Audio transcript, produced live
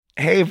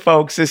Hey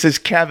folks, this is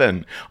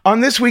Kevin. On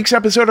this week's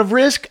episode of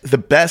Risk, the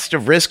best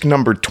of Risk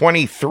number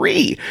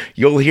 23,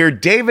 you'll hear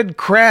David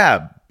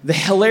Crabb. The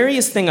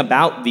hilarious thing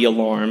about the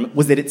alarm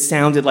was that it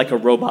sounded like a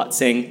robot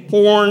saying,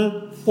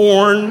 porn,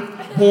 porn,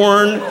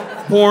 porn,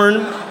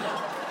 porn.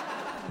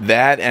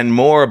 That and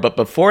more, but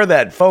before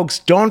that, folks,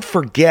 don't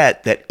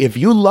forget that if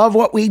you love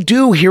what we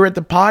do here at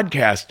the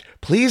podcast,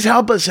 please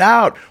help us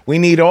out. We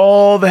need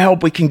all the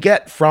help we can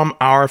get from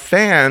our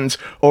fans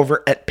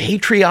over at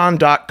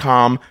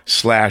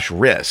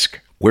patreon.com/risk.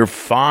 We're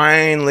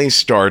finally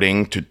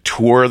starting to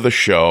tour the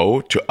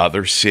show to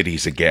other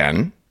cities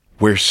again.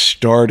 We're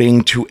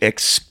starting to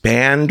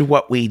expand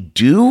what we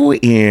do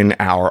in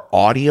our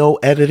audio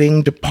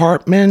editing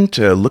department,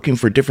 looking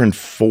for different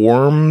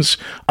forms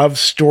of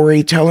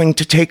storytelling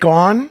to take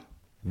on.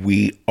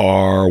 We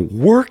are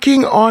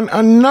working on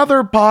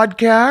another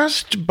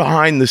podcast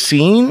behind the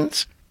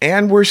scenes,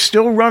 and we're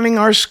still running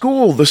our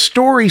school, the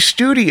Story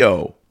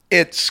Studio.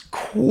 It's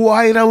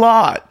quite a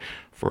lot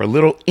for a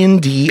little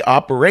indie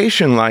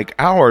operation like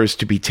ours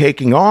to be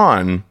taking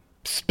on,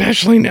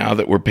 especially now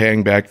that we're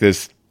paying back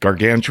this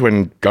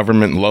gargantuan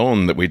government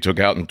loan that we took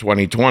out in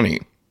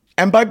 2020.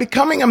 And by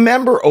becoming a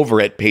member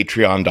over at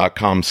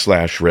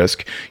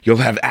patreon.com/risk, you'll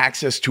have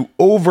access to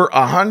over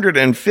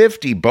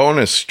 150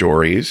 bonus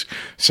stories,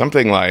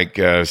 something like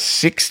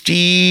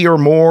 60 or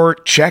more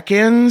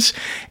check-ins.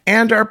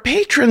 And our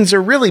patrons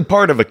are really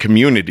part of a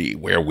community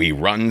where we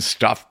run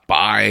stuff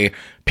by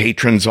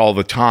patrons all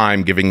the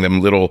time, giving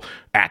them little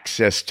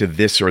access to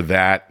this or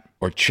that,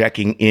 or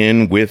checking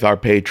in with our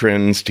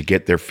patrons to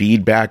get their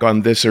feedback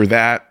on this or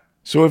that.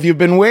 So if you've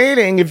been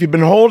waiting, if you've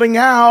been holding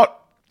out,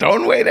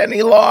 don't wait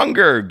any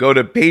longer. Go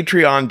to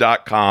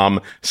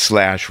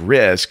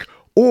patreon.com/risk.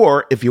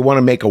 Or if you want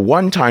to make a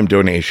one-time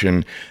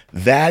donation,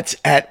 that's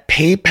at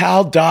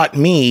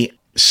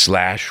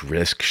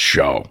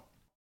paypal.me/riskshow.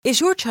 Is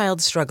your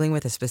child struggling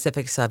with a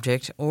specific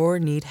subject or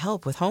need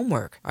help with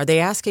homework? Are they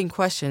asking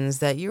questions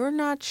that you're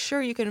not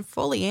sure you can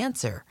fully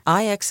answer?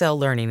 IXL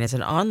Learning is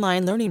an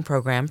online learning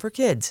program for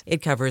kids.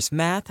 It covers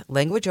math,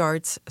 language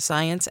arts,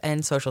 science,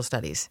 and social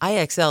studies.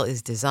 IXL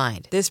is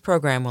designed. This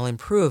program will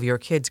improve your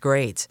kids'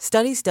 grades.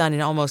 Studies done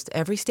in almost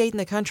every state in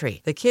the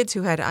country. The kids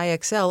who had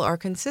IXL are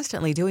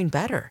consistently doing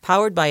better.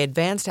 Powered by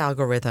advanced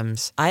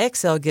algorithms,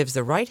 IXL gives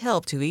the right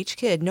help to each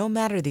kid no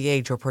matter the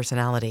age or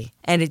personality.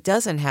 And it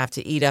doesn't have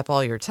to eat up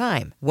all your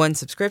time. One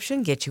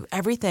subscription gets you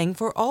everything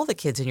for all the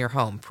kids in your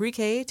home,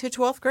 pre-K to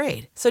 12th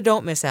grade. So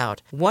don't miss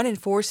out. 1 in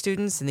 4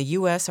 students in the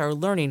U.S. are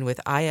learning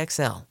with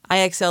IXL.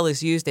 IXL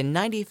is used in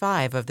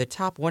 95 of the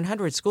top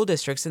 100 school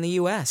districts in the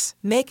U.S.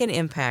 Make an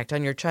impact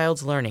on your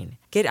child's learning.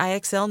 Get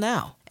IXL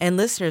now. And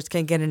listeners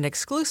can get an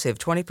exclusive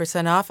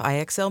 20% off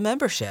IXL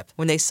membership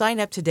when they sign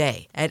up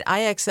today at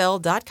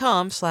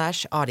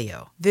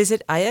IXL.com/audio.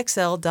 Visit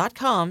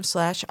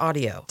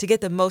IXL.com/audio to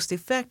get the most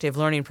effective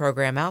learning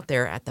program out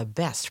there at the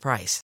best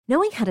price.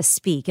 Knowing how to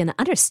speak and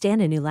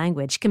understand a new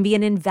language can be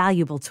an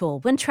invaluable tool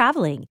when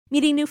traveling,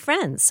 meeting new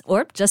friends,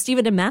 or just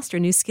even to master a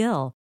new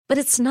skill. But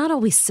it's not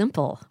always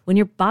simple when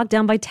you're bogged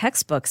down by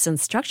textbooks and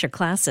structured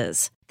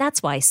classes.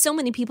 That's why so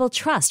many people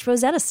trust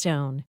Rosetta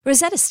Stone.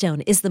 Rosetta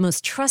Stone is the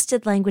most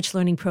trusted language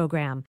learning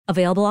program,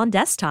 available on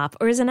desktop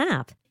or as an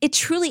app. It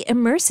truly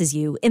immerses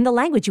you in the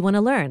language you want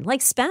to learn,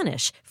 like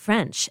Spanish,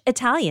 French,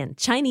 Italian,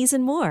 Chinese,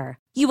 and more.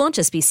 You won't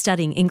just be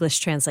studying English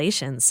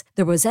translations.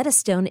 The Rosetta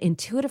Stone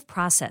intuitive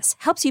process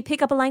helps you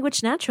pick up a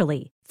language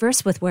naturally,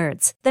 first with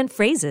words, then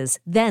phrases,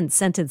 then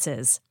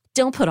sentences.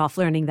 Don't put off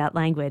learning that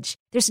language.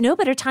 There's no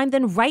better time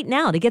than right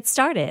now to get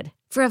started.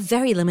 For a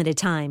very limited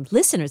time,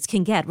 listeners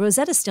can get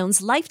Rosetta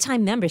Stone's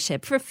lifetime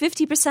membership for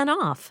 50%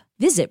 off.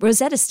 Visit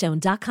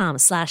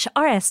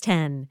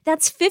rosettastone.com/rs10.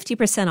 That's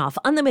 50% off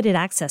unlimited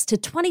access to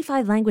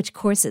 25 language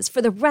courses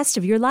for the rest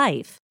of your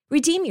life.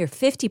 Redeem your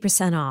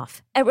 50%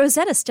 off at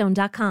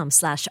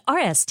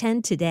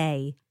rosettastone.com/rs10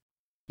 today.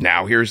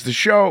 Now here's the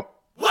show.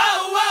 Whoa,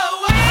 whoa, whoa!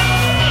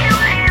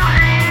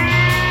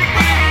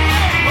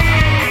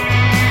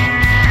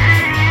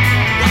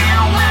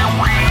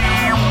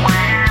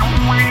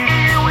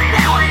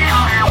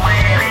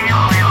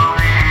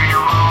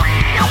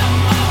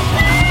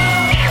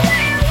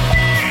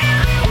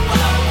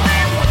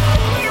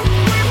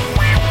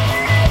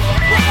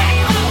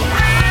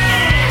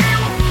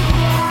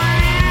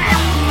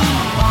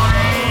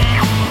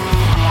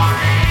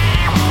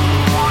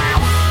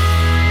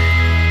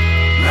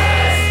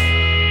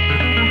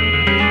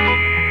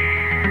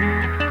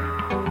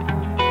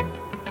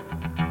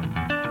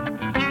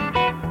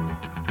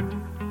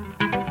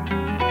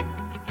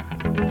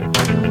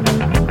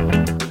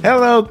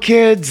 Hello,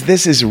 kids.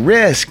 This is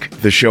Risk,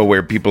 the show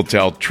where people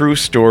tell true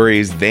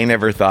stories they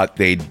never thought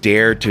they'd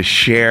dare to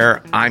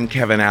share. I'm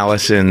Kevin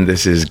Allison.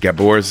 This is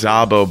Gabor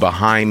Szabo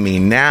behind me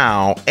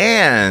now.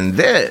 And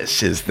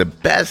this is the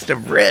best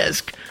of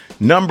Risk,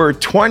 number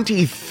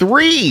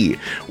 23.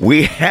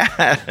 We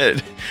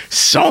had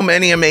so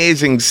many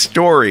amazing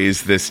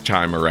stories this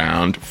time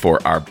around for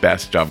our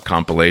best of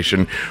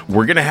compilation.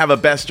 We're going to have a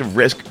best of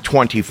Risk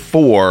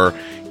 24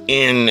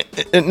 in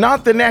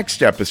not the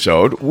next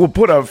episode. We'll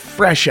put a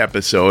fresh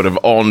episode of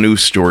all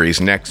news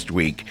stories next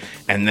week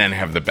and then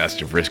have the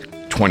Best of Risk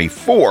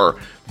 24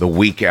 the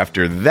week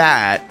after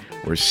that.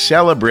 We're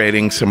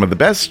celebrating some of the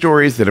best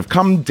stories that have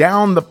come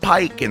down the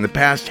pike in the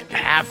past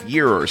half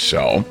year or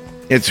so.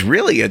 It's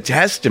really a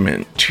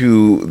testament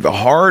to the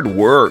hard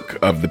work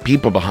of the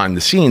people behind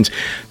the scenes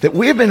that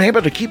we have been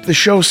able to keep the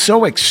show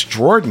so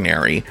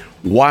extraordinary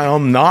while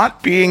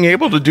not being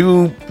able to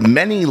do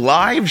many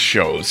live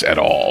shows at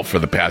all for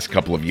the past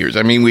couple of years.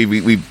 I mean,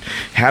 we've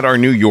had our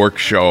New York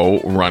show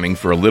running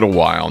for a little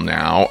while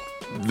now.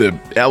 The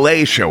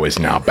LA show is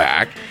now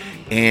back.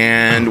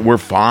 And we're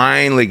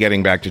finally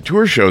getting back to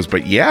tour shows.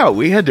 But yeah,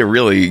 we had to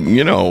really,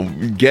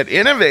 get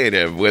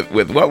innovative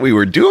with what we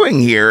were doing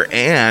here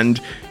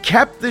and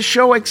kept the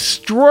show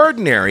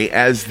extraordinary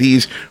as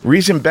these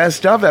recent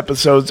Best Of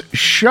episodes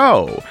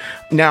show.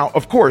 Now,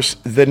 of course,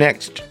 the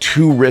next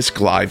 2 Risk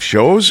Live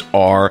shows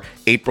are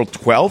April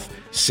 12th,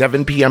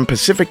 7 p.m.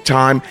 Pacific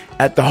time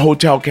at the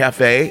Hotel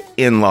Cafe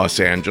in Los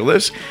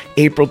Angeles.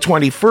 April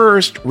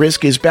 21st,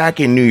 Risk is back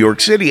in New York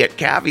City at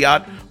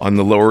Caveat on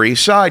the Lower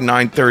East Side,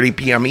 9:30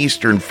 p.m.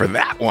 Eastern for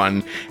that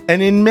one.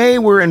 And in May,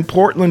 we're in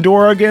Portland,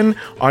 Oregon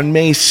on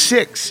May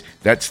 6th.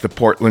 That's the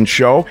Portland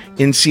show.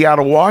 In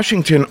Seattle,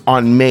 Washington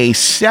on May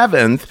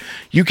 7th.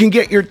 You can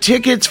get your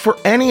tickets for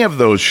any of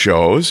those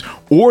shows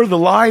or the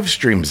live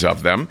streams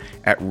of them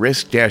at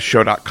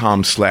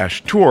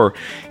risk-show.com/tour.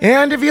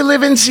 And if you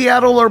live in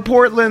Seattle or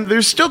Portland,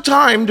 there's still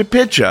time to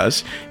pitch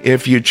us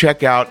if you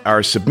check out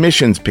our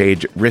submissions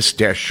page at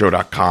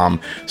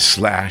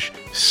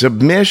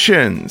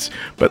risk-show.com/submissions.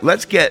 But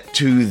let's get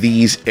to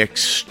these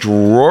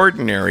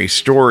extraordinary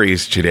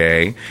stories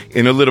today.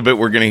 In a little bit,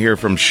 we're going to hear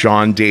from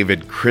Sean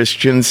David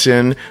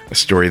Christensen, a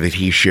story that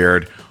he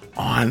shared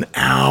on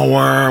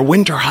our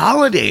Winter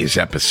Holidays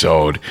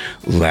episode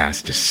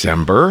last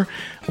December.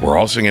 We're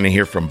also going to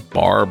hear from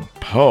Barb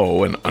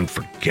Poe, an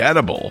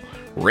unforgettable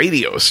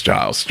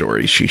radio-style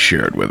story she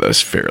shared with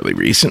us fairly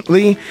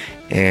recently.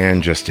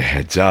 And just a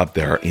heads up,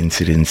 there are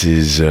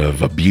incidences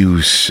of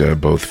abuse,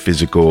 both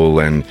physical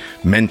and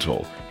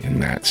mental, in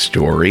that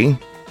story.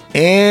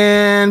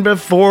 And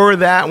before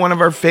that, one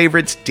of our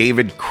favorites,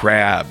 David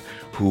Crabb,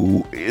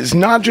 who is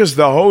not just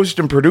the host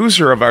and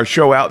producer of our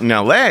show out in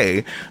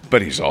LA,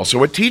 but he's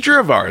also a teacher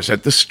of ours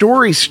at the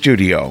Story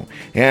Studio.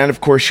 And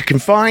of course, you can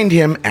find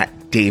him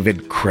at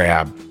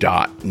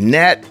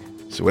davidcrabb.net.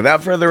 So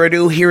without further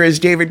ado, here is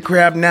David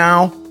Crabb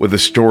now with a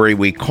story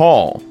we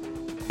call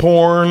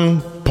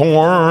Porn,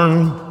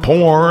 Porn,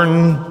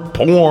 Porn,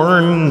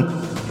 Porn.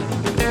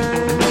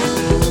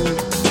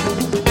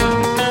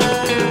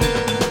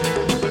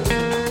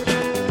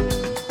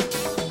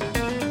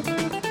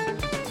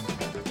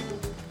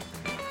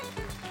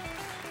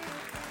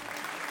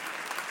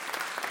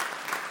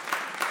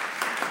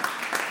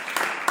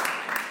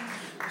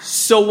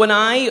 So when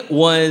I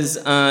was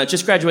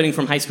just graduating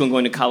from high school and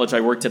going to college,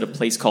 I worked at a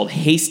place called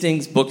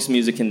Hastings Books,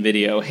 Music, and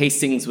Video.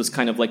 Hastings was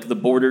kind of like the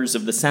borders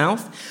of the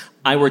South.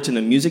 I worked in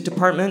the music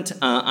department.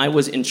 I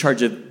was in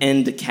charge of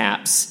end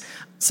caps.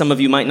 Some of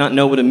you might not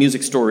know what a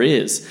music store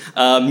is.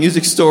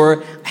 Music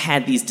store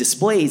had these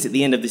displays at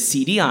the end of the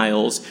CD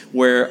aisles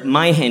where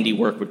my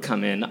handiwork would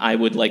come in. I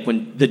would,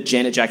 when the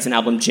Janet Jackson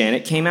album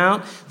Janet came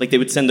out, they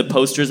would send the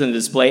posters in the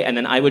display, and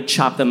then I would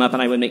chop them up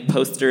and I would make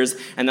posters,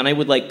 and then I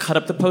would cut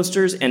up the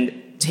posters and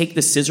take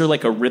the scissor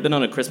like a ribbon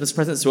on a Christmas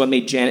present, so I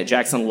made Janet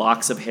Jackson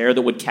locks of hair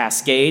that would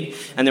cascade,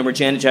 and then where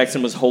Janet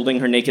Jackson was holding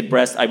her naked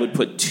breast, I would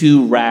put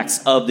 2 racks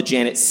of the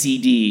Janet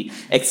CD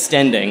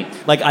extending.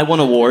 I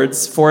won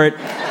awards for it.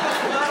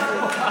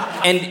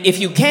 And if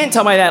you can't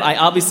tell by that, I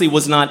obviously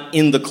was not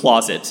in the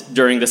closet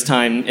during this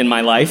time in my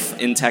life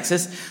in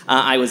Texas.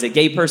 I was a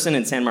gay person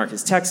in San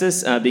Marcos,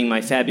 Texas, being my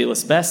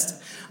fabulous best.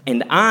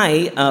 And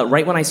I,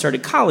 right when I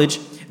started college,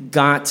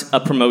 got a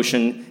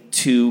promotion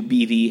to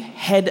be the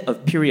head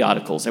of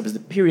periodicals. I was the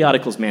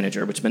periodicals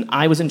manager, which meant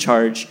I was in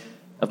charge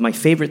of my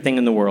favorite thing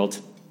in the world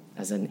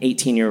as an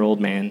 18-year-old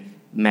man,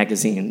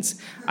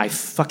 magazines. I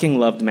fucking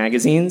loved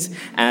magazines.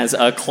 As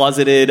a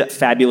closeted,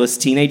 fabulous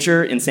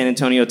teenager in San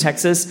Antonio,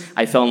 Texas,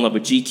 I fell in love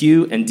with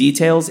GQ and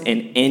Details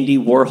and Andy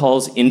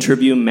Warhol's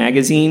Interview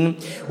magazine,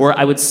 where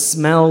I would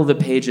smell the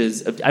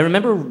pages. I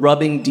remember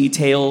rubbing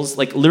Details,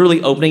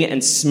 literally opening it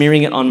and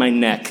smearing it on my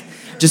neck,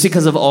 just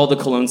because of all the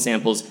cologne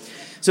samples.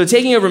 So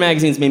taking over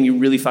magazines made me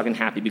really fucking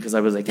happy because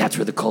I was like, that's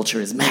where the culture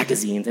is,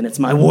 magazines, and it's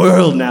my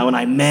world now, and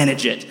I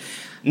manage it.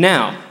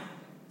 Now,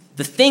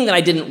 the thing that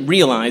I didn't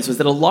realize was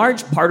that a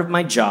large part of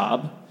my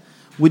job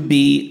would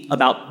be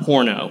about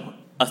porno.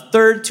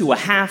 1/3 to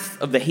 1/2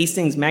 of the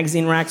Hastings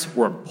magazine racks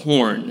were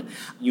porn.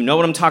 You know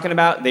what I'm talking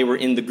about? They were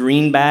in the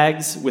green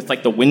bags with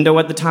the window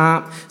at the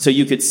top, so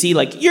you could see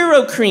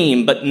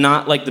Eurocream, but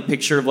not the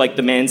picture of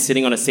the man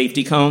sitting on a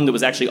safety cone that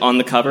was actually on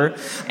the cover.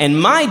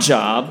 And my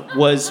job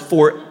was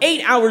for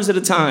 8 hours at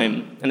a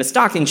time, and a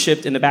stocking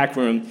shift in the back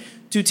room,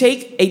 to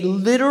take a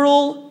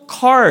literal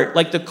cart,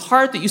 the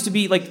cart that used to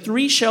be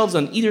 3 shelves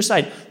on either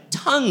side,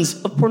 tons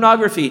of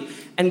pornography,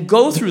 and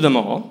go through them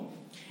all,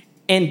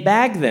 and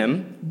bag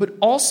them, but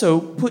also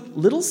put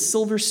little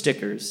silver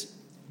stickers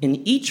in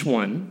each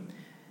one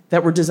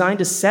that were designed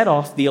to set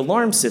off the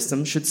alarm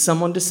system should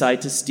someone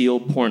decide to steal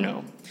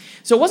porno.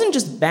 So it wasn't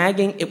just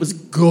bagging, it was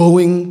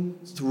going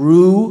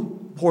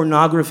through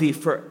pornography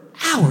for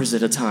hours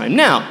at a time.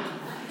 Now,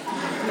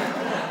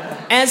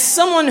 as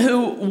someone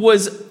who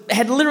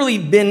had literally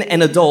been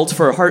an adult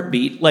for a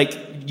heartbeat, like,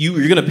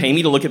 you're gonna pay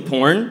me to look at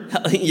porn?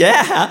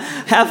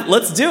 Yeah,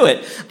 let's do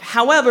it.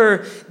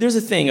 However, there's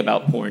a thing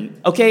about porn,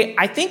 okay?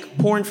 I think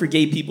porn for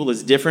gay people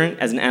is different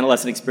as an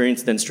adolescent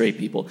experience than straight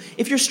people.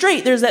 If you're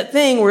straight, there's that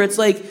thing where it's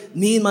like,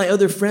 me and my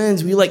other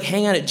friends, we like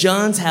hang out at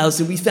John's house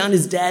and we found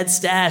his dad's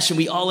stash and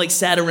we all like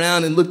sat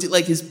around and looked at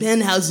like his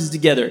penthouses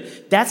together.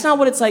 That's not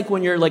what it's like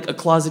when you're like a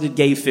closeted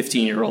gay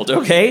 15-year-old,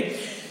 okay?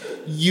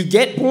 You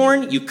get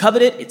porn, you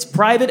covet it, it's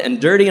private and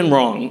dirty and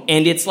wrong,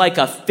 and it's like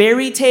a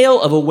fairy tale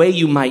of a way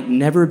you might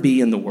never be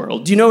in the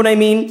world. Do you know what I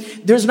mean?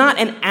 There's not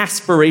an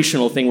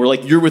aspirational thing where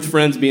like you're with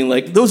friends being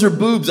like, those are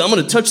boobs, I'm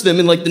gonna touch them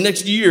in like the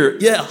next year.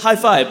 Yeah, high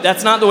five.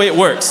 That's not the way it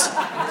works.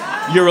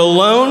 You're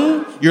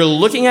alone, you're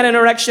looking at an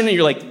erection, and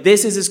you're like,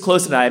 this is as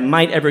close as I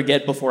might ever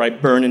get before I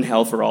burn in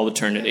hell for all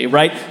eternity,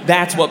 right?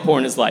 That's what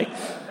porn is like.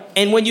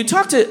 And when you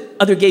talk to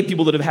other gay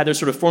people that have had their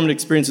sort of formative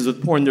experiences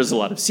with porn, there's a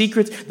lot of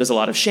secrets, there's a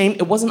lot of shame.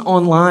 It wasn't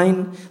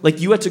online. Like,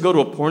 you had to go to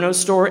a porno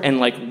store and,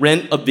 like,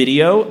 rent a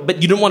video,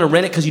 but you didn't want to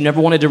rent it because you never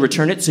wanted to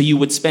return it, so you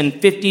would spend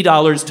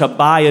 $50 to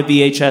buy a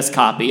VHS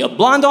copy of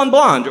Blonde on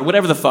Blonde, or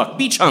whatever the fuck,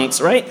 Beach Hunks,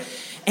 right?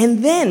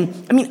 And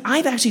then, I mean,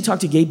 I've actually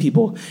talked to gay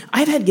people.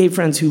 I've had gay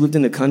friends who lived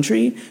in the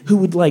country who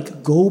would,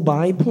 like, go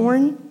buy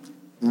porn,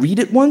 read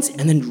it once,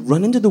 and then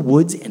run into the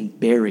woods and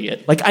bury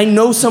it. Like, I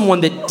know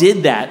someone that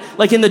did that,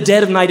 like in the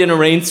dead of night in a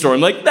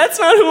rainstorm. Like, that's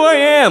not who I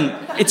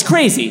am. It's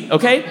crazy,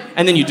 okay?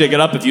 And then you dig it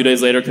up a few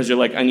days later because you're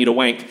like, I need a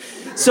wank.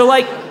 So,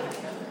 like,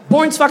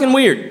 porn's fucking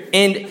weird.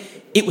 And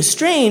it was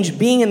strange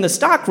being in the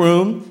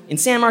stockroom in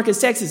San Marcos,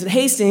 Texas at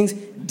Hastings,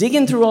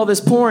 digging through all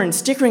this porn,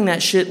 stickering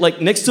that shit, like,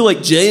 next to,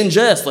 like, Jay and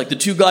Jess, like the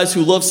two guys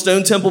who love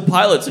Stone Temple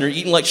Pilots and are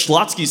eating, like,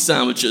 Schlotsky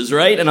sandwiches,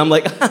 right? And I'm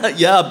like,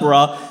 yeah,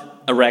 bruh.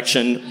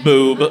 Erection,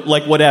 boob,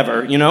 like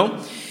whatever, you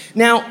know?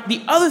 Now,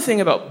 the other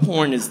thing about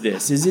porn is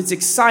this, is it's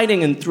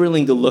exciting and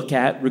thrilling to look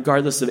at,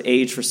 regardless of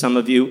age for some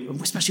of you,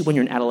 especially when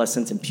you're in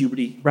adolescence and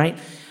puberty, right?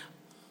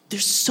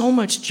 There's so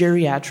much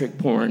geriatric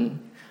porn.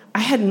 I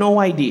had no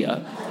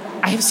idea.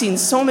 I have seen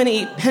so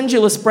many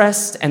pendulous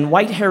breasts and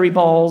white hairy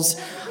balls.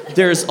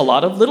 There's a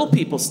lot of little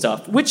people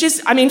stuff, which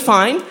is, I mean,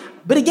 fine,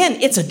 but again,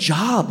 it's a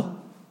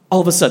job all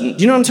of a sudden.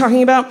 Do you know what I'm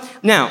talking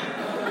about? Now,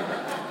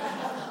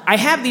 I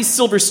have these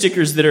silver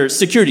stickers that are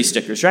security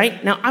stickers,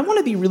 right? Now, I want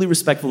to be really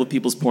respectful of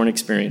people's porn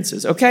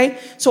experiences, okay?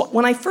 So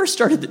when I first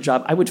started the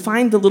job, I would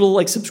find the little,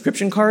 like,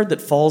 subscription card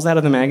that falls out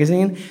of the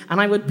magazine, and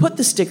I would put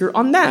the sticker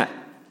on that.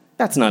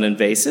 That's not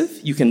invasive.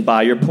 You can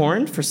buy your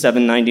porn for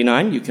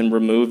 $7.99. You can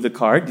remove the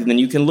card, and then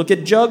you can look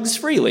at jugs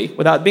freely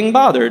without being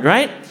bothered,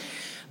 right?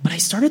 But I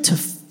started to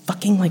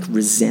fucking, like,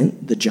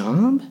 resent the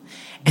job,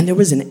 and there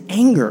was an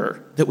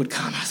anger that would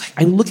come. I was like,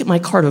 I look at my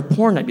card of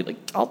porn, I'd be like,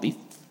 I'll be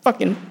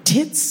fucking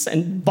tits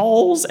and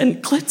balls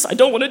and clits. I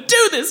don't want to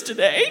do this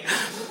today.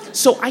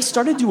 So I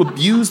started to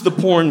abuse the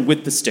porn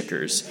with the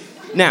stickers.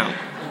 Now,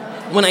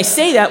 when I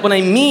say that, what I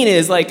mean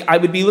is, like, I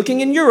would be looking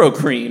in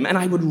Eurocream and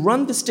I would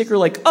run the sticker,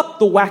 like, up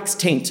the wax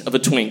taint of a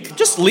twink.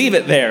 Just leave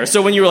it there.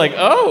 So when you were like,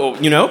 oh,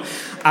 you know,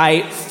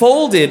 I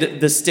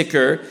folded the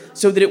sticker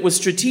so that it was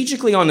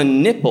strategically on a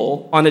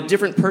nipple on a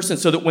different person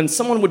so that when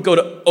someone would go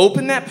to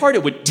open that part,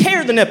 it would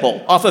tear the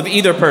nipple off of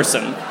either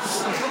person.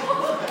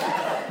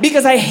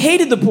 Because I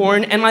hated the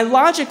porn, and my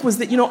logic was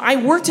that, you know, I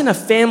worked in a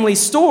family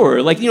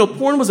store. Like, you know,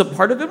 porn was a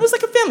part of it. It was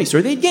like a family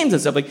store. They had games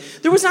and stuff. Like,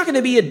 there was not going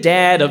to be a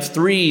dad of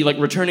 3, like,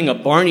 returning a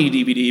Barney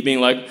DVD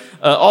being like,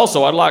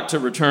 also, I'd like to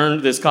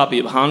return this copy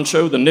of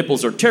Hancho. The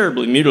nipples are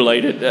terribly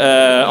mutilated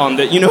on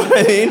the, you know what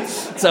I mean?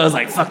 So I was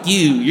like, fuck you.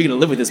 You're going to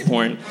live with this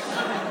porn.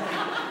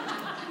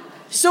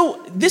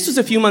 So this was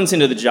a few months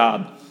into the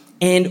job.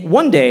 And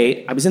one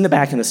day, I was in the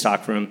back in the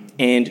stockroom,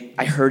 and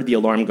I heard the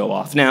alarm go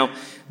off. Now,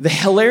 the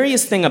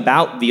hilarious thing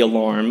about the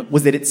alarm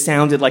was that it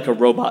sounded like a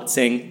robot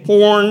saying,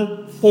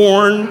 porn,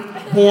 porn,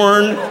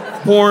 porn,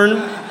 porn.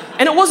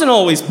 And it wasn't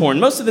always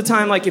porn. Most of the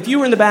time, like, if you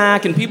were in the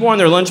back and people were on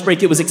their lunch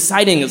break, it was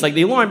exciting. It was like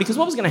the alarm, because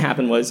what was going to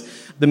happen was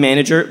the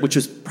manager, which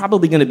was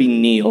probably going to be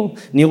Neil.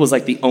 Neil was,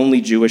 like, the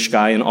only Jewish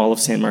guy in all of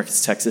San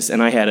Marcos, Texas,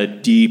 and I had a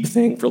deep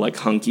thing for, like,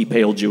 hunky,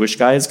 pale Jewish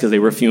guys, because they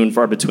were few and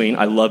far between.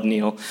 I love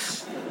Neil.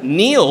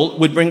 Neil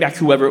would bring back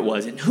whoever it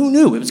was, and who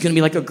knew? It was going to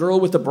be like a girl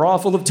with a bra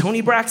full of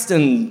Tony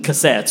Braxton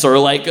cassettes, or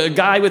like a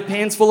guy with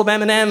pants full of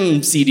Eminem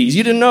CDs.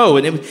 You didn't know.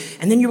 And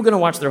then you were going to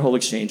watch their whole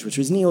exchange, which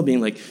was Neil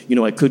being like, you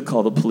know, I could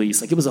call the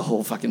police. Like, it was a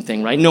whole fucking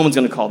thing, right? No one's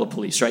going to call the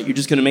police, right? You're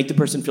just going to make the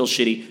person feel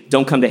shitty.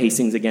 Don't come to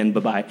Hastings again.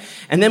 Bye-bye.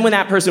 And then when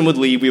that person would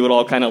leave, we would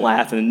all kind of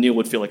laugh, and Neil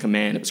would feel like a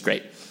man. It was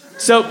great.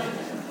 So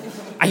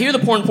I hear the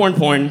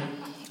porn.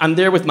 I'm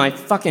there with my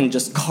fucking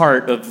just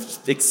cart of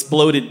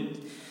exploded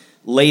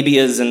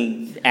labias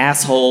and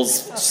assholes,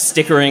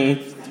 stickering,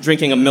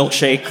 drinking a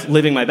milkshake,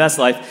 living my best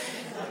life.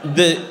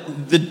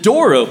 The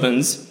door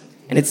opens,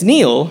 And it's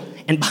Neil,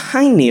 and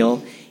behind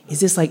Neil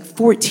is this like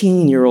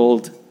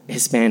 14-year-old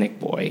Hispanic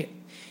boy.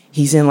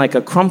 He's in like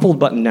a crumpled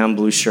button-down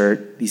blue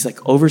shirt, these like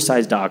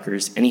oversized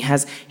Dockers, and he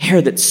has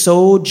hair that's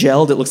so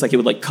gelled it looks like it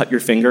would like cut your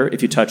finger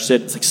if you touched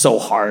it. It's like so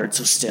hard,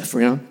 so stiff, you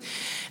know?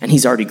 And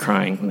he's already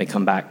crying when they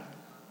come back.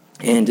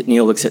 And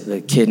Neil looks at the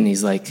kid and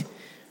he's like,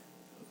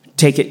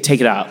 take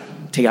it out.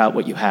 Take out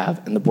what you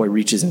have. And the boy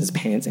reaches in his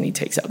pants and he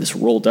takes out this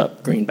rolled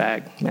up green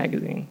bag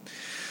magazine.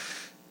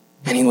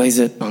 And he lays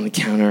it on the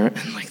counter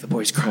and like the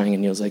boy's crying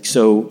and Neil's like,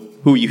 so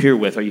who are you here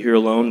with? Are you here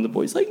alone? And the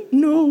boy's like,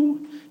 no.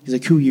 He's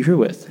like, who are you here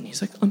with? And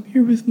he's like, I'm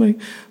here with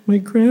my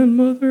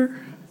grandmother.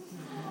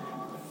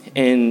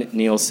 And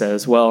Neil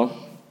says, well,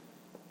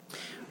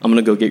 I'm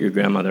going to go get your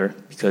grandmother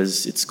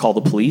because it's called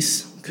the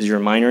police because you're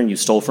a minor and you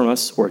stole from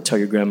us, or tell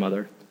your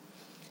grandmother.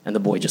 And the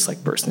boy just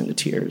like burst into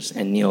tears,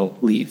 and Neil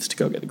leaves to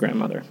go get the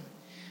grandmother.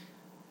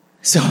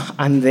 So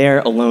I'm there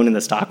alone in the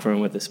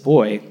stockroom with this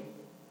boy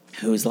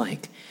who's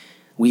like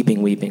weeping,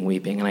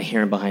 and I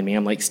hear him behind me.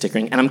 I'm like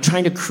stickering, and I'm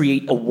trying to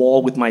create a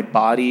wall with my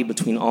body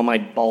between all my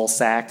ball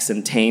sacks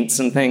and taints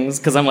and things,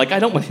 because I'm like, I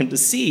don't want him to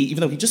see,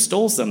 even though he just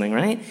stole something,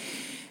 right?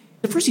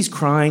 At first he's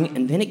crying,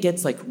 and then it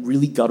gets like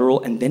really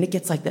guttural, and then it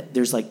gets like that.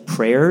 There's like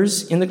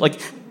prayers in the like.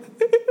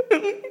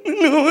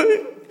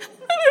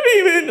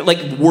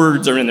 Like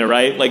words are in there,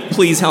 right? Like,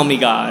 please help me,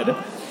 God.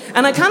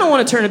 And I kind of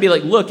want to turn and be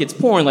like, look, it's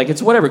porn, like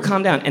it's whatever,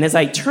 calm down. And as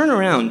I turn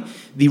around,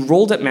 the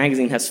rolled up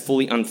magazine has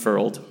fully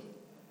unfurled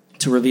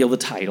to reveal the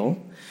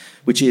title,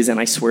 which is, and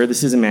I swear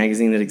this is a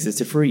magazine that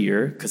existed for a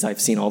year, because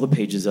I've seen all the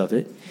pages of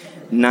it,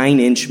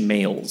 9-inch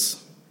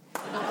Males.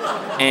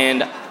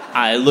 And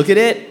I look at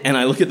it, and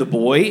I look at the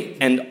boy,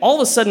 and all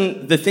of a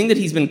sudden, the thing that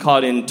he's been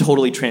caught in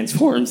totally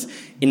transforms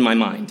in my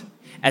mind.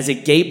 As a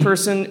gay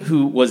person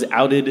who was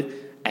outed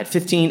at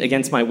 15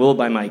 against my will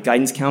by my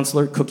guidance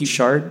counselor, Cookie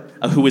Shard,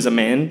 who is a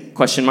man, ?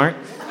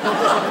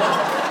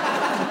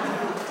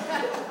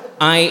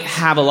 I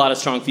have a lot of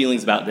strong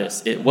feelings about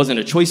this. It wasn't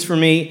a choice for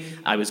me.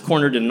 I was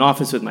cornered in an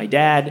office with my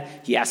dad.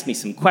 He asked me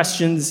some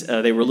questions.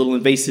 They were a little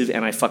invasive,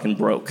 and I fucking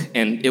broke.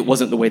 And it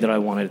wasn't the way that I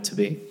wanted it to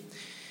be.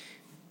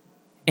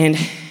 And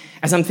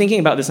as I'm thinking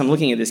about this, I'm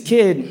looking at this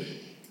kid,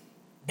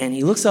 and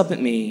he looks up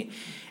at me,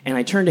 and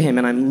I turn to him,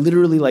 and I'm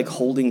literally like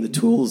holding the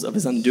tools of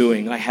his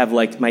undoing. I have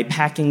like my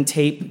packing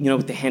tape, you know,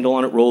 with the handle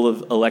on it, roll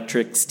of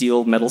electric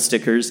steel metal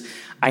stickers.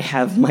 I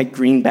have my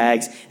green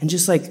bags, and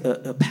just like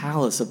a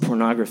palace of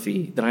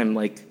pornography that I'm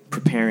like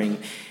preparing.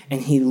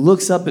 And he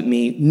looks up at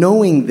me,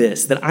 knowing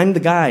this, that I'm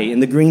the guy in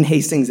the green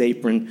Hastings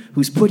apron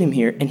who's put him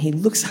here. And he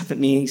looks up at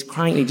me, and he's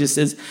crying, and he just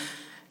says,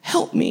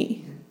 help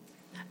me.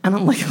 And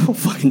I'm like, oh,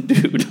 fucking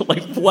dude,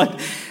 like what?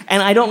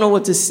 And I don't know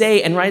what to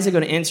say. And right as I go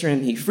to answer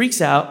him, he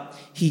freaks out.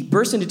 He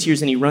bursts into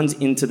tears, and he runs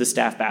into the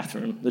staff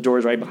bathroom. The door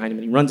is right behind him,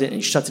 and he runs in, and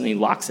he shuts it, and he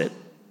locks it.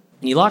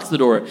 And he locks the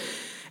door,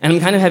 and I'm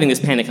kind of having this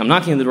panic. I'm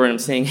knocking on the door, and I'm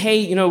saying, hey,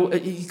 you know,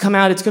 you come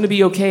out, it's going to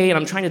be okay, and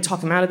I'm trying to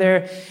talk him out of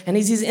there. And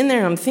as he's in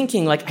there, I'm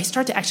thinking, like, I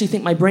start to actually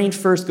think my brain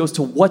first goes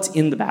to what's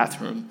in the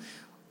bathroom.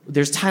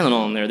 There's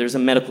Tylenol in there. There's a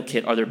medical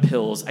kit. Are there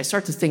pills? I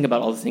start to think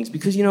about all the things,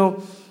 because, you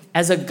know,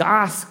 as a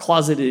goth,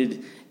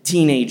 closeted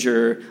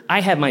teenager,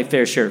 I had my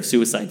fair share of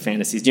suicide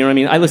fantasies. Do you know what I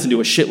mean? I listened to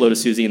a shitload of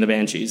Susie and the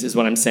Banshees, is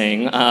what I'm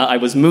saying. I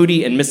was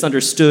moody and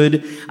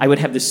misunderstood. I would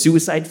have this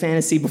suicide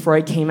fantasy before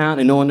I came out,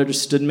 and no one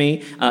understood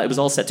me. It was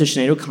all set to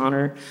Sinead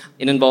O'Connor.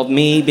 It involved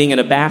me being in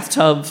a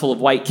bathtub full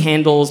of white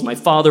candles. My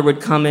father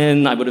would come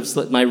in. I would have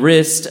slit my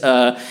wrist.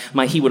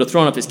 He would have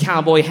thrown up his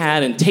cowboy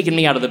hat and taken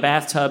me out of the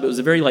bathtub. It was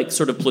a very like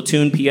sort of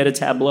Platoon Pieta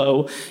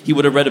tableau. He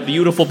would have read a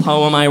beautiful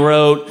poem I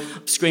wrote,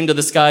 screamed to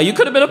the sky, you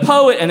could have been a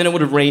poet, and then it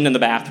would have rained in the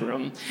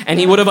bathroom. And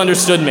he would have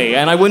understood me,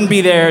 and I wouldn't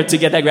be there to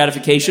get that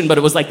gratification, but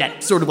it was like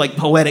that sort of like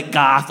poetic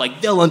goth, like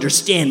they'll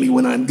understand me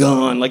when I'm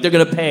gone, like they're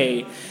gonna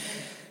pay.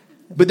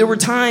 But there were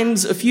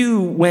times, a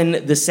few,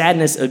 when the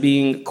sadness of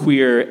being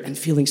queer and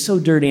feeling so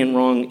dirty and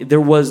wrong,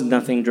 there was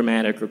nothing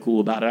dramatic or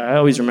cool about it. I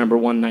always remember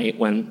one night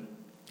when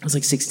I was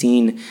like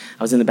 16,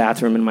 I was in the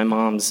bathroom in my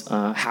mom's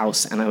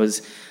house, and I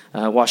was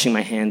washing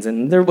my hands,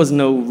 and there was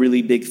no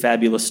really big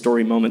fabulous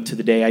story moment to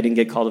the day. I didn't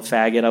get called a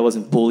faggot, I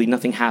wasn't bullied,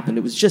 nothing happened.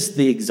 It was just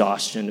the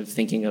exhaustion of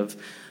thinking of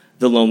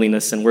the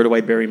loneliness and where do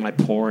I bury my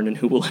porn and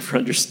who will ever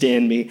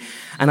understand me.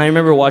 And I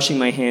remember washing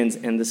my hands,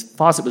 and this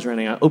faucet was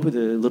running. I opened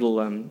the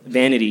little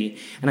vanity,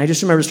 and I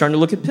just remember starting to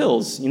look at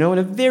pills, you know, in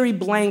a very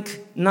blank,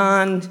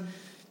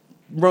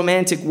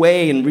 non-romantic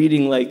way, and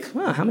reading like,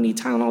 oh, how many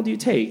Tylenol do you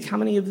take? How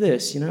many of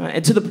this, you know?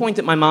 And to the point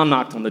that my mom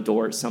knocked on the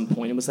door at some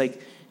point. It was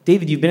like,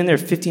 David, you've been in there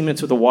 15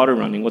 minutes with the water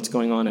running. What's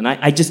going on? And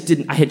I just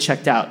didn't, I had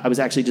checked out. I was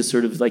actually just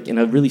sort of like in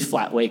a really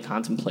flat way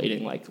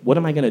contemplating, like, what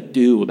am I going to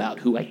do about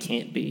who I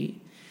can't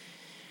be?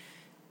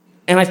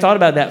 And I thought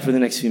about that for the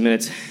next few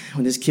minutes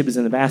when this kid was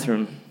in the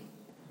bathroom.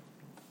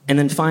 And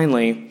then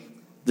finally,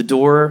 the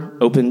door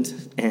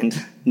opened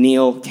and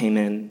Neil came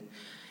in.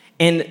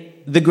 And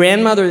the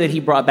grandmother that he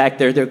brought back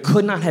there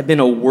could not have been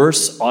a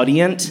worse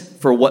audience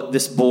for what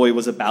this boy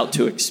was about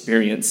to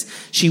experience.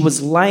 She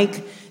was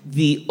like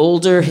the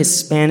older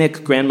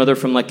Hispanic grandmother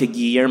from like a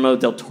Guillermo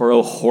del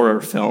Toro horror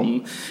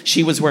film.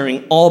 She was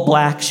wearing all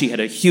black. She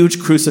had a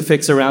huge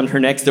crucifix around her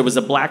neck. There was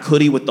a black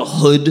hoodie with the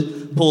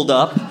hood pulled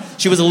up.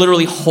 She was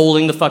literally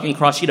holding the fucking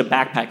cross. She had a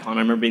backpack on.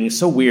 I remember being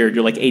so weird.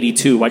 You're like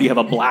 82. Why do you have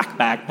a black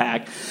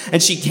backpack?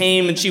 And she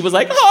came and she was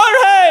like,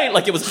 Jorge!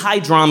 Like it was high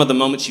drama the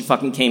moment she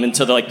fucking came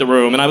into the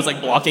room. And I was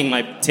like blocking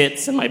my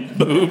tits and my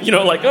boob,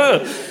 like,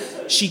 ugh.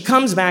 She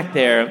comes back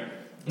there.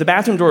 The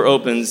bathroom door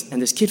opens,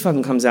 and this kid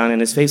fucking comes out,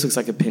 and his face looks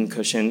like a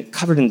pincushion,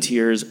 covered in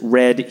tears,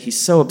 red. He's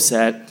so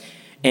upset.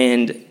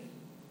 And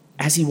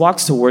as he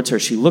walks towards her,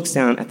 she looks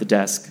down at the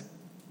desk.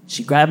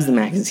 She grabs the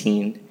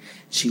magazine.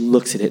 She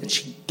looks at it, and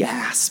she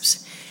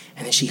gasps.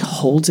 And then she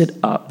holds it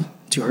up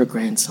to her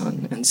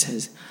grandson and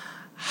says,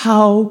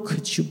 "How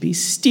could you be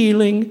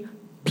stealing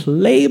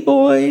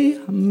Playboy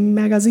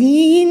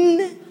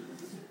magazine?"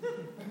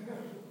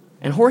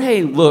 And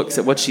Jorge looks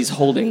at what she's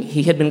holding.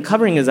 He had been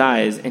covering his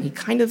eyes, and he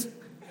kind of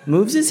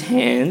moves his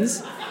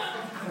hands,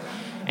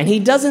 and he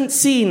doesn't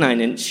see 9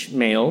 Inch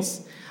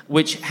Males,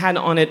 which had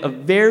on it a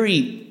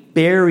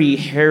very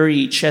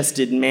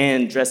hairy-chested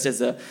man dressed as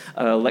an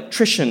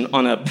electrician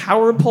on a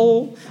power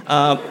pole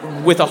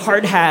with a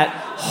hard hat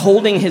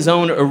holding his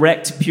own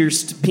erect,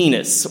 pierced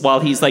penis while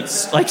he's like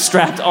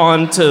strapped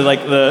on to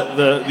like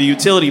the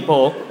utility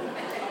pole.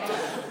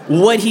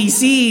 What he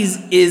sees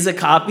is a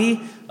copy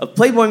of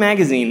Playboy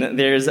magazine.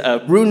 There's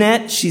a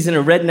brunette, she's in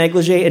a red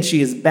negligee, and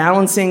she is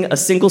balancing a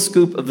single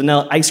scoop of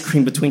vanilla ice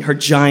cream between her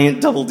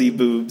giant double D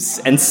boobs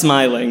and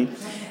smiling.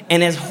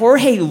 And as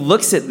Jorge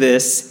looks at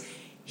this,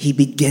 he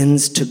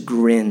begins to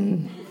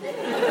grin.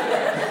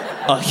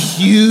 A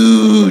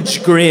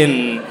huge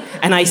grin.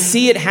 And I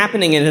see it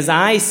happening, and as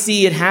I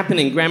see it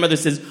happening, grandmother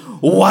says,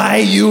 "Why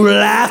you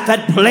laugh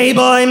at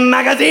Playboy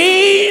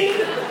magazine?"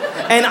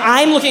 And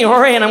I'm looking at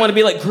Jorge, and I want to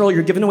be like, "Girl,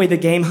 you're giving away the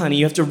game, honey.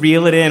 You have to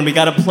reel it in. We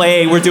got to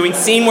play. We're doing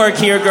scene work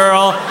here,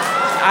 girl.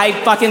 I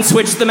fucking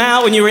switched them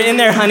out when you were in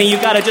there, honey. You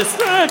got to just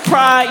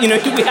cry. We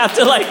have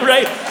to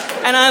right?"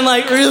 And I'm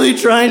really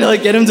trying to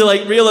get him to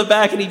reel it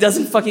back, and he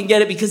doesn't fucking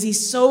get it because he's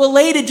so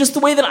elated, just the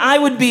way that I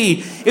would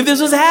be if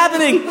this was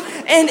happening.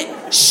 And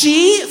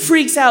she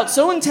freaks out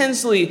so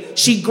intensely,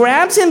 she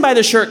grabs him by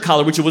the shirt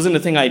collar, which wasn't a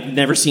thing I'd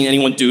never seen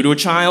anyone do to a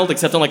child,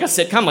 except on a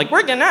sitcom,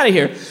 we're getting out of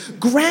here.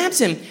 Grabs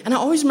him, and I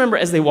always remember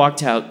as they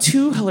walked out,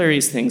 two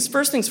hilarious things.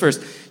 First things first,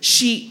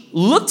 she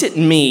looked at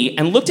me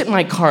and looked at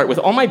my cart with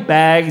all my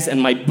bags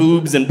and my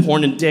boobs and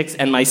porn and dicks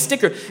and my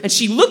sticker, and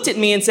she looked at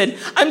me and said,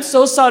 "I'm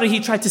so sorry he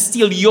tried to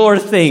steal your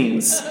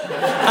things."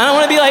 And I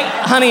want to be like,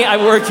 "Honey, I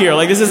work here.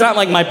 This is not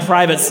my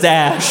private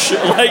stash."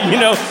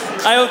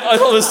 I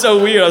thought it was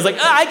so weird. I was like,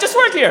 "I just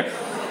work here."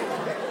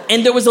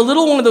 And there was a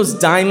little one of those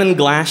diamond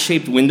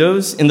glass-shaped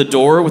windows in the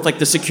door with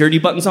the security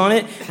buttons on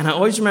it. And I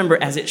always remember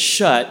as it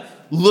shut,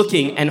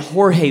 looking, and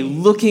Jorge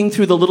looking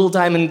through the little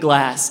diamond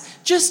glass,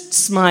 just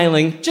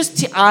smiling,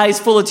 just eyes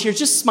full of tears,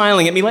 just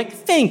smiling at me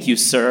 "Thank you,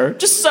 sir."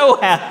 Just so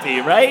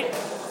happy, right?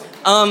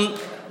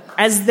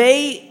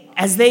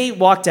 As they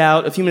walked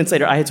out, a few minutes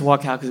later, I had to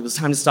walk out because it was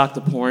time to stock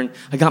the porn.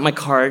 I got my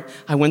cart,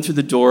 I went through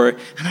the door,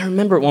 and I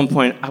remember at one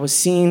point, I was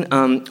seeing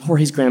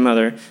Jorge's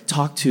grandmother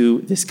talk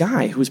to this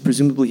guy who was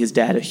presumably his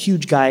dad, a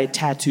huge guy,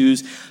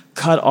 tattoos,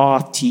 cut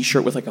off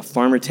t-shirt with a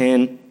farmer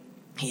tan.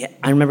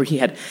 I remember he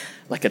had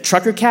a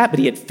trucker cap, but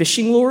he had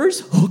fishing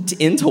lures hooked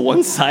into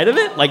one side of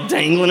it,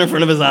 dangling in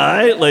front of his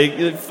eye.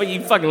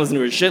 You fucking listen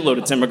to a shitload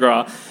of Tim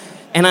McGraw.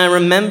 And I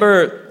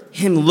remember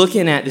him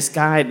looking at this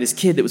guy, this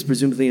kid that was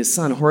presumably his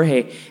son,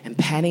 Jorge, and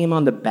patting him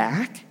on the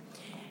back,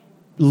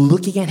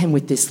 looking at him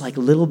with this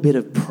little bit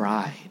of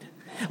pride.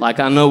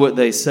 "I know what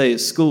they say at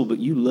school, but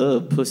you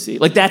love pussy."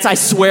 That's, I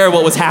swear,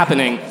 what was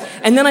happening.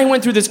 And then I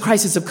went through this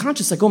crisis of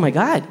conscience, oh my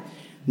God,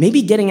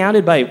 maybe getting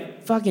outed by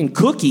fucking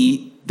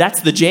Cookie,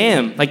 that's the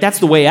jam. That's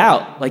the way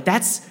out.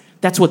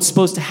 That's what's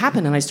supposed to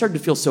happen. And I started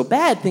to feel so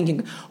bad,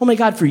 thinking, oh my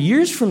God, for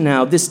years from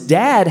now, this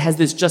dad has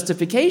this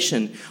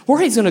justification.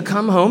 Jorge's going to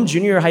come home,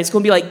 junior year of high school,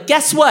 and be like,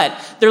 "Guess what?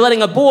 They're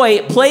letting a boy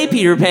play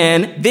Peter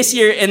Pan this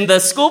year in the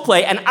school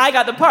play, and I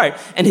got the part."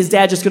 And his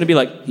dad just going to be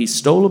like, "He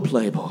stole a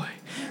Playboy.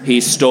 He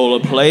stole a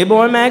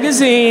Playboy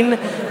magazine.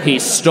 He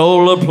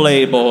stole a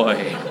Playboy."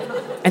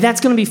 And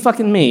that's going to be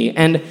fucking me.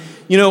 And,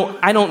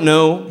 I don't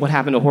know what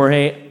happened to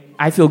Jorge.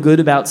 I feel good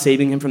about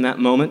saving him from that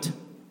moment.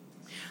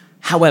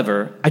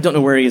 However, I don't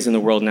know where he is in the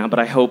world now, but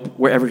I hope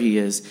wherever he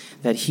is,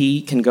 that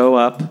he can go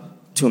up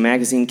to a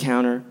magazine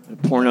counter, a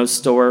porno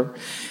store,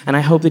 and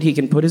I hope that he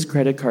can put his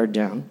credit card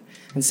down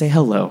and say,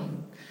 "Hello,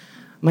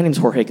 my name's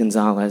Jorge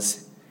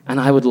Gonzalez, and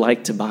I would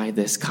like to buy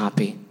this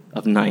copy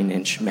of 9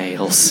 Inch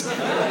Males."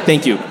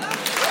 Thank you.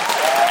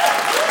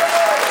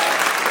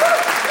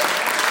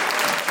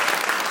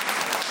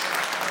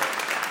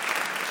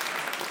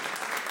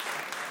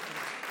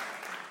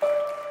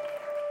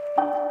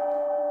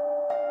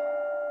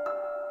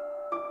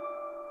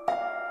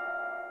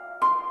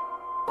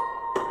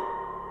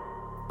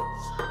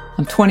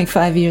 I'm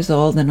 25 years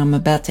old and I'm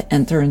about to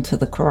enter into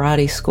the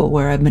karate school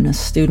where I've been a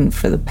student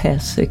for the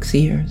past 6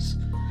 years.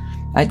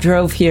 I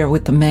drove here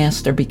with the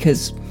master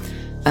because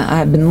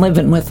I've been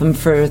living with him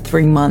for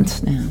 3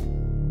 months now.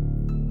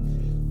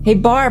 Hey,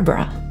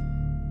 Barbara.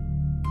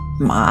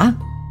 Ma?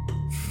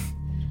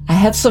 I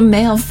have some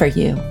mail for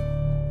you.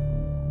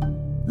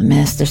 The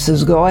master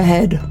says, go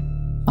ahead.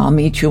 I'll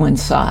meet you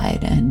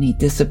inside. And he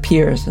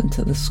disappears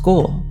into the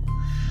school.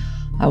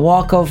 I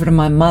walk over to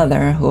my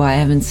mother, who I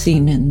haven't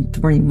seen in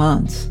 3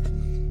 months.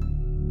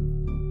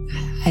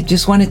 I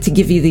just wanted to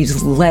give you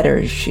these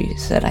letters, she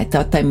said. I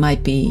thought they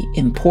might be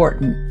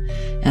important.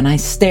 And I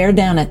stare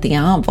down at the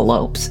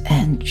envelopes,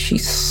 and she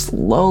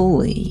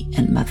slowly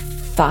and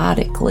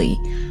methodically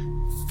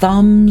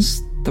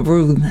thumbs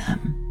through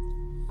them,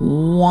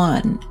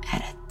 one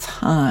at a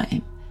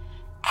time,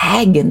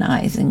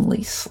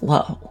 agonizingly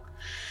slow.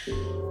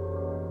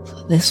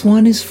 So this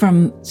one is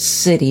from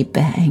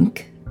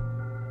Citibank,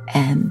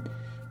 and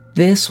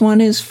this one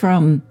is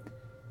from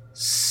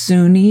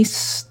SUNY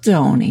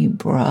Stony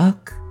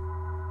Brook,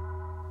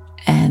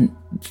 and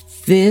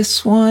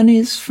this one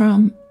is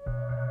from,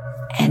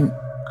 and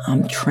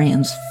I'm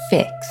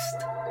transfixed.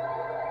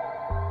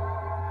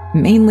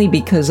 Mainly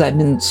because I've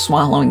been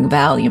swallowing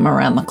Valium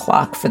around the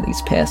clock for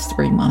these past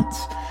 3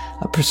 months,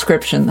 a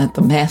prescription that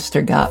the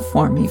master got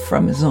for me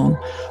from his own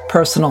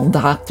personal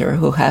doctor,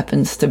 who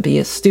happens to be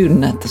a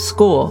student at the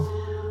school.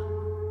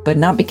 But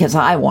not because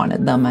I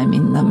wanted them. I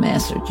mean, the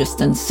master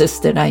just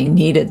insisted I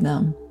needed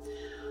them.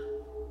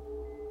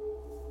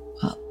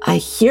 I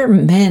hear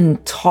men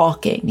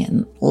talking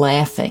and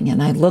laughing,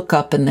 and I look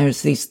up, and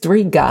there's these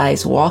 3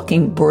 guys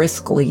walking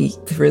briskly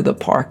through the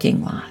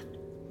parking lot.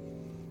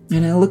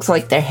 And it looks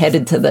like they're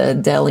headed to the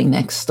deli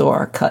next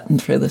door, cutting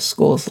through the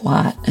school's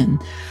lot.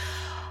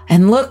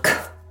 And look,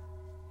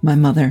 my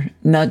mother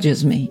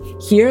nudges me.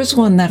 Here's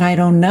one that I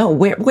don't know.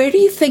 Where do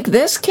you think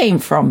this came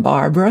from,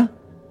 Barbara?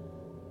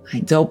 I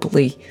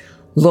dopily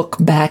look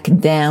back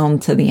down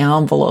to the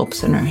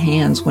envelopes in her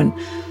hands when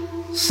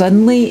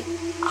suddenly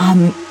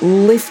I'm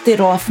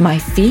lifted off my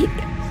feet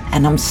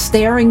and I'm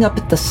staring up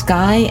at the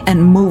sky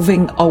and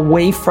moving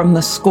away from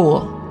the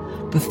school.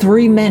 The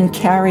 3 men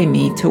carry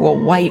me to a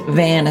white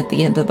van at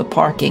the end of the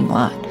parking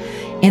lot.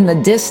 In the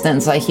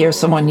distance, I hear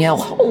someone yell,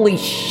 "Holy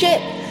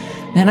shit!"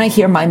 Then I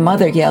hear my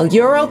mother yell,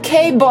 "You're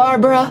okay,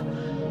 Barbara!"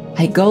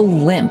 I go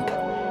limp,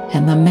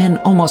 and the men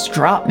almost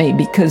drop me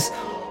because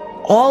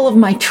all of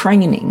my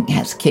training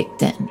has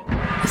kicked in.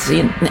 You see,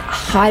 in a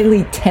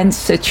highly tense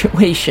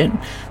situation,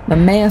 the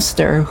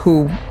master,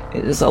 who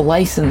is a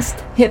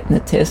licensed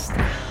hypnotist,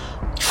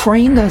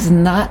 trained us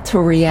not to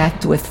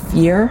react with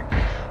fear,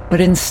 but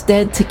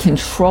instead to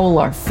control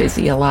our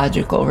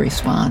physiological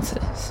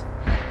responses.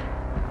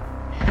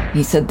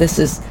 He said this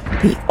is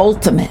the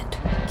ultimate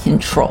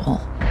control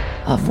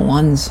of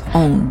one's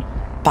own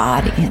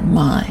body and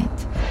mind.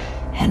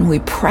 And we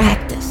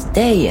practice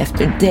day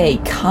after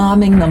day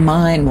calming the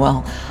mind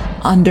while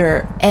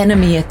under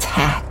enemy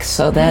attack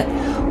so that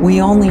we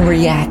only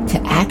react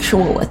to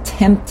actual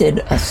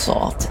attempted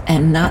assault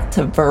and not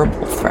to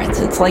verbal threats.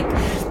 It's like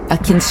a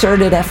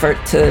concerted effort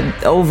to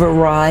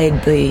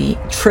override the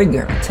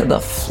trigger to the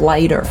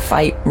flight or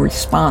fight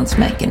response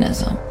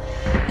mechanism.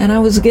 And I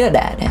was good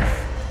at it.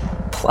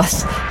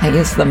 Plus, I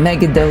guess the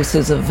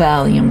megadoses of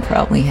Valium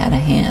probably had a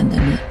hand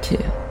in it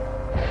too.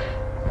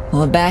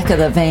 Well, the back of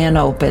the van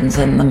opens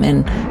and the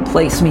men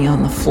place me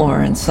on the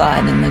floor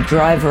inside, and the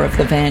driver of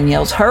the van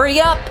yells, "Hurry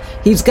up!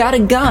 He's got a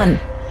gun!"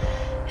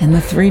 And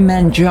the 3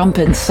 men jump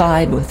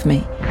inside with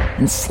me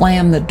and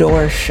slam the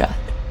door shut.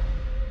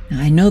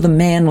 Now, I know the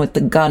man with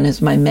the gun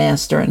is my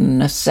master, and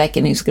in a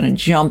second he's going to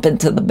jump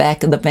into the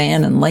back of the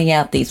van and lay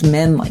out these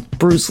men like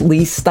Bruce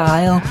Lee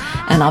style,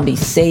 and I'll be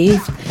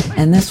saved,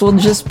 and this will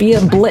just be a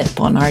blip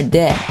on our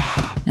day,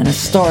 and a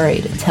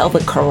story to tell the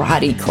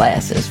karate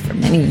classes for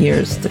many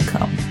years to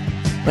come.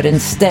 But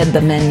instead,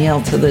 the men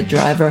yell to the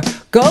driver,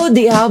 "Go,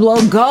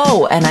 Diablo,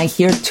 go!" And I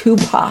hear 2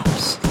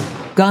 pops,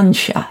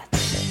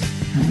 gunshots.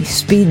 And we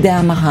speed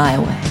down the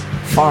highway,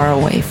 far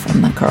away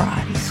from the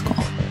karate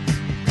school.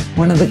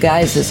 One of the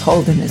guys is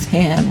holding his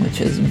hand,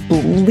 which is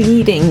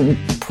bleeding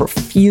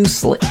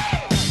profusely.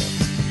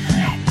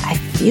 And I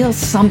feel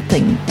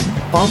something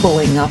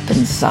bubbling up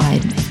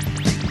inside me.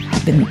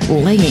 I've been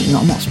laying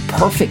almost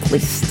perfectly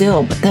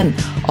still, but then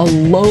a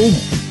low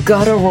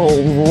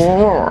guttural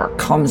roar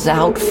comes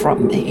out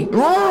from me.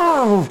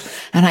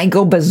 And I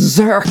go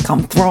berserk.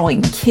 I'm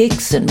throwing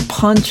kicks and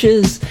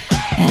punches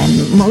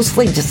and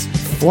mostly just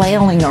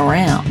flailing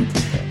around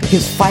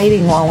because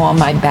fighting while on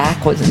my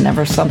back was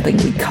never something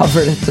we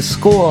covered at the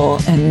school,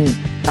 and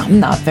I'm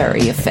not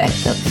very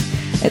effective.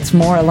 It's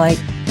more like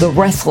the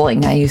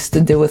wrestling I used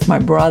to do with my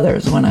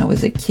brothers when I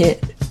was a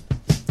kid.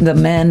 The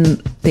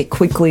men, they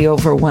quickly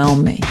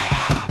overwhelm me.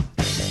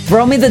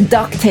 "Throw me the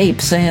duct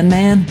tape,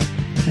 Sandman."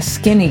 A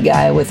skinny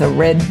guy with a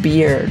red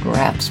beard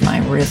wraps my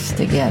wrists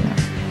together.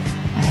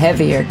 A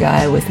heavier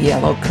guy with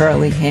yellow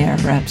curly hair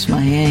wraps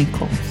my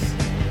ankles.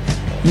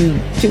 "You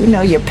do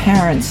know your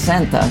parents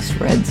sent us,"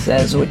 Red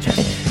says, which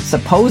I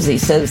suppose he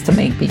says to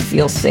make me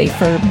feel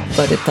safer,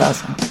 but it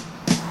doesn't.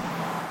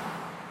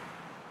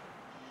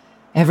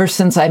 Ever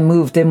since I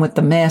moved in with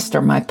the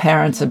master, my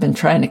parents have been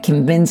trying to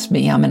convince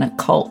me I'm in a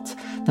cult.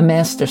 the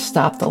master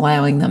stopped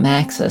allowing them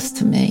access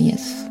to me,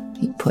 as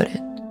he put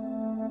it.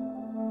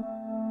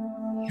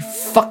 "You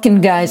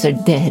fucking guys are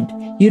dead.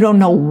 You don't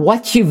know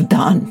what you've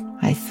done,"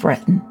 I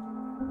threaten.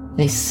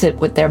 They sit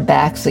with their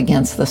backs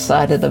against the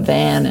side of the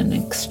van and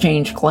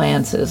exchange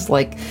glances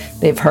like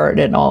they've heard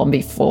it all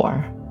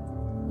before.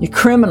 "You're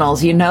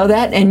criminals, you know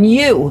that? And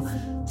you,"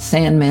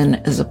 Sandman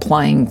is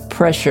applying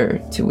pressure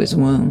to his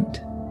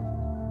wound.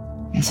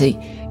 I say,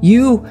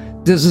 "You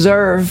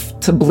deserve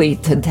to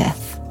bleed to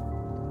death.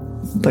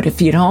 But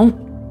if you don't,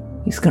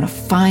 he's going to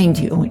find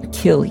you and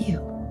kill you."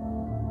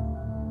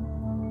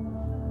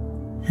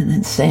 And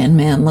then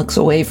Sandman looks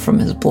away from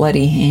his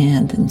bloody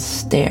hand and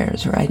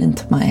stares right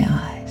into my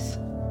eyes.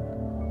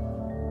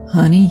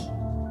 "Honey,"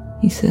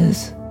 he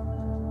says,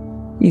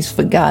 "he's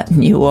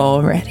forgotten you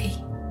already."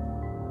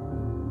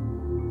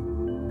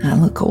 I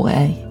look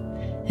away,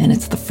 and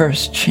it's the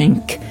first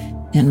chink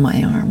in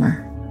my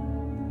armor.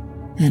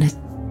 And a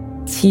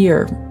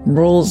tear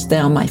rolls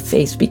down my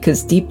face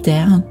because deep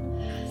down,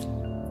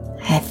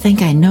 I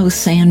think I know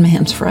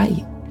Sandman's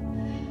right.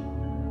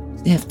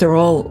 After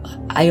all,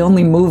 I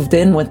only moved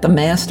in with the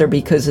master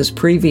because his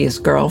previous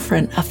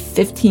girlfriend of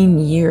 15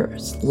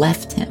 years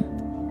left him.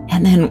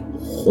 And then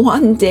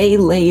one day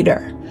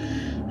later,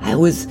 I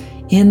was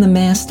in the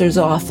master's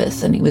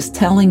office and he was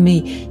telling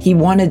me he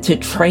wanted to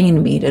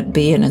train me to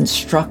be an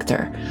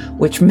instructor,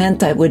 which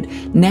meant I would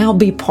now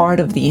be part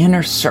of the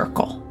inner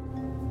circle.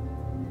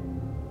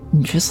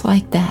 And just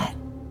like that,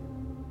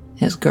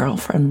 his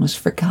girlfriend was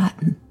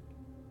forgotten.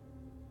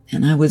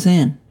 And I was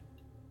in.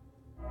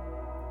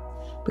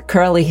 The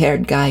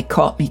curly-haired guy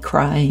caught me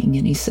crying,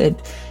 and he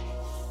said,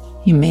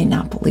 "You may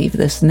not believe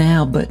this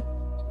now, but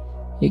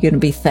you're going to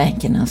be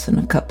thanking us in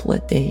a couple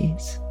of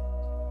days."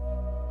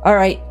 "All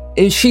right,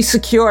 is she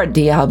secure?"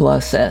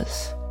 Diablo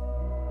says.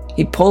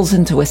 He pulls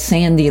into a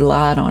sandy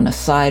lot on a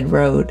side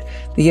road.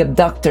 The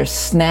abductors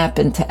snap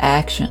into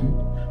action.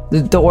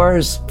 The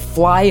doors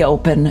fly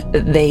open,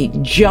 they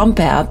jump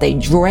out, they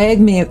drag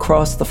me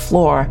across the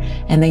floor,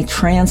 and they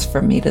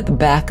transfer me to the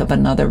back of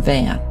another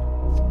van.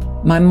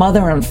 My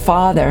mother and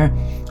father,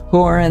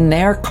 who are in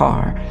their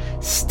car,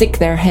 stick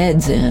their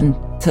heads in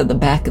to the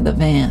back of the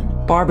van.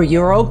 "Barbara,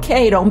 you're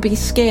okay, don't be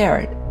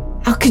scared."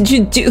 "How could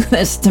you do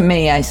this to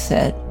me?" I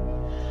said.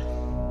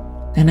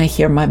 Then I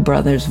hear my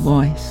brother's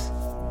voice.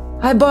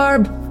 "Hi,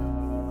 Barb.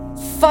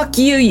 Fuck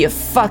you, you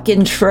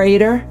fucking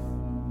traitor."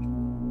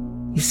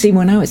 You see,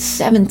 when I was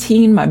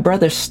 17, my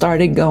brother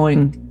started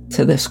going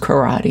to this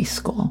karate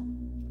school.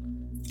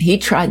 He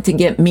tried to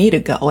get me to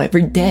go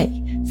every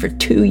day for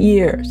 2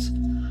 years.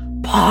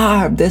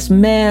 "Barb, this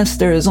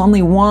master is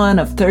only one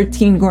of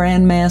 13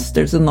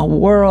 grandmasters in the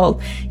world.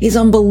 He's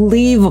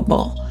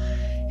unbelievable."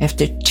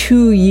 After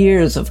 2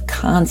 years of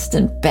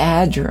constant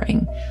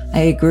badgering,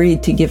 I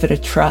agreed to give it a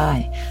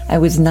try. I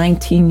was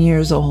 19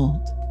 years old.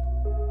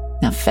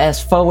 Now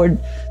fast forward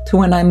to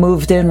when I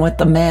moved in with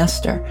the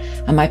master,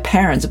 and my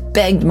parents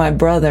begged my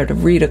brother to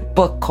read a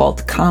book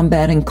called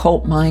Combating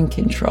Cult Mind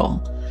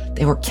Control.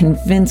 They were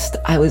convinced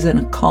I was in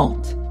a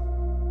cult.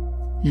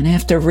 And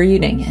after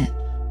reading it,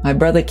 my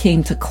brother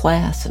came to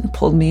class and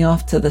pulled me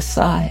off to the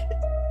side.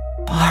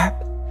 "Barb,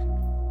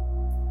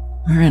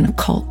 we're in a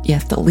cult. You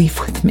have to leave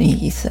with me,"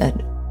 he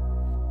said.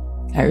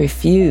 I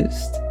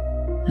refused,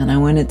 and I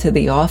went into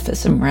the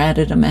office and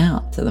ratted him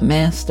out to the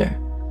master,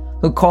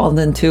 who called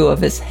in 2 of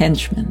his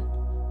henchmen.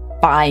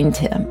 "Find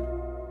him."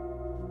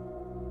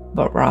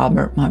 But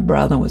Robert, my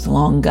brother, was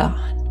long gone.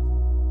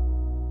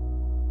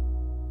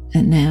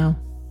 And now,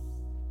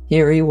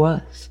 here he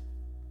was.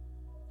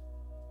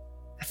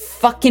 "I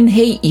fucking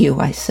hate you,"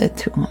 I said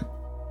to him.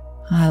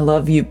 "I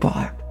love you,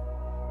 Barb."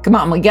 "Come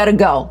on, we gotta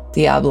go,"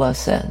 Diablo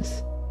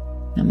says.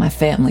 And my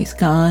family's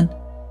gone,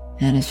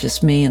 and it's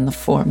just me and the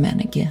 4 men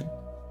again.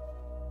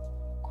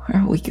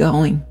 "Where are we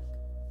going?"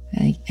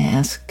 I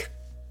ask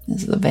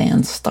as the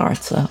van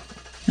starts up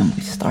and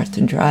we start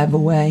to drive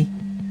away.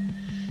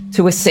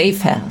 "To a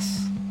safe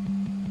house."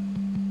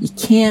 You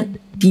can't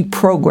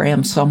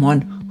deprogram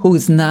someone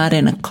who's not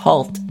in a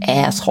cult,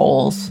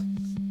 assholes.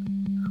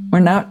 We're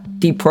not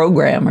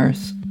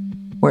deprogrammers.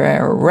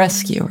 We're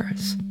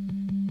rescuers.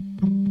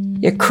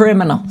 You're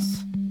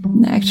criminals.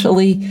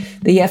 Actually,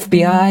 the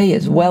FBI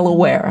is well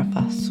aware of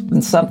us.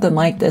 When something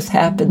like this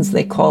happens,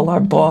 they call our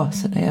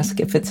boss and ask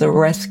if it's a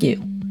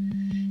rescue.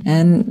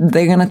 And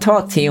they're going to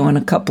talk to you in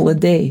a couple of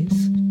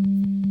days.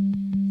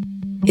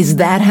 "Is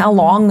that how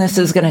long this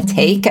is going to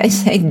take?" I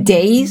say.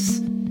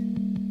 "Days?"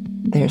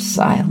 There's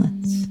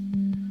silence.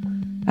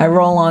 I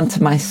roll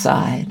onto my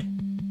side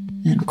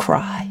and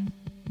cry.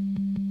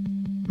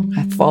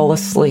 I fall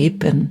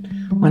asleep, and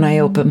when I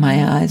open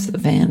my eyes, the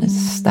van is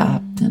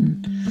stopped,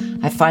 and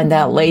I find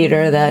out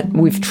later that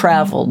we've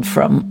traveled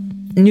from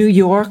New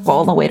York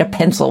all the way to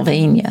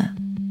Pennsylvania.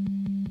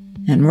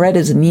 And Red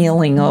is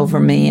kneeling over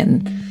me,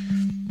 and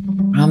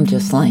I'm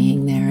just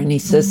laying there, and he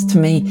says to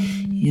me,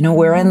 "You know,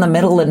 we're in the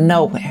middle of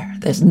nowhere.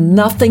 There's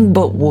nothing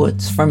but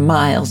woods for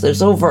miles.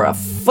 There's over a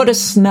foot of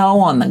snow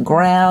on the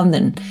ground,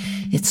 and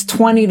it's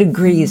 20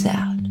 degrees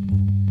out.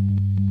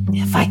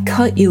 If I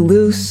cut you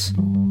loose,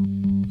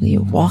 will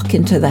you walk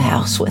into the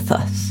house with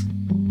us?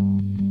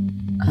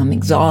 I'm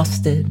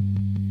exhausted,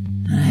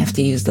 and I have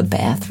to use the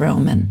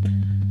bathroom, and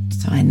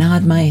so I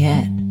nod my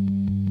head.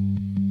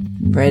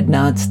 And Red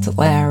nods to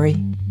Larry,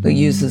 who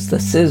uses the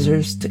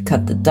scissors to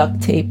cut the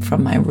duct tape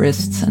from my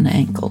wrists and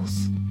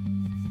ankles.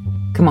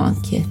 Come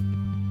on, kid.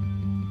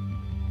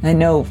 I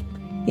know,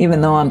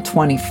 even though I'm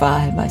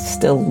 25, I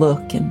still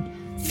look and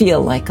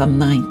feel like I'm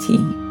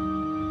 19.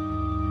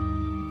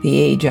 The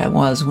age I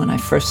was when I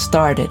first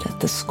started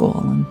at the school,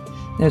 and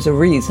there's a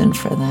reason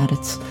for that.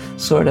 It's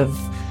sort of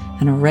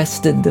an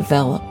arrested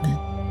development.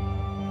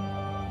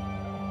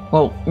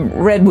 Well,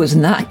 Red was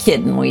not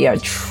kidding. We are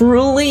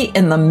truly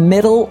in the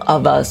middle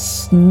of a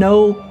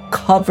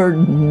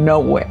snow-covered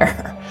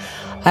nowhere.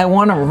 I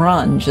want to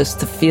run just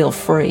to feel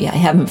free. I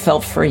haven't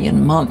felt free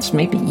in months,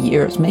 maybe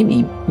years,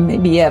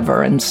 maybe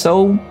ever. And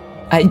so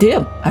I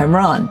do. I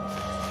run.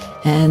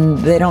 And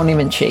they don't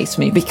even chase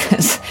me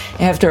because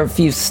after a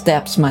few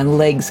steps, my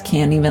legs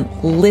can't even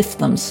lift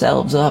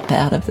themselves up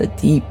out of the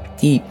deep,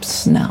 deep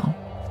snow.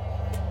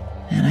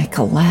 And I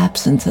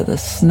collapse into the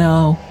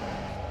snow,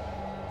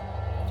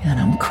 and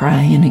I'm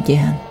crying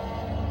again.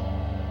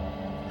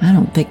 I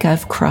don't think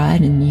I've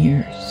cried in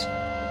years.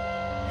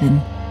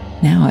 And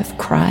now I've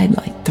cried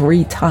like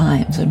 3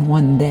 times in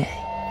one day.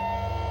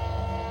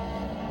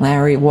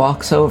 Larry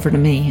walks over to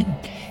me and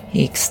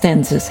he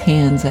extends his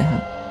hands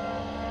out,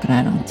 but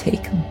I don't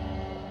take them.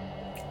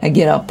 I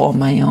get up on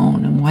my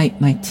own and wipe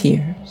my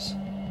tears.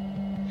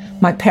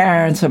 My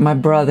parents and my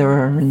brother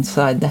are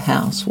inside the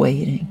house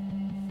waiting.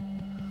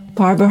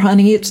 Barbara,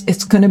 honey,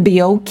 it's going to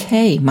be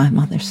okay, my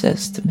mother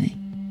says to me.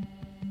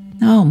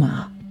 No,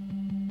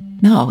 Mom.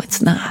 No,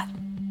 it's not.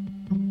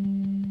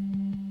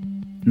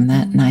 And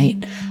that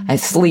night, I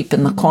sleep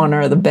in the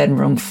corner of the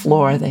bedroom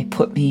floor they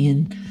put me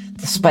in,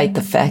 despite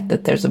the fact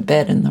that there's a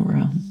bed in the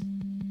room.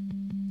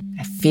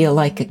 I feel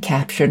like a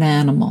captured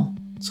animal,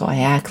 so I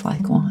act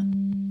like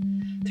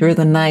one. Through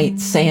the night,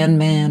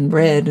 Sandman,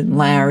 Red, and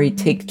Larry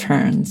take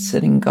turns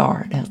sitting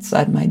guard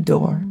outside my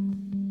door.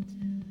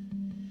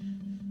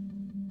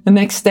 The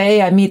next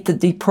day, I meet the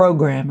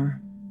deprogrammer.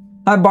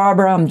 Hi,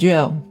 Barbara, I'm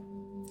Joe.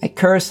 I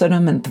curse at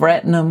him and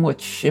threaten him,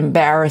 which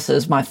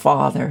embarrasses my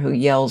father, who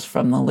yells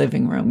from the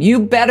living room, "You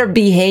better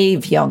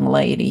behave, young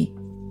lady."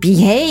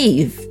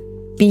 Behave?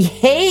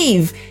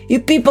 Behave? You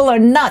people are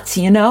nuts,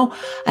 you know?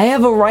 I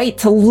have a right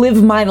to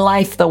live my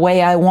life the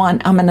way I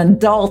want. I'm an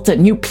adult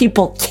and you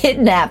people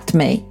kidnapped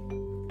me.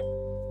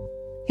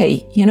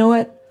 Hey, you know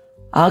what?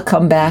 I'll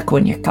come back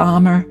when you're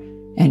calmer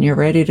and you're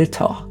ready to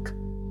talk.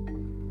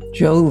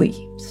 Joe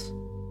leaves,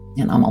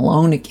 and I'm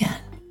alone again.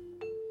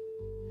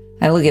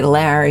 I look at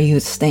Larry,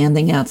 who's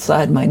standing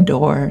outside my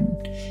door,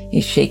 and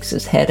he shakes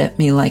his head at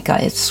me like I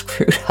had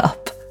screwed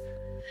up.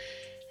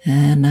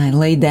 And I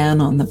lay down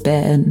on the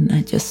bed, and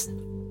I just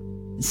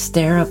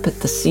stare up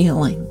at the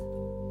ceiling.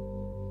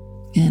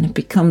 And it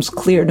becomes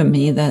clear to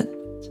me that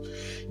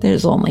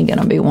there's only going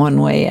to be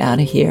one way out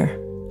of here.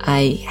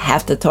 I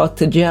have to talk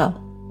to Joe,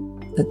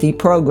 the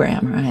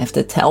deprogrammer. I have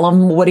to tell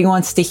him what he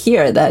wants to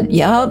hear, that,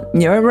 yup,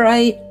 you're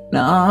right,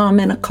 I'm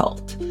in a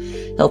cult.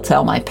 He'll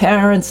tell my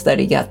parents that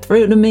he got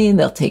through to me,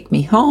 they'll take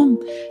me home,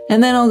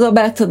 and then I'll go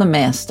back to the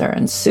master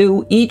and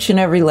sue each and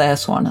every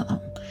last one of them.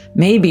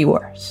 Maybe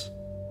worse.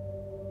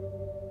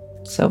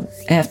 So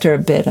after a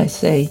bit, I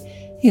say,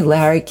 "Hey,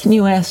 Larry, can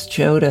you ask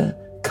Joe to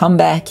come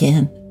back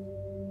in?"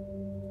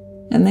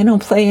 And they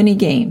don't play any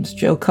games.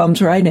 Joe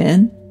comes right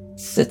in,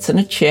 sits in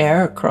a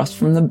chair across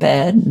from the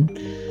bed, and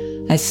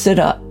I sit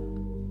up.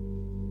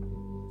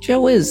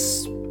 Joe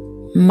is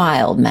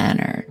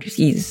mild-mannered.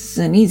 He's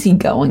an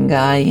easygoing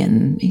guy,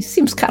 and he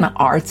seems kind of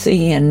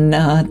artsy,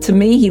 and to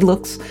me, he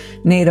looks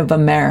Native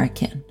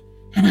American.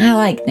 And I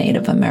like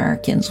Native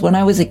Americans. When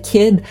I was a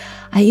kid,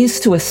 I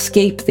used to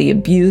escape the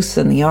abuse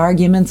and the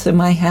arguments in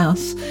my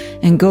house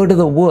and go to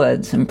the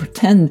woods and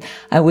pretend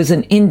I was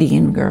an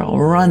Indian girl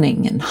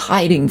running and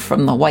hiding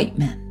from the white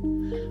men.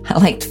 I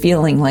liked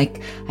feeling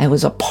like I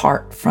was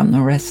apart from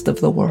the rest of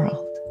the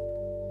world.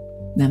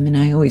 I mean,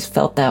 I always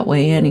felt that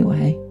way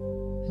anyway.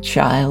 A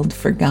child,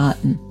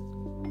 forgotten.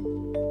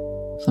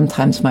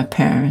 Sometimes my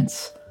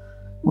parents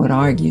would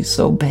argue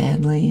so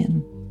badly,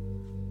 and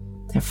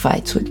their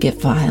fights would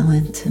get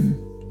violent, and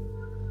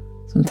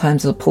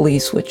sometimes the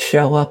police would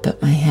show up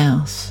at my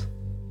house.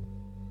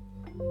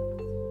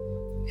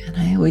 And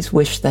I always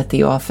wished that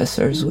the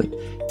officers would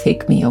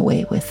take me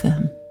away with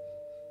them.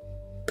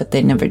 But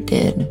they never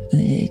did.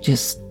 They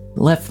just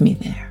left me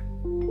there,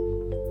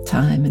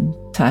 time and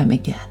time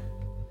again,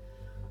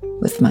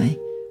 with my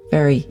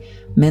very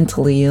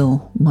mentally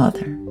ill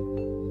mother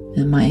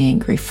and my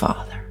angry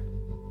father.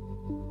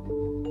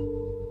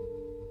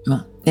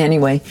 Well,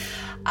 anyway,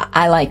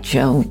 I like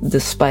Joe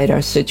despite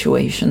our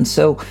situation.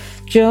 So,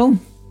 Joe,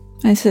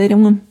 I say to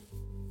him,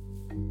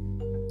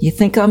 "You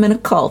think I'm in a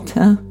cult,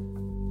 huh?"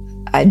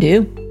 "I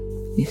do,"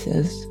 he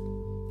says.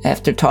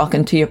 "After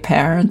talking to your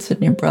parents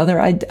and your brother,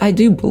 I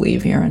do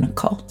believe you're in a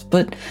cult.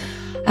 But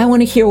I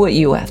want to hear what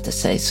you have to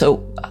say.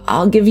 So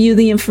I'll give you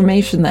the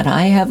information that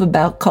I have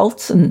about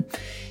cults, and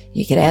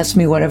You could ask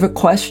me whatever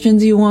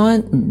questions you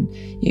want, and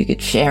you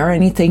could share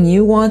anything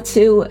you want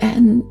to,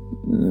 and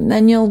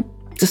then you'll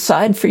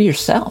decide for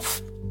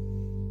yourself.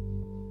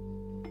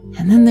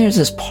 And then there's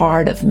this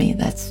part of me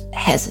that's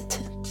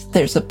hesitant.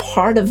 There's a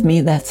part of me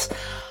that's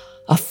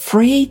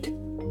afraid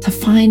to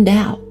find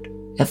out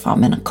if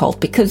I'm in a cult,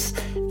 because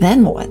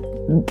then what?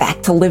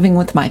 Back to living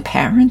with my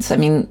parents? I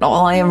mean,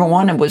 all I ever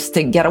wanted was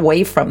to get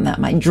away from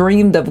them. I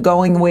dreamed of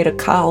going away to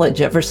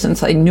college ever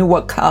since I knew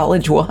what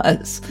college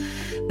was.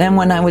 Then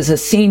when I was a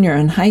senior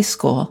in high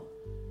school,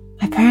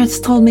 my parents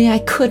told me I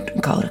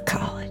couldn't go to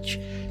college.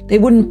 They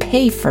wouldn't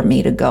pay for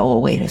me to go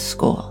away to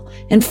school.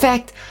 In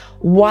fact,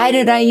 why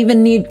did I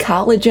even need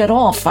college at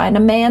all? Find a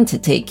man to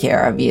take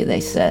care of you, they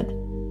said.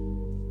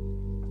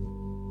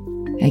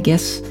 I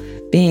guess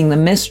being the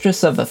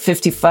mistress of a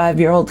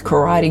 55-year-old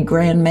karate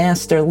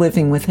grandmaster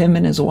living with him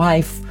and his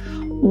wife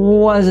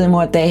wasn't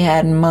what they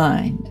had in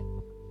mind.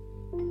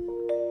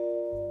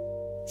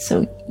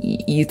 So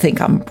you think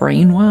I'm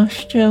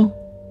brainwashed, Joe?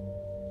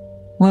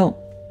 Well,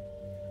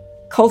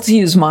 cults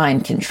use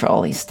mind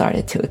control, he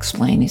started to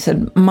explain. He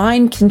said,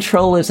 mind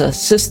control is a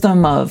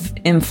system of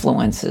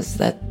influences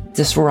that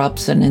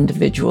disrupts an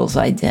individual's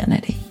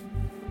identity.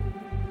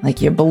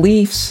 Like your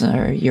beliefs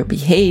or your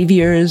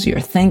behaviors, your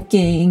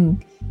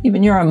thinking,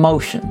 even your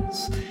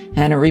emotions.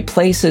 And it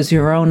replaces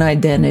your own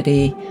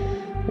identity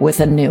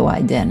with a new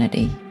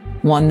identity,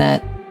 one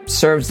that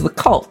serves the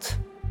cult,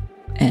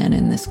 and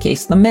in this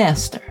case, the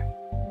master.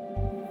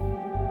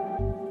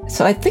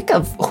 So I think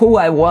of who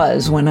I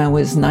was when I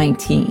was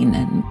 19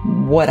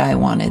 and what I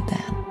wanted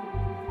then.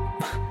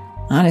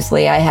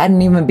 Honestly, I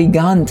hadn't even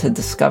begun to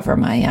discover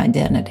my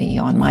identity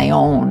on my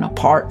own,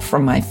 apart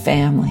from my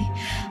family.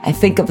 I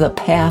think of the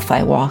path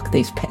I walked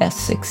these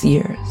past 6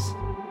 years.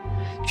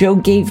 Joe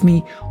gave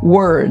me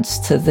words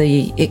to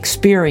the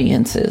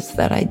experiences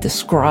that I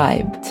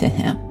described to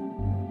him.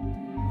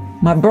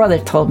 My brother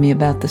told me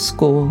about the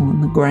school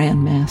and the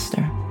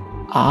grandmaster.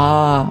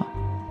 Ah,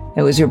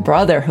 it was your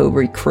brother who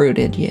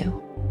recruited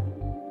you.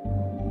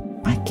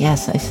 I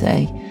guess, I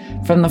say.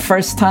 From the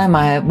first time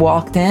I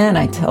walked in,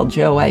 I tell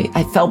Joe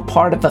I felt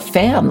part of a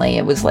family.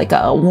 It was like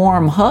a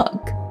warm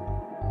hug.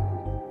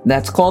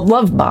 That's called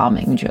love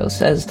bombing, Joe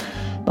says.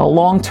 The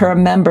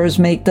long-term members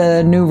make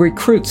the new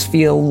recruits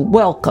feel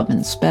welcome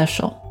and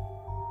special.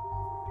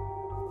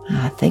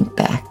 I think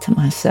back to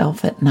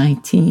myself at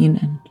 19,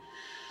 and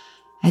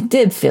I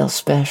did feel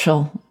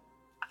special.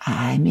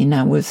 I mean,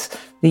 I was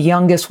the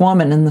youngest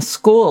woman in the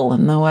school,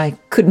 and though I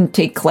couldn't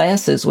take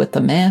classes with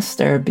the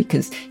master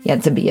because he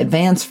had to be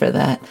advanced for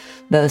that,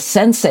 the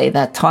sensei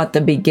that taught the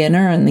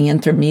beginner and the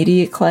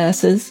intermediate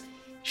classes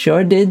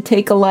sure did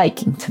take a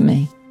liking to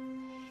me.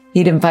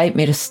 He'd invite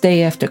me to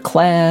stay after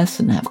class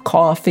and have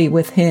coffee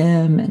with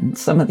him and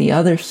some of the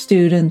other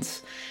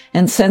students,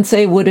 and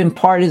sensei would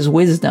impart his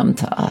wisdom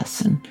to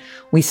us, and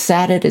we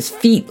sat at his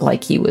feet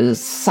like he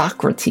was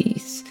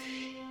Socrates.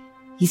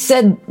 He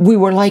said we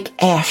were like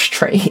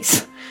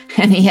ashtrays,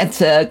 and he had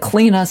to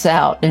clean us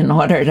out in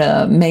order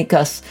to make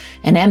us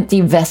an empty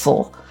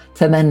vessel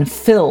to then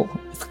fill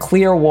with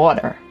clear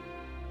water.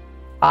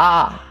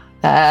 Ah,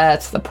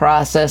 that's the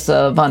process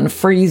of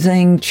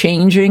unfreezing,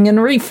 changing, and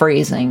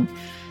refreezing.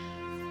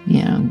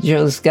 You know,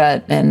 Joe's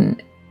got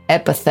an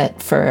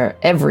epithet for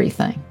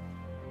everything.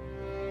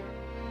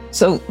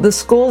 So the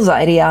school's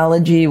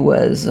ideology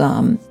was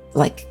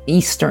like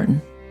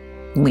Eastern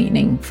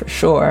leaning for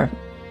sure.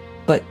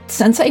 But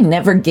Sensei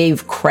never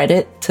gave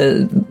credit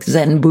to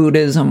Zen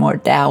Buddhism or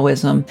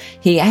Taoism.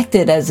 He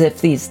acted as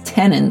if these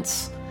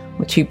tenets,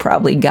 which he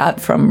probably got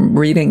from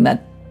reading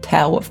that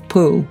Tao of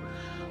Pooh,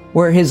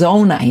 were his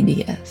own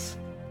ideas.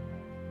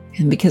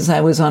 And because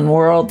I was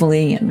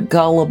unworldly and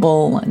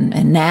gullible and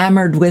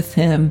enamored with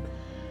him,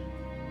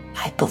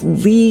 I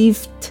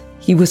believed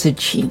he was a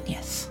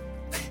genius.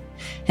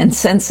 And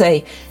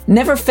Sensei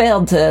never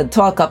failed to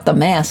talk up the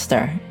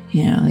master.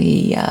 You know,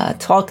 he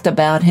talked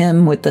about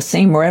him with the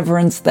same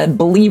reverence that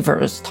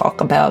believers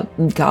talk about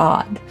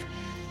God.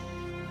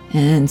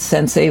 And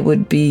Sensei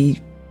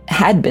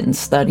had been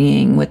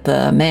studying with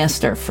the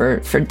master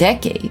for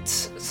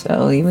decades.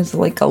 So he was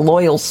like a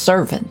loyal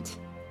servant.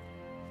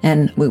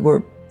 And we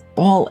were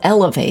all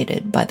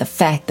elevated by the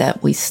fact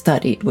that we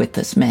studied with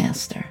this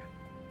master.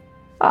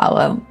 Oh,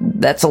 well,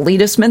 that's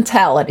elitist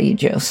mentality,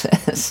 Joe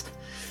says.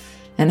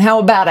 And how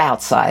about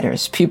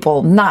outsiders,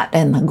 people not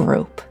in the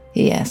group?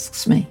 He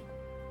asks me.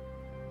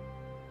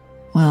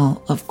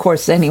 Well, of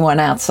course, anyone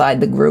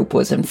outside the group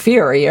was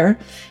inferior.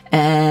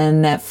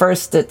 And at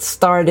first it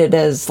started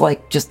as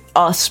like just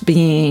us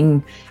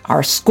being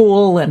our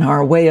school and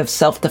our way of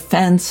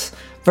self-defense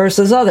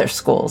versus other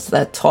schools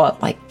that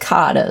taught like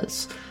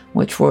katas,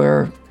 which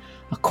were,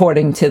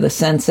 according to the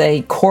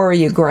sensei,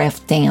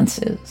 choreographed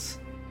dances.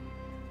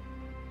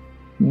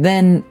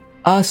 Then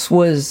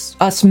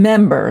us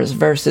members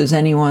versus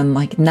anyone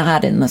like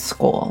not in the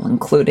school,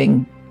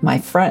 including my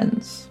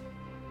friends,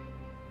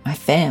 my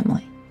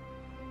family.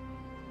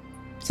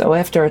 So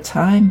after a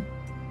time,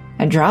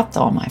 I dropped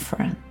all my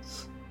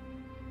friends.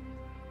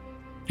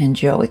 And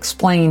Joe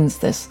explains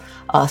this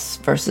us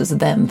versus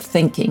them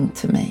thinking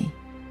to me.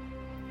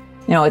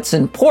 You know, it's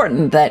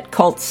important that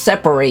cults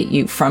separate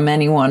you from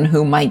anyone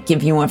who might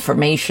give you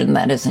information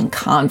that is in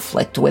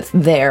conflict with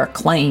their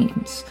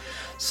claims.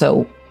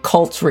 So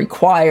cults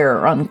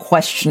require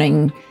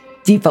unquestioning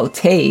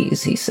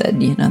devotees, he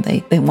said. You know,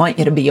 they want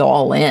you to be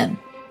all in.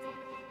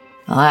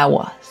 Well, I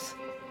was.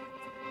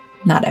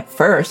 Not at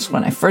first.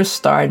 When I first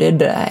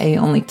started, I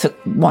only took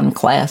one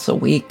class a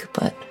week,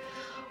 but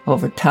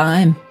over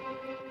time,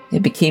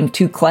 it became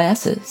 2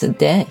 classes a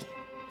day,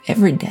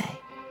 every day.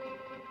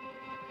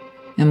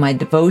 And my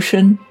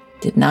devotion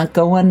did not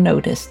go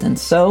unnoticed. And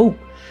so,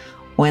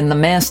 when the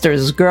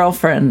master's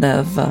girlfriend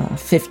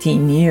of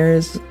 15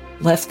 years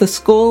left the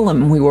school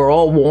and we were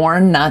all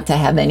warned not to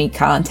have any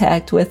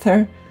contact with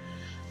her,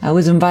 I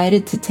was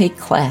invited to take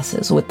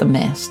classes with the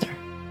master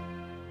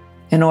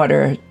in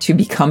order to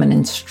become an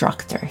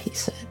instructor, he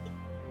said.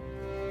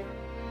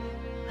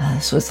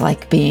 This was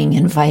like being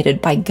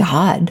invited by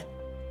God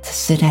to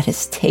sit at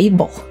his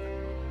table.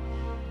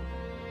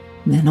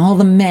 And then all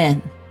the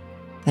men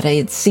that I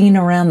had seen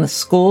around the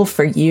school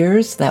for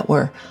years that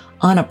were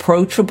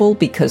unapproachable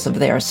because of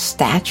their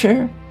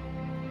stature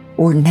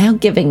were now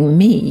giving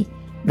me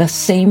the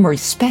same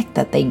respect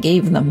that they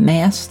gave the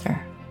master.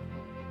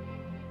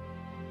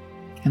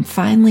 And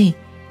finally,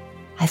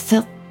 I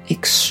felt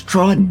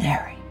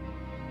extraordinary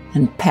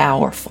and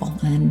powerful,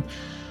 and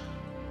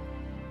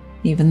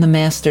even the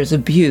master's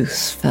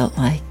abuse felt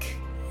like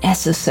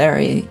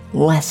necessary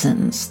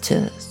lessons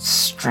to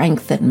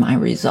strengthen my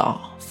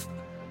resolve.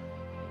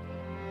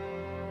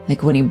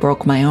 Like when he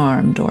broke my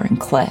arm during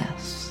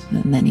class,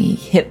 and then he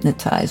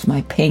hypnotized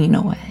my pain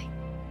away.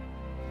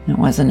 It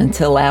wasn't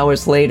until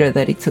hours later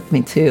that he took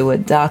me to a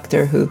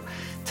doctor who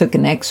took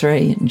an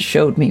x-ray and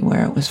showed me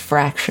where it was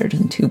fractured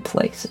in 2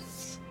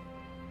 places.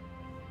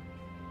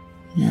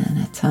 And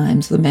at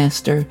times the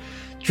master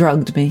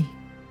drugged me,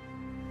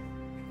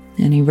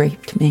 and he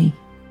raped me,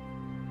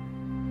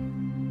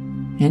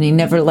 and he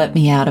never let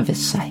me out of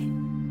his sight.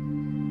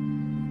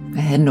 I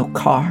had no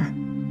car.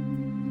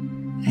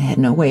 I had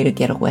no way to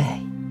get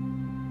away.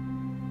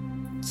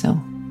 So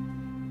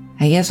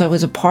I guess I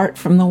was apart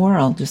from the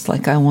world, just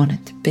like I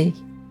wanted to be.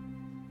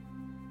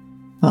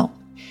 Well,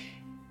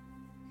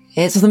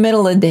 it's the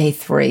middle of day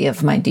 3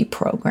 of my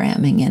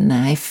deprogramming, and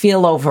I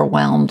feel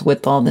overwhelmed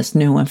with all this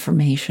new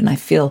information. I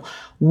feel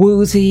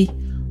woozy,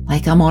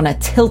 like I'm on a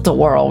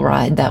tilt-a-whirl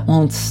ride that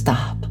won't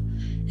stop.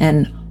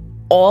 And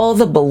all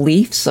the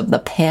beliefs of the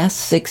past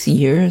 6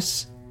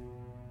 years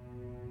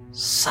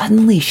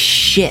suddenly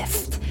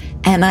shift,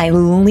 and I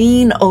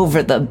lean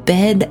over the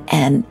bed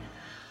and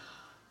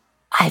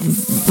I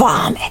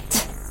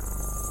vomit.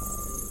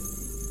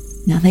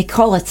 Now, they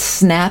call it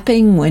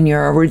snapping when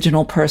your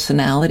original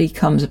personality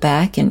comes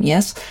back, and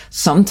yes,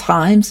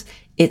 sometimes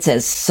it's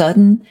as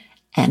sudden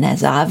and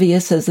as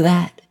obvious as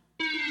that.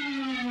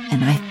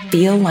 And I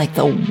feel like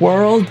the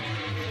world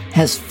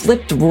has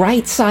flipped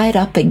right side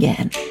up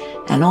again,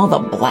 and all the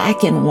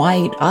black and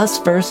white, us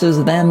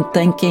versus them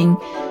thinking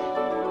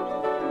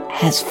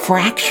has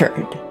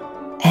fractured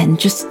and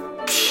just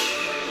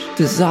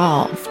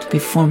dissolved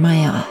before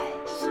my eyes.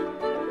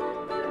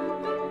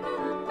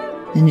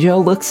 And Joe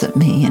looks at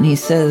me and he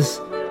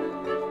says,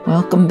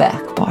 "Welcome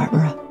back,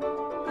 Barbara.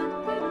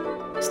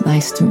 It's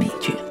nice to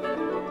meet you.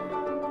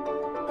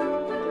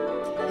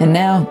 And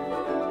now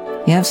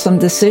you have some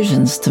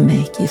decisions to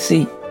make. You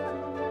see,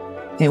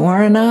 they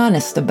weren't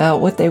honest about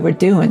what they were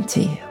doing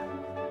to you.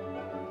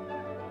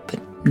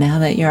 But now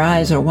that your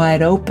eyes are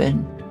wide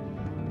open,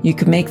 you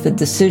can make the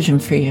decision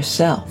for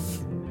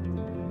yourself."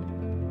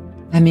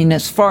 I mean,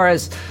 as far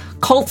as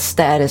cult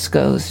status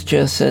goes,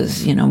 Joe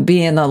says, you know,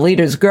 being a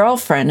leader's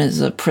girlfriend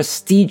is a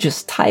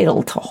prestigious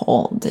title to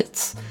hold.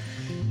 It's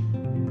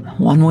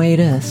one way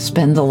to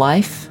spend a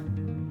life.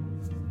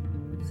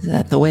 Is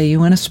that the way you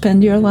want to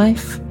spend your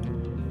life?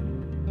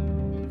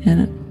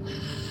 And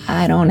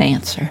I don't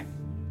answer.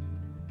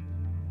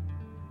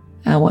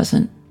 I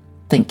wasn't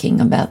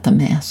thinking about the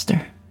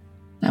master.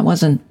 I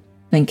wasn't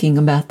thinking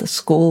about the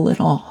school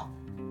at all.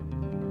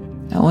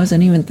 I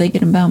wasn't even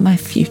thinking about my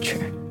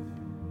future.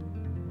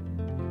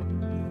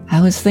 I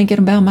was thinking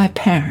about my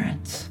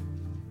parents,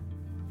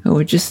 who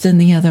were just in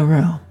the other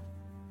room.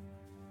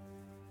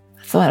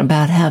 I thought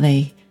about how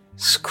they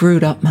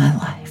screwed up my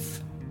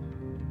life.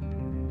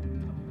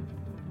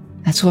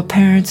 That's what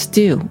parents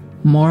do,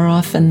 more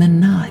often than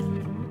not.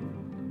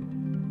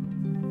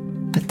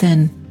 But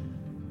then,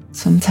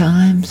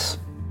 sometimes,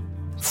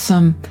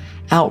 some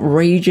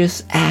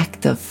outrageous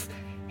act of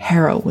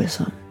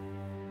heroism,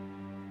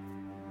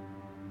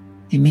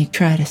 they may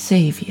try to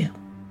save you.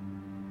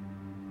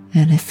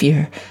 And if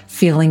you're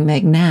feeling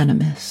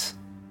magnanimous,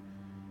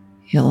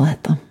 you'll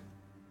let them.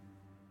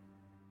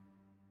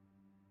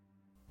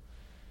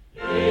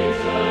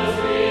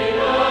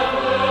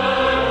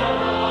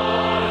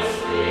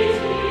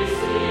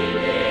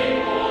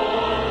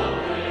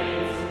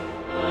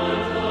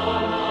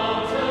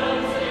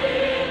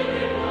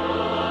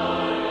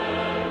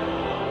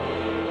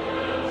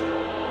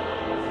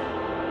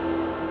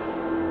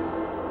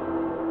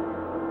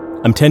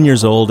 I'm 10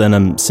 years old and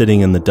I'm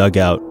sitting in the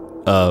dugout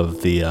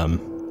of the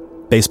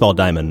baseball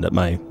diamond at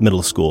my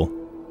middle school.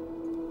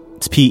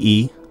 It's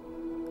PE,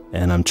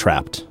 and I'm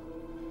trapped.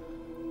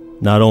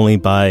 Not only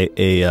by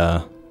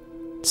a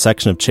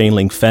section of chain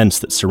link fence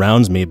that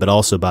surrounds me, but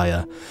also by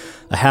a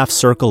half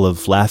circle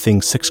of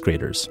laughing sixth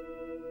graders.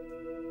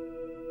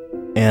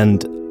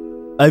 And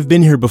I've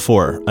been here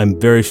before. I'm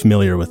very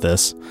familiar with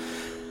this.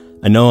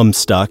 I know I'm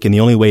stuck, and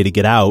the only way to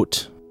get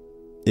out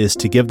is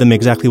to give them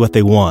exactly what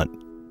they want.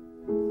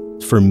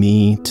 For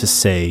me to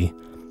say,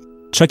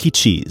 Chuck E.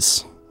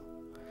 Cheese.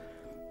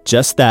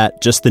 Just that,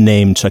 just the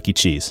name Chuck E.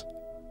 Cheese.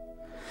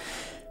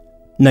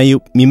 Now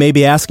you may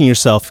be asking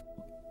yourself,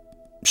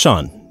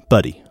 Sean,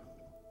 buddy,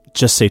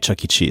 just say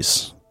Chuck E.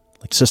 Cheese.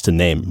 Like, it's just a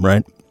name,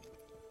 right?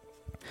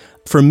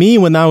 For me,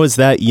 when I was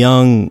that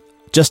young,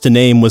 just a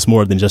name was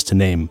more than just a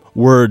name.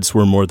 Words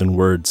were more than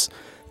words.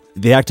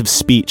 The act of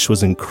speech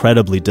was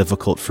incredibly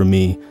difficult for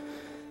me.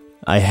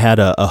 I had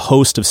a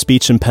host of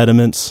speech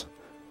impediments,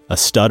 a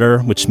stutter,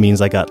 which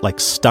means I got like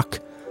stuck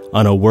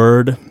on a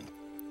word,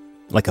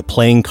 like a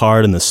playing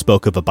card in the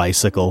spoke of a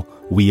bicycle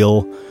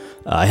wheel.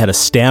 I had a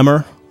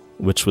stammer,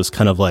 which was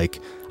kind of like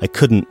I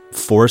couldn't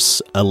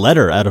force a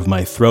letter out of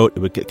my throat. It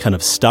would get kind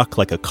of stuck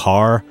like a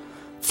car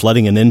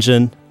flooding an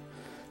engine.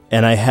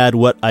 And I had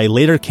what I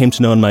later came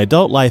to know in my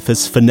adult life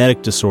as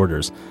phonetic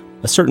disorders.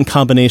 A certain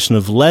combination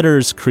of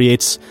letters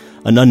creates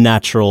an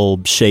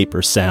unnatural shape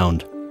or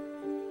sound.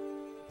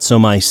 So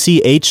my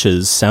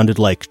CHs sounded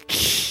like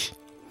ch,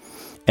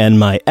 and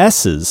my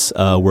S's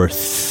were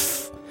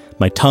th.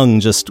 My tongue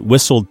just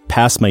whistled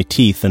past my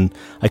teeth, and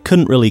I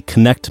couldn't really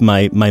connect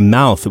my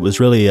mouth. It was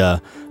really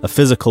a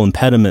physical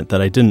impediment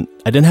that I didn't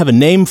have a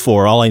name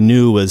for. All I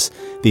knew was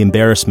the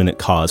embarrassment it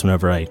caused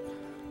whenever I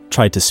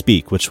tried to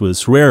speak, which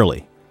was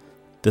rarely.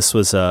 This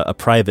was a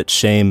private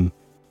shame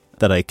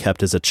that I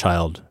kept as a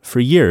child for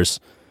years.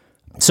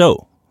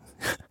 So,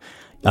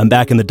 I'm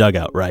back in the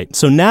dugout, right?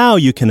 So now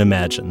you can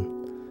imagine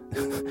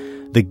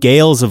the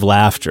gales of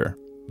laughter,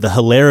 the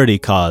hilarity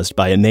caused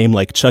by a name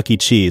like Chuck E.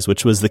 Cheese,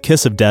 which was the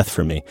kiss of death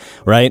for me,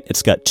 right?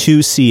 It's got 2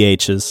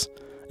 CHs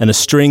and a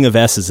string of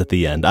S's at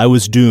the end. I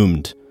was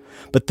doomed.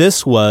 But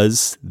this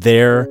was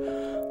their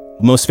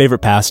most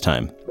favorite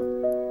pastime.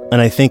 And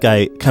I think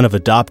I kind of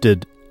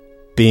adopted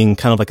being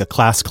kind of like a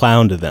class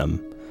clown to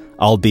them,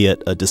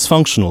 albeit a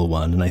dysfunctional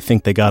one. And I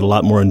think they got a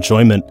lot more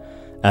enjoyment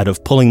out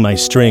of pulling my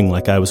string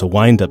like I was a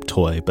wind-up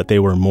toy, but they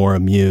were more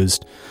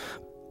amused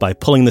by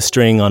pulling the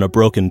string on a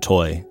broken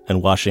toy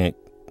and watching it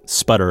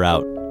sputter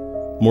out,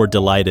 more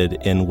delighted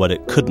in what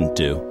it couldn't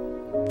do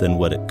than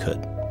what it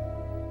could.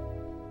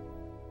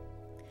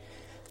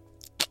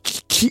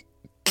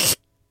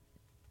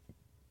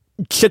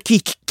 Chuck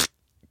E.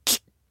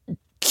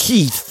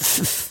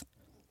 Cheese.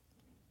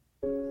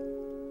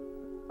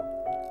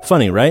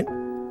 Funny, right?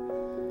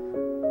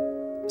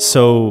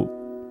 So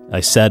I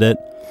said it,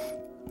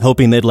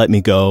 hoping they'd let me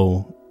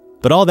go,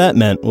 but all that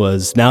meant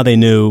was now they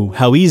knew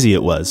how easy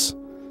it was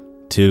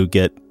to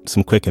get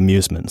some quick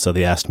amusement, so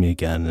they asked me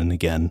again and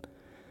again.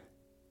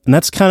 And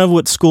that's kind of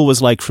what school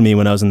was like for me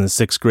when I was in the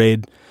 6th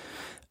grade.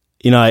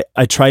 You know,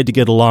 I tried to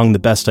get along the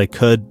best I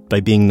could by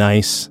being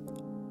nice,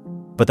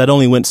 but that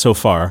only went so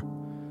far.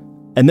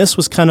 And this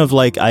was kind of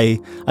like I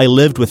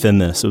lived within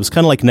this. It was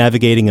kind of like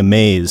navigating a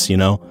maze, you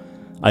know?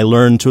 I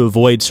learned to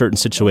avoid certain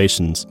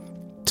situations,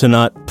 to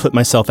not put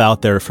myself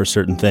out there for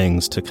certain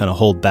things, to kind of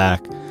hold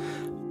back,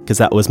 because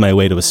that was my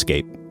way to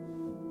escape.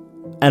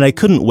 And I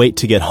couldn't wait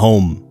to get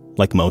home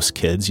like most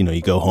kids. You know,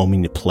 you go home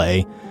and you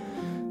play.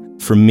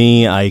 For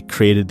me, I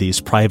created these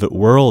private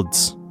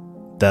worlds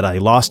that I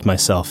lost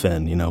myself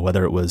in, you know,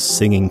 whether it was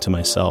singing to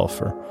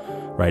myself or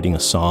writing a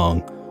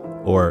song,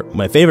 or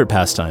my favorite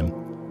pastime,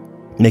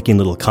 making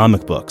little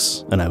comic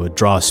books. And I would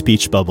draw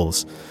speech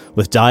bubbles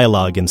with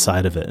dialogue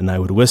inside of it, and I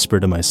would whisper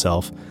to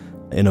myself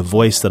in a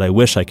voice that I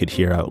wish I could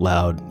hear out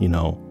loud, you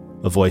know,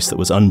 a voice that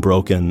was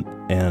unbroken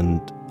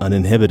and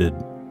uninhibited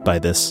by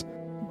this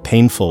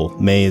painful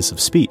maze of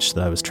speech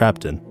that I was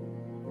trapped in.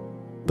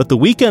 But the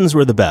weekends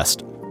were the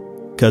best,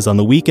 because on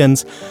the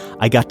weekends,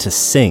 I got to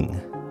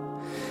sing.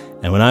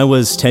 And when I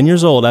was 10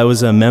 years old, I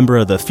was a member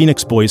of the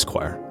Phoenix Boys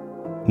Choir.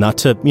 Not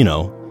to, you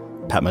know,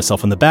 pat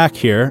myself on the back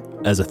here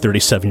as a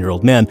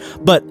 37-year-old man,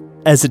 but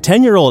as a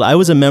 10-year-old, I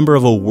was a member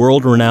of a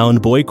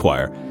world-renowned boy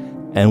choir.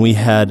 And we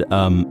had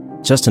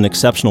just an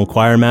exceptional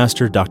choir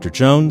master, Dr.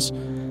 Jones.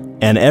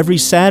 And every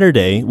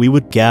Saturday, we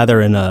would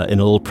gather in a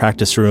little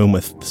practice room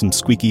with some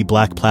squeaky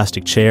black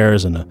plastic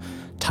chairs and a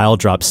tile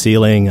drop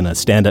ceiling and a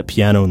stand-up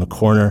piano in the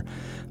corner.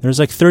 There's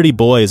like 30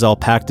 boys all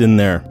packed in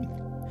there.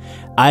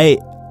 I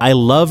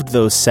loved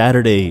those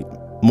Saturday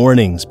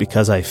mornings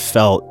because I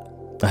felt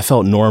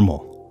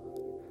normal.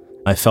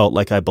 I felt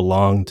like I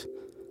belonged,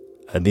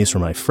 and these were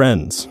my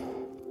friends.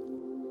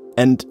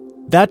 And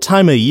that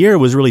time of year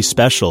was really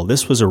special.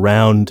 This was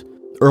around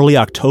early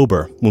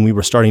October when we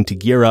were starting to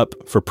gear up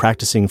for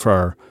practicing for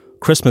our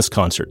Christmas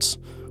concerts,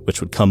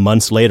 which would come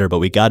months later, but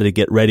we got to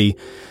get ready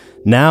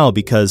now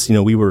because, you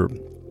know, we were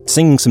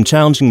singing some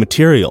challenging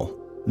material.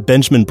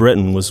 Benjamin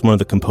Britten was one of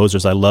the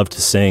composers I loved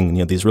to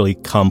sing, these really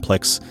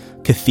complex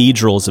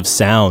cathedrals of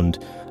sound,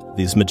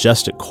 these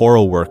majestic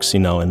choral works,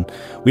 and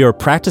we were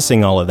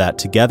practicing all of that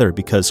together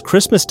because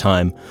Christmas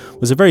time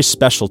was a very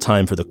special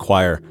time for the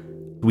choir.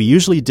 We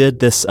usually did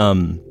this,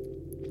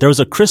 there was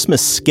a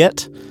Christmas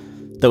skit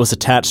that was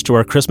attached to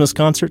our Christmas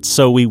concerts,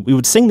 so we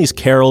would sing these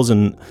carols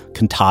and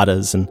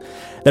cantatas, and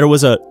there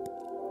was a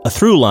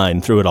through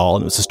line through it all,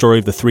 and it was the story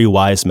of the 3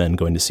 wise men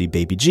going to see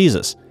baby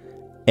Jesus.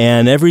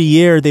 And every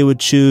year they would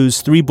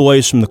choose 3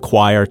 boys from the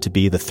choir to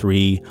be the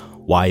 3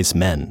 wise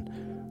men.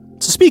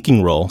 It's a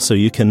speaking role, so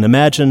you can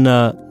imagine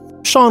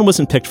Sean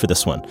wasn't picked for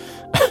this one.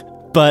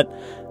 But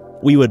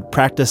we would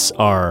practice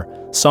our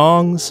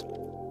songs,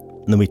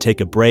 and then we'd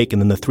take a break,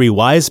 and then the 3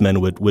 wise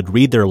men would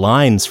read their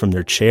lines from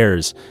their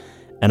chairs,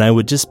 and I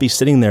would just be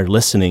sitting there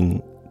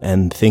listening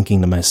and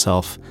thinking to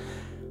myself,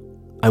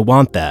 I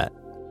want that.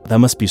 That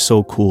must be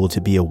so cool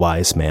to be a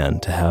wise man,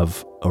 to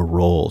have a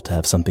role, to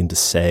have something to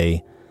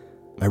say.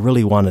 I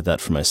really wanted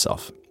that for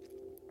myself.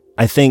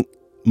 I think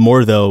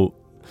more, though,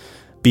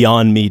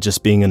 beyond me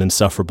just being an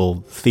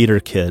insufferable theater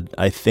kid,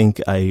 I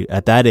think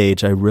at that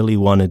age, I really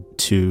wanted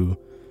to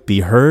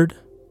be heard.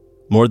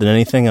 More than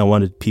anything, I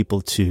wanted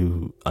people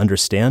to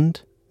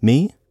understand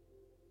me.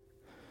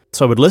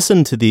 So I would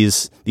listen to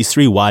these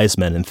 3 wise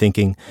men and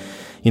thinking,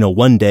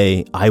 one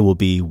day I will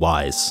be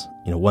wise.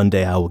 One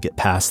day I will get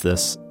past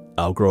this.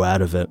 I'll grow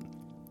out of it.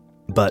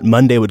 But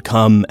Monday would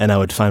come and I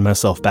would find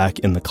myself back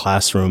in the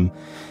classroom.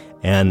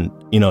 And,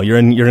 you're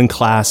in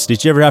class.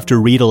 Did you ever have to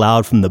read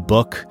aloud from the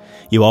book?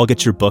 You all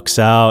get your books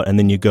out and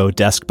then you go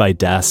desk by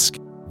desk,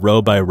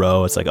 row by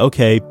row. It's like,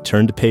 okay,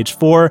 turn to page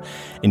 4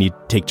 and you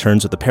take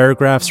turns with the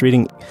paragraphs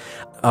reading.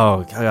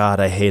 Oh, God,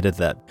 I hated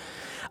that.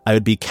 I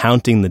would be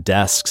counting the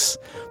desks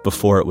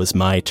before it was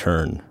my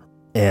turn.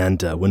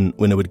 And when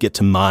it would get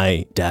to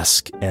my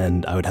desk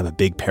and I would have a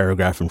big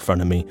paragraph in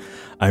front of me,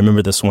 I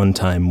remember this one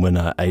time when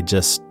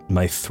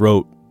my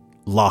throat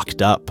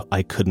locked up.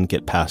 I couldn't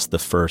get past the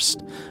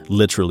first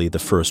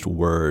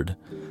word.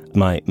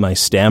 My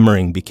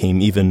stammering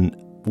became even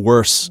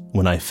worse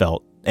when I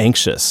felt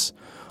anxious.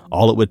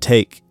 All it would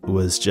take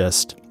was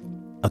just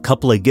a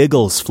couple of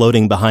giggles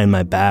floating behind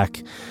my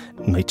back.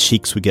 My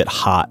cheeks would get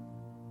hot,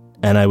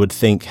 and I would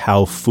think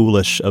how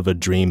foolish of a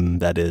dream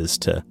that is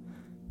to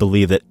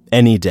believe that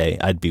any day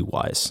I'd be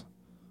wise.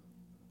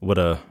 What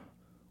a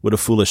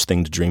foolish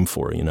thing to dream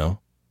for,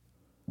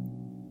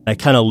 I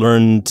kind of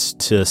learned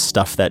to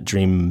stuff that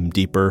dream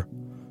deeper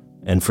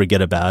and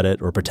forget about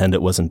it or pretend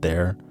it wasn't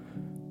there.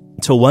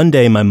 Until one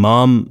day, my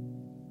mom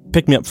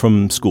picked me up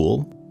from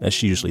school, as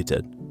she usually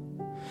did.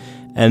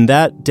 And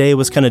that day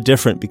was kind of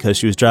different because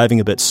she was driving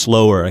a bit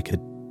slower. I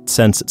could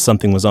sense that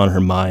something was on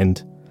her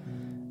mind.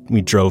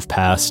 We drove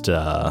past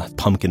a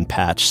pumpkin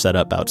patch set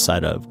up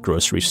outside a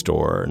grocery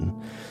store, and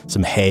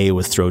some hay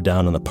was thrown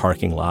down in the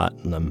parking lot.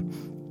 And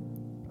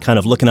I'm kind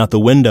of looking out the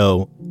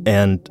window,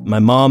 and my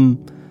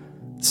mom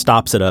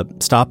stops at a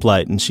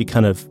stoplight, and she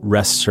kind of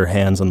rests her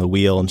hands on the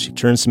wheel, and she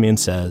turns to me and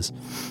says,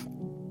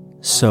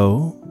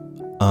 "So,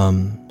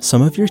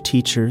 some of your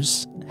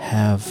teachers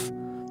have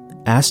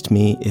asked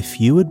me if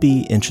you would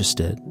be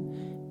interested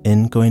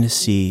in going to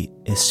see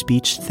a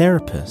speech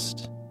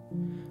therapist.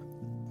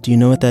 Do you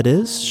know what that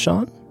is,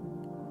 Sean?"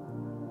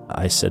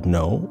 I said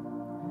no.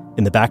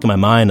 In the back of my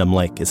mind, I'm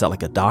like, is that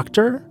like a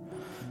doctor?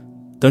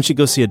 Don't you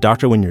go see a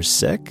doctor when you're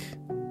sick?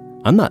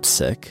 I'm not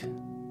sick.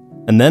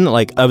 And then,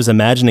 I was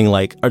imagining,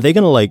 are they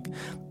going to,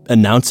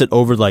 announce it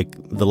over,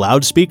 the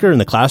loudspeaker in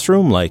the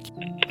classroom?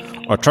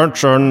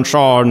 "Attention,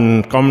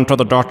 Sean, come to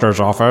the doctor's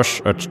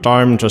office. It's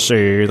time to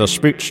see the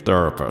speech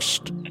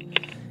therapist."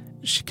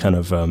 She kind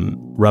of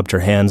rubbed her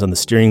hands on the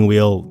steering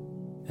wheel,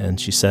 and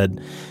she said,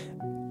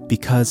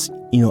 "Because,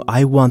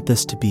 I want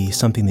this to be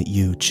something that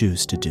you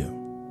choose to do.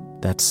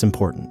 That's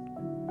important."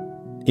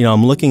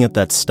 I'm looking at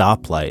that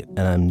stoplight,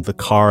 and the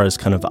car is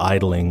kind of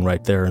idling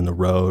right there in the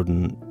road,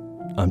 and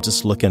I'm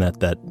just looking at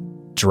that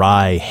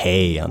dry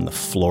hay on the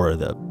floor of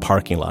the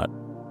parking lot,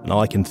 and all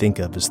I can think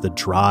of is the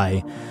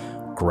dry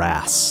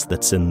grass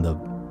that's in the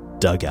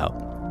dugout.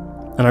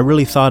 And I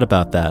really thought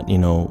about that,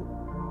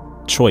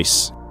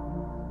 choice.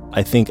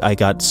 I think I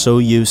got so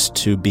used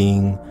to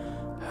being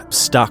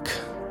stuck,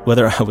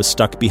 whether I was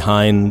stuck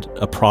behind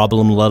a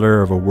problem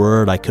letter of a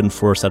word I couldn't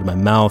force out of my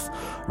mouth,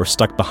 or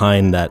stuck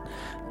behind that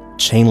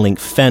chain link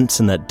fence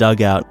in that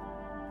dugout.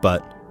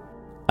 But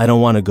I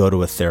don't want to go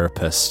to a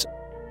therapist.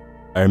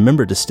 I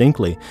remember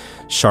distinctly,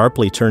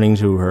 sharply turning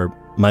to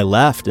my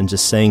left and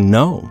just saying,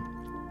 "No,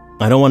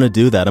 I don't want to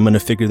do that. I'm going to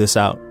figure this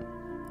out."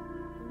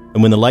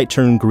 And when the light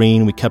turned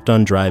green, we kept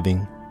on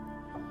driving.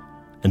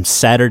 And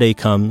Saturday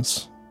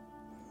comes.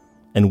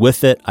 And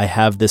with it, I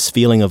have this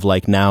feeling of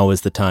now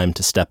is the time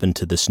to step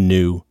into this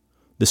new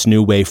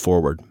way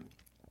forward.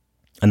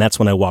 And that's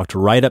when I walked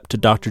right up to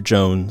Dr.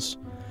 Jones.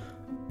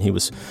 He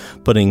was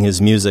putting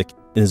his music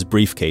in his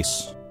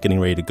briefcase, getting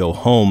ready to go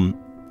home.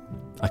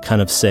 I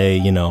kind of say,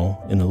 in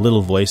a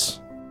little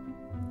voice,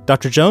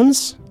 "Dr.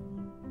 Jones?"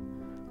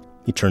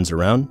 He turns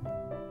around.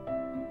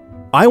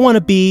 "I want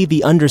to be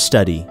the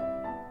understudy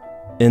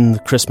in the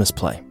Christmas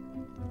play.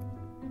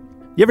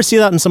 You ever see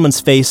that in someone's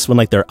face when,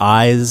 like, their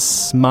eyes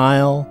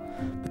smile,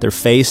 but their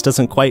face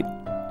doesn't quite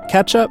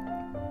catch up?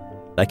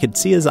 I could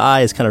see his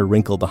eyes kind of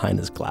wrinkle behind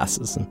his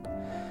glasses, and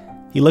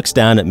he looks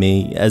down at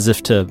me as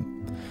if to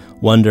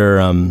wonder,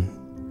 I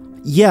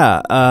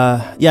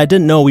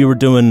didn't know we were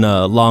doing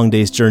a long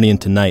day's journey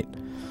into night.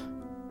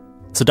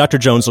 So Dr.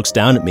 Jones looks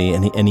down at me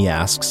and he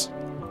asks,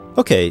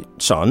 "Okay,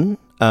 Sean,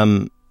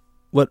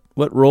 what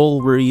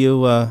role were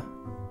you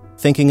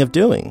thinking of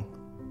doing?"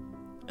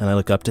 And I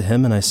look up to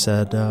him and I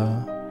said,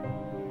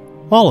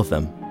 "All of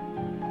them.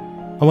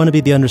 I want to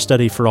be the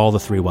understudy for all the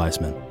three wise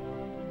men."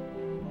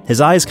 His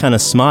eyes kind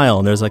of smile,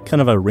 and there's like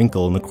kind of a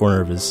wrinkle in the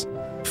corner of his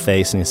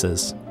face, and he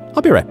says,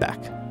 "I'll be right back."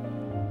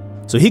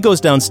 So he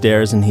goes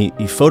downstairs and he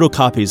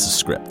photocopies the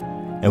script.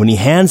 And when he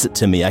hands it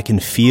to me, I can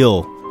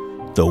feel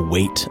the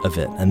weight of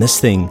it. And this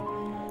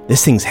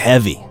thing's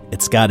heavy.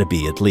 It's got to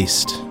be at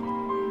least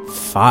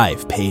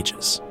 5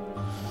 pages.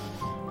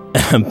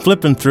 And I'm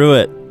flipping through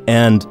it,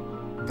 and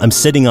I'm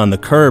sitting on the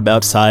curb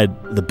outside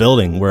the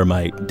building where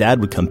my dad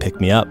would come pick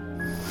me up.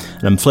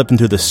 And I'm flipping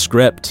through the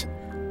script.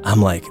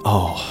 I'm like,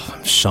 "Oh,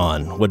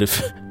 Sean, what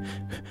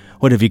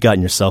have you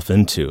gotten yourself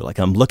into?" Like,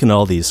 I'm looking at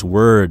all these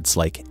words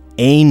like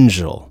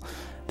angel.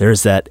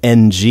 There's that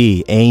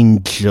NG,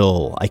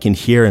 angel. I can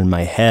hear in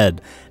my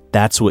head,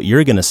 that's what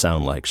you're going to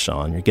sound like,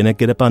 Sean. You're going to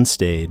get up on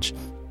stage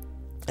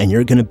and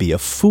you're going to be a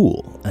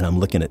fool. And I'm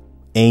looking at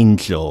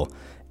angel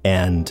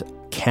and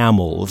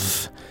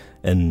camels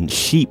and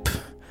sheep.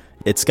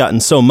 It's gotten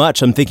so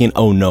much, I'm thinking,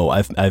 oh no,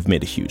 I've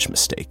made a huge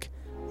mistake.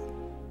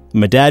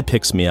 My dad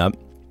picks me up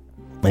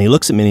and he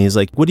looks at me and he's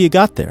like, "What do you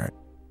got there?"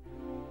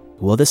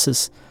 "Well, this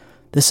is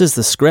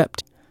the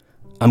script.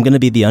 I'm going to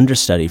be the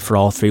understudy for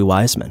all three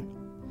wise men."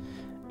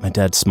 My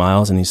dad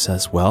smiles and he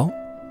says, "Well,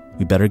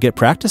 we better get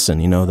practicing.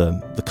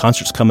 The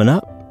concert's coming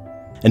up."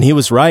 And he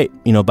was right.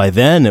 By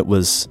then it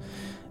was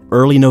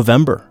early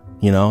November.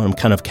 I'm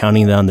kind of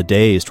counting down the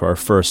days to our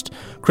first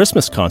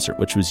Christmas concert,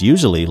 which was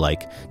usually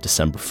like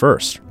December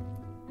 1st.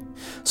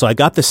 So I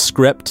got the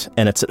script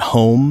and it's at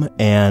home.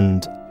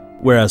 And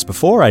whereas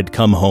before I'd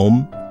come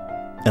home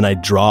and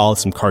I'd draw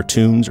some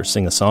cartoons or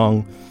sing a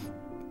song,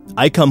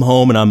 I come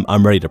home and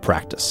I'm ready to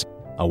practice.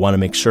 I want to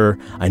make sure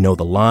I know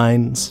the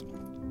lines.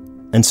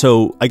 And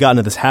so I got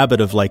into this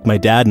habit of, like, my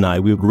dad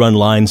and we would run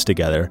lines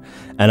together,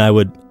 and I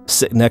would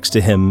sit next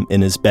to him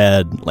in his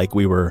bed like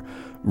we were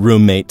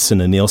roommates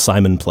in a Neil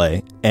Simon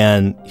play,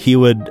 and he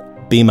would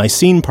be my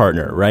scene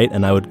partner, right?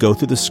 And I would go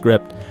through the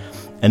script,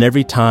 and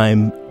every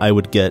time I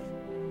would get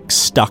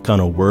stuck on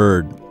a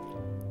word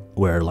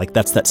where, like,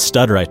 that's that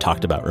stutter I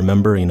talked about,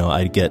 remember?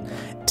 I'd get,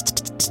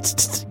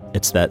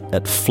 it's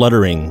that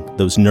fluttering,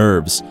 those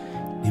nerves.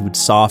 He would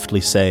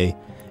softly say,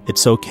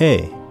 "It's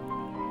okay.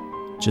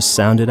 Just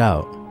sound it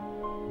out.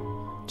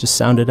 Just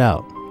sound it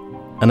out."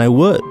 And I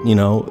would,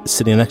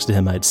 sitting next to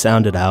him, I'd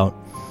sound it out.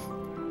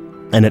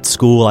 And at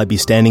school, I'd be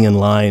standing in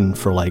line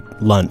for like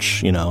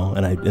lunch,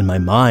 and in my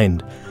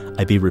mind,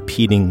 I'd be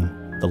repeating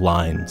the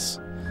lines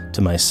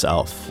to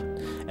myself.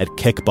 At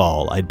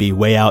kickball, I'd be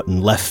way out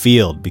in left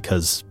field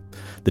because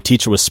the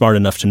teacher was smart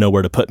enough to know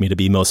where to put me to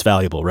be most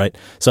valuable, right?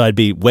 So I'd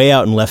be way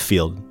out in left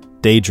field,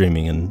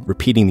 daydreaming and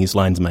repeating these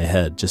lines in my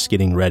head, just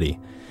getting ready.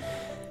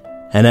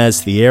 And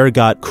as the air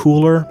got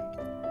cooler,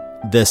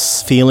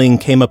 this feeling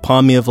came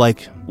upon me of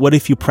like, what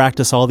if you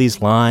practice all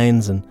these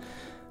lines and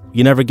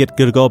you never get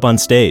to go up on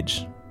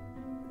stage?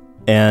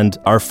 And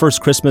our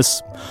first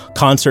Christmas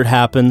concert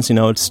happens,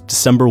 it's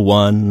December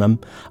 1,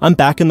 and I'm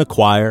back in the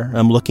choir, and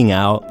I'm looking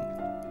out,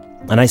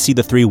 and I see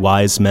the three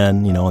wise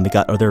men, and they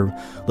got their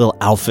little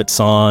outfits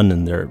on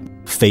and their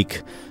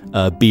fake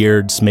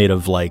beards made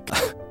of like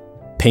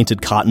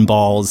painted cotton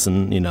balls,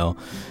 and,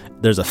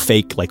 there's a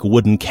fake like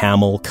wooden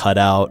camel cut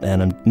out,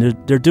 and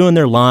they're doing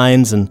their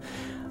lines, and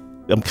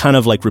I'm kind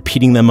of like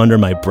repeating them under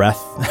my breath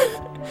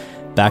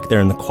back there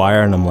in the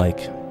choir, and I'm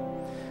like,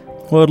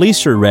 well, at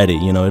least you're ready,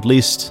 at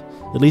least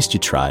you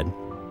tried.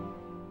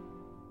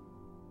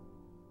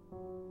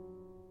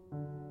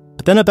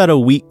 But then about a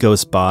week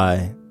goes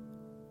by,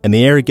 and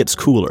the air gets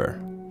cooler,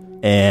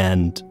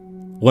 and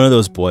one of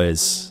those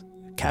boys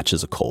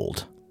catches a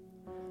cold.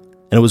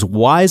 And it was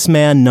wise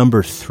man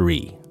number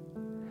 3.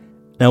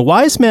 Now,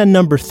 wise man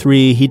number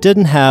 3, he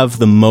didn't have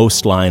the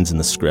most lines in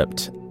the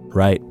script,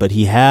 right? But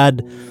he had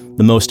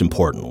the most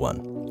important one.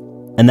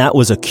 And that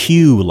was a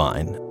cue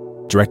line,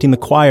 directing the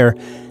choir,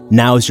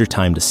 "Now's your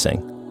time to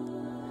sing."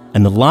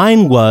 And the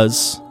line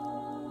was,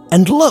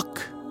 "And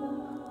look,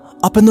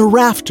 up in the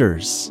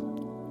rafters,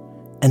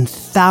 and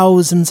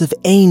thousands of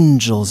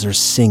angels are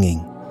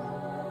singing."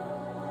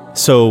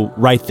 So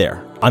right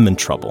there, I'm in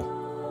trouble.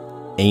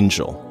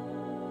 Angel.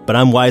 But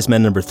I'm wise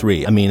man number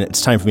 3.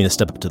 It's time for me to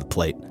step up to the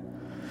plate.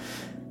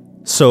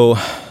 So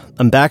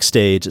I'm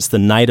backstage. It's the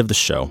night of the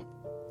show.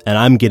 And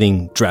I'm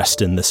getting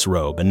dressed in this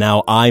robe. And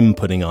now I'm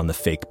putting on the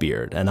fake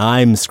beard. And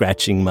I'm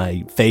scratching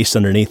my face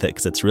underneath it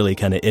because it's really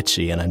kind of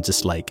itchy. And I'm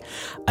just like,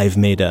 I've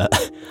made a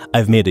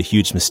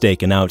huge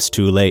mistake. And now it's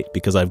too late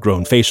because I've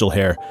grown facial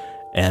hair.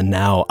 And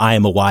now I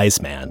am a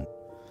wise man.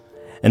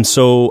 And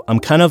so I'm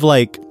kind of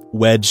like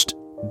wedged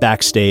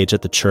backstage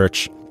at the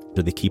church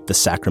where they keep the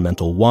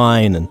sacramental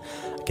wine, and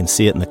I can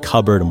see it in the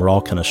cupboard, and we're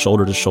all kind of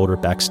shoulder to shoulder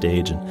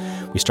backstage,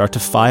 and we start to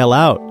file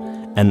out.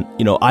 And,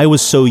 I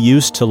was so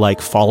used to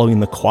like following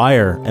the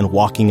choir and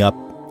walking up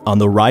on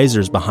the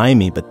risers behind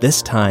me, but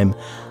this time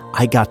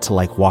I got to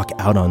like walk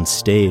out on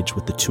stage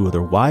with the two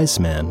other wise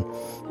men.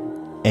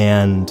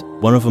 And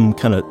one of them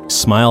kind of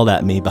smiled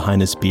at me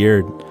behind his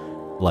beard,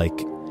 like,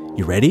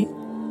 "You ready?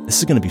 This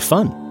is going to be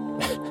fun."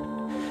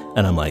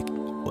 And I'm like,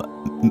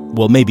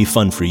 well, maybe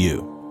fun for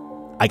you.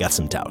 I got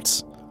some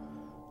doubts.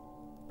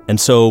 And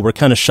so we're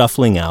kind of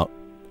shuffling out,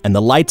 and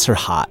the lights are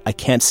hot. I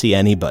can't see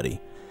anybody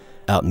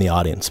out in the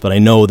audience, but I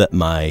know that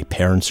my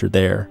parents are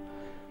there.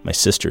 My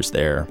sister's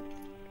there.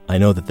 I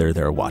know that they're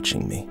there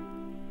watching me.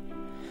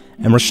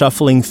 And we're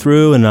shuffling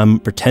through, and I'm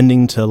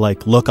pretending to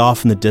like look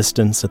off in the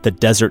distance at the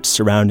desert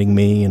surrounding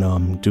me.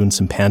 I'm doing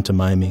some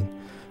pantomiming.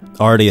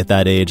 Already at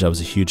that age, I was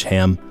a huge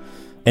ham.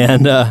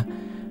 And,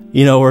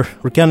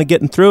 we're kind of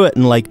getting through it.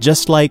 And like,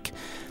 just like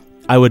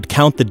I would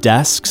count the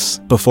desks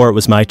before it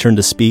was my turn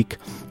to speak,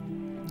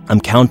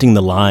 I'm counting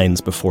the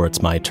lines before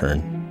it's my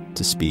turn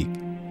to speak.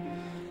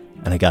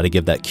 And I got to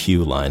give that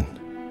cue line.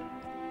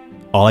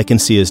 All I can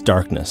see is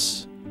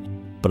darkness,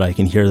 but I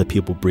can hear the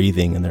people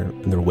breathing, and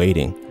they're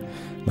waiting.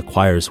 The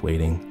choir's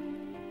waiting,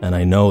 and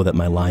I know that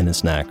my line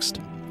is next.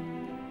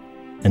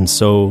 And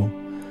so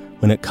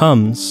when it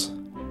comes,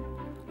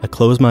 I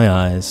close my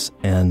eyes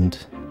and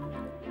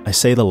I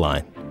say the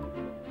line.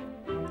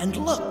 And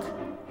look!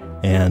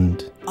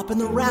 And up in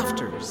the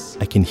rafters,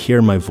 I can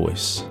hear my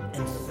voice.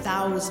 and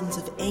thousands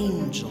of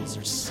angels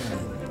are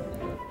singing.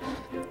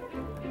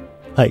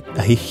 I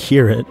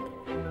hear it.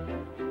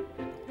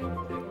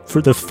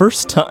 For the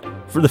first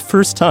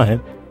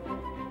time,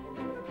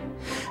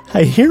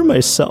 I hear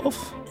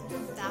myself.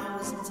 And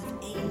thousands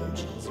of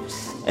angels are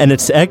singing. And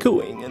it's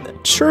echoing in the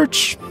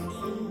church.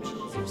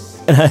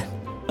 And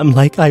I'm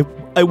like, I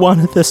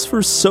wanted this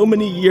for so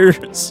many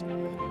years.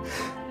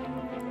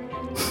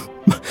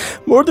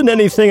 More than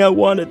anything, I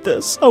wanted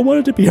this. I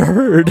wanted to be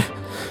heard.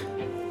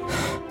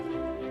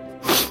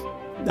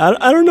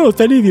 I don't know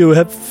if any of you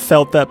have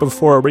felt that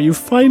before, where you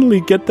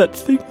finally get that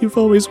thing you've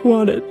always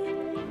wanted.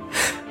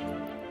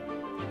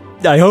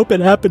 I hope it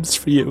happens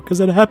for you,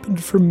 because it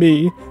happened for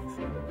me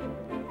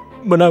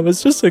when I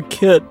was just a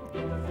kid.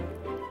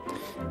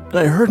 And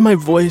I heard my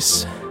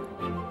voice,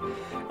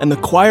 and the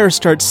choir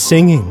starts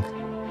singing.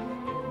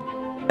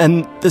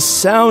 And the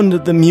sound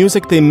of the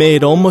music they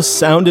made almost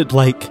sounded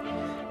like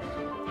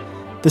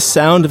the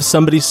sound of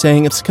somebody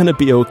saying, "It's gonna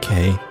be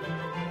okay.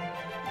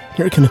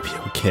 You're gonna be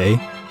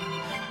okay."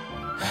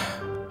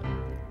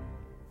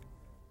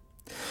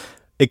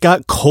 It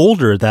got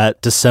colder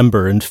that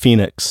December in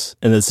Phoenix,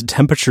 and as the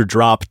temperature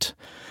dropped,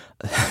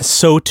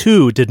 so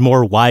too did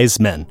more wise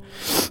men.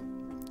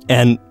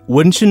 And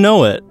wouldn't you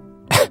know it,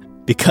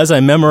 because I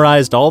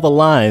memorized all the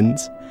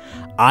lines,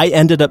 I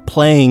ended up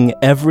playing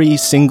every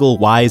single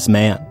wise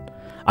man.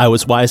 I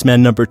was wise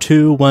man number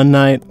 2 one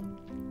night,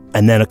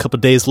 and then a couple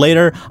days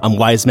later, I'm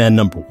wise man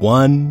number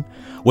 1,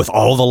 with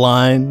all the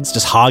lines,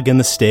 just hogging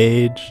the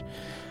stage.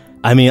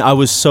 I mean, I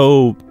was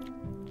so...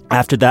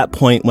 After that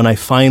point, when I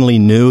finally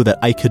knew that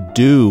I could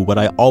do what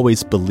I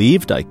always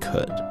believed I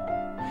could,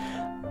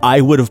 I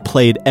would have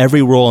played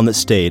every role on the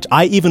stage.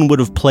 I even would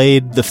have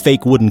played the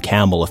fake wooden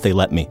camel if they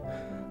let me.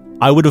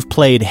 I would have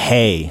played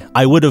hay.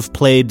 I would have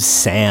played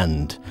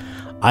sand.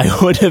 I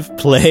would have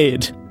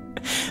played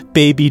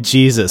baby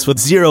Jesus with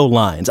 0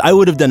 lines. I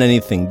would have done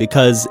anything,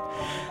 because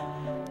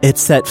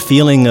it's that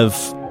feeling of,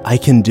 I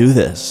can do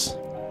this.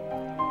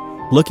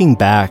 Looking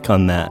back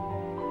on that,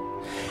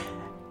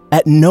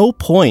 at no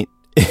point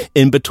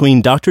in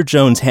between Dr.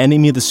 Jones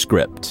handing me the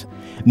script,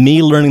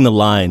 me learning the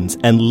lines,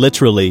 and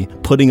literally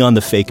putting on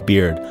the fake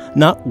beard,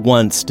 not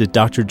once did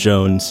Dr.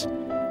 Jones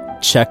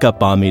check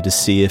up on me to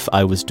see if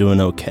I was doing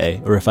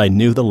okay or if I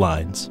knew the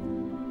lines.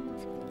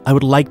 I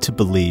would like to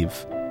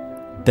believe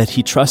that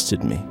he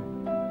trusted me,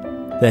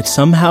 that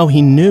somehow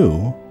he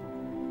knew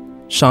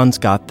Sean's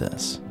got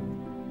this.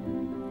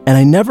 And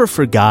I never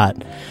forgot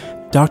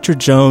Dr.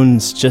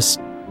 Jones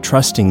just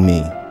trusting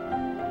me.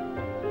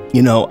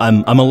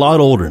 I'm a lot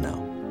older now.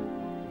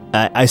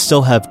 I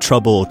still have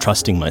trouble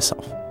trusting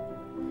myself.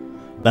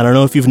 I don't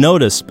know if you've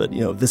noticed, but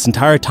this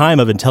entire time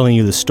I've been telling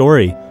you the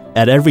story,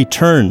 at every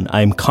turn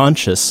I'm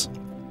conscious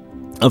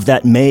of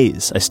that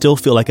maze. I still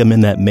feel like I'm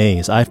in that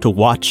maze. I have to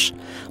watch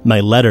my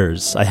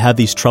letters. I have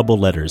these trouble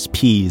letters,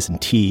 P's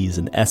and T's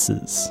and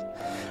S's.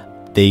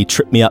 They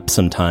trip me up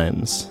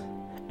sometimes.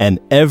 And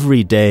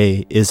every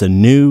day is a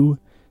new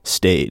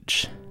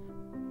stage.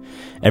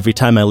 Every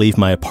time I leave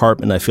my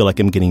apartment, I feel like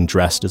I'm getting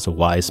dressed as a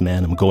wise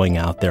man. I'm going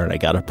out there and I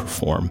gotta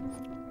perform.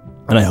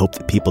 And I hope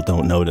that people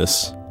don't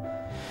notice.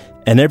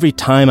 And every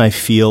time I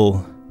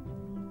feel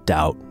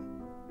doubt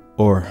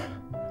or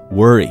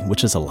worry,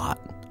 which is a lot,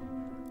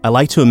 I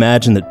like to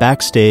imagine that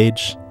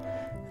backstage,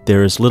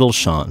 there is little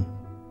Sean.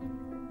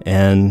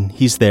 And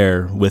he's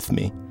there with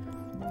me.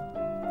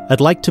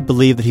 I'd like to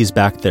believe that he's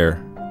back there.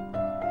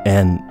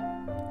 And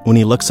when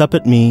he looks up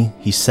at me,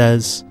 he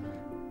says,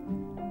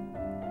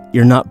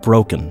 you're not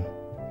broken.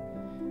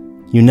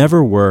 You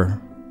never were.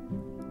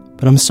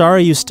 But I'm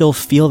sorry you still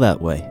feel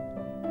that way.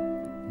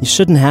 You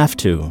shouldn't have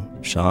to,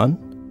 Sean.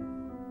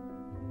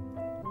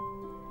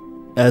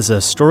 As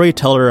a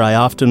storyteller, I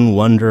often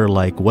wonder,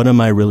 what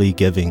am I really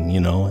giving,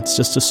 It's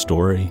just a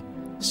story.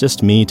 It's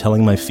just me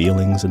telling my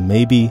feelings, and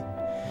maybe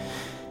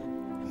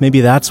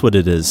that's what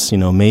it is,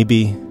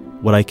 Maybe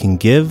what I can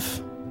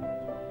give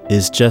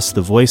is just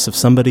the voice of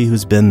somebody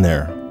who's been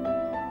there.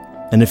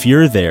 And if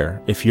you're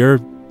there, if you're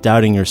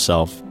doubting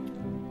yourself,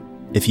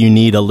 if you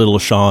need a little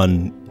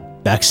Sean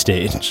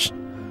backstage,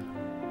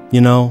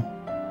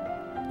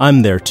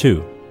 I'm there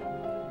too.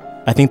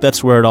 I think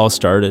that's where it all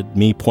started,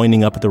 me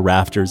pointing up at the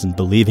rafters and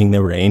believing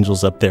there were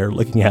angels up there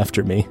looking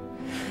after me.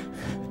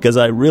 Because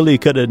I really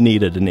could have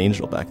needed an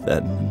angel back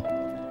then.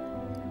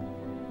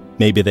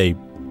 Maybe they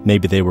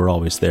were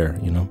always there,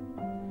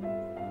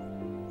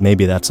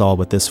 Maybe that's all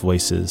what this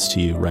voice is to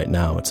you right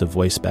now. It's a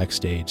voice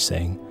backstage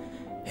saying,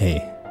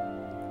 hey,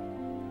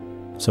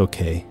 it's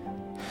okay.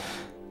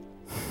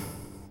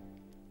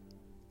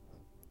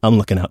 I'm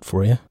looking out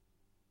for you.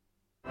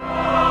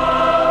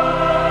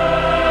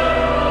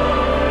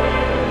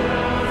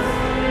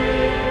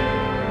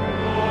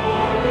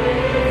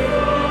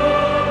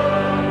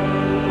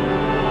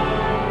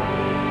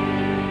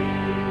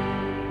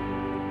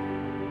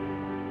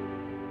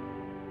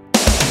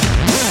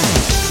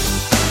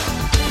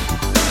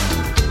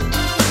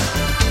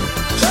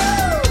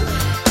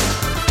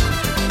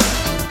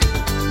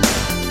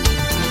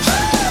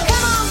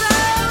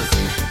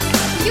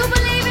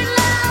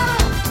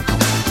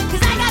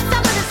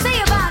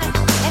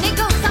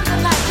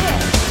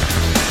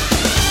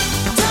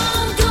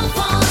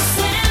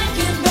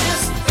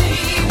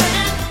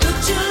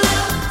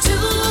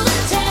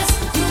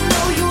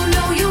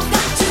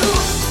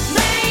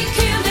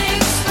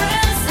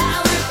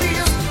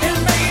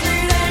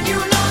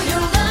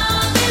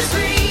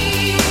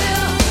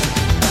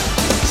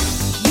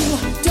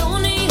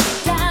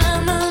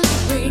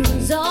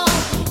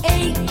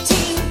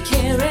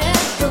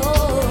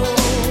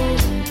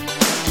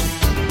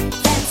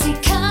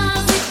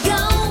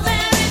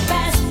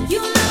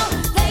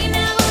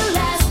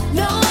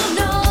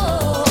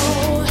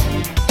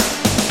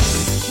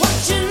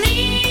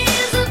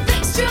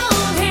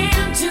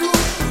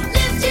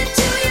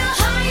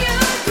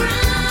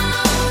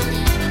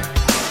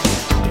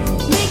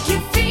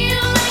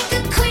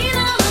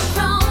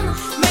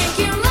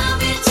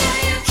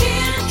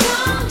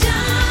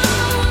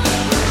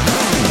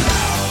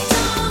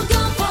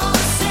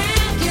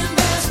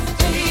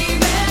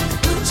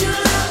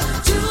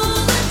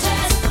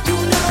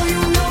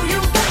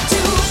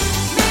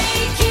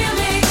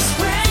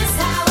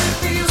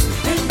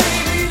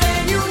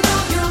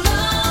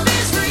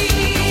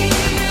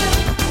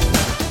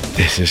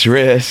 This is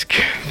Risk.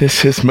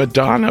 This is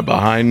Madonna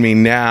behind me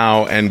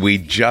now, and we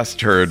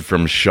just heard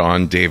from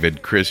Sean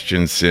David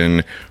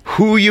Christensen,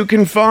 who you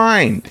can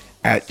find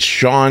at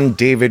Sean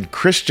David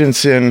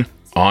Christensen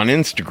on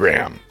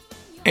Instagram.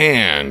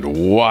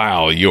 And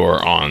while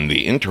you're on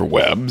the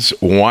interwebs,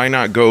 why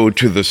not go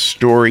to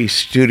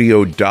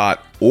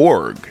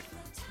thestorystudio.org?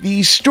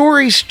 The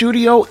Story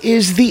Studio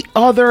is the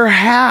other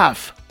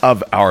half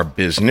of our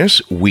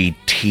business. We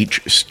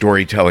teach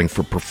storytelling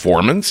for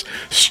performance,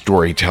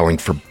 storytelling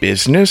for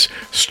business,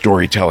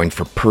 storytelling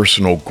for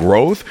personal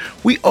growth.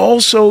 We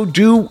also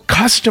do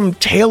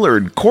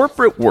custom-tailored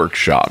corporate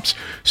workshops.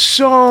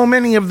 So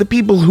many of the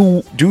people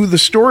who do the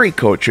story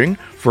coaching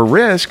for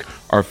Risk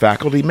are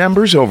faculty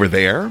members over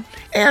there.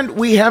 And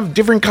we have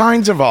different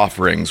kinds of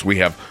offerings. We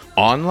have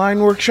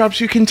online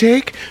workshops you can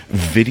take,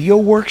 video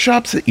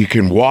workshops that you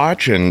can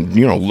watch and,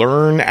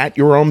 learn at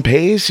your own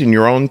pace in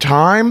your own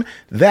time.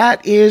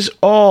 That is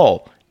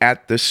all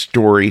at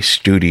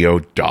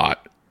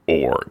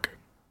thestorystudio.org.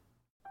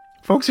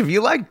 Folks, if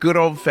you like good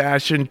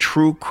old-fashioned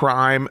true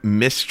crime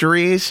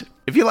mysteries,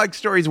 if you like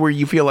stories where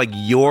you feel like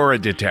you're a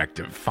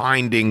detective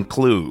finding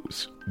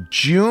clues,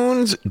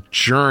 June's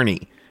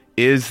Journey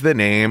is the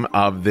name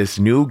of this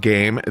new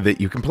game that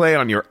you can play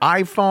on your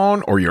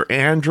iPhone or your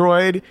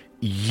Android.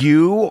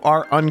 You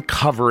are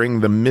uncovering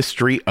the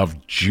mystery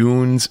of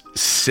June's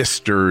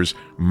sister's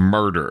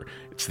murder.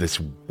 It's this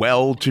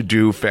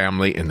well-to-do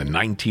family in the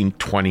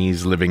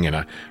 1920s living in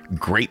a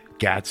Great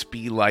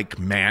Gatsby-like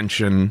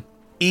mansion.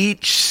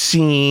 Each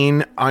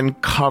scene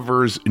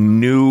uncovers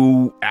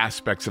new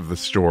aspects of the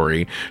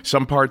story.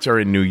 Some parts are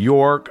in New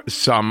York,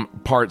 some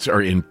parts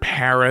are in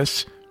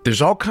Paris.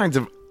 There's all kinds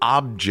of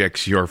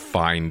objects you're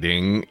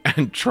finding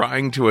and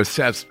trying to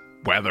assess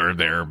whether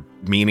they're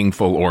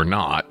meaningful or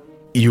not.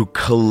 You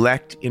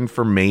collect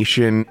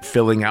information,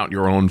 filling out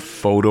your own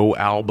photo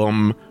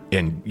album,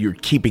 and you're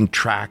keeping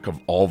track of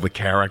all the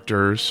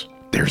characters.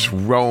 There's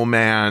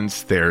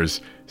romance,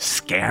 there's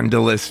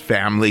scandalous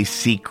family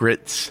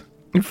secrets.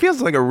 It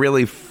feels like a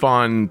really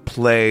fun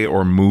play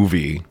or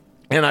movie.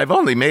 And I've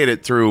only made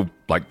it through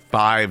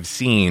 5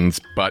 scenes,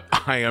 but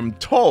I am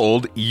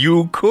told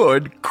you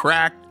could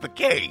crack the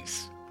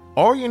case.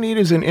 All you need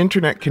is an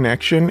internet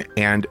connection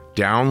and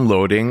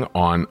downloading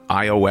on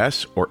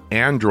iOS or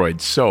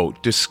Android. So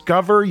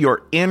discover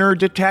your inner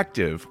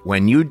detective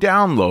when you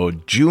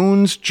download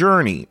June's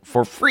Journey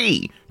for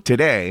free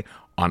today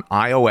on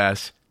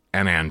iOS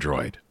and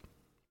Android.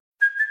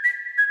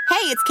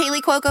 Hey, it's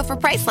Kaylee Cuoco for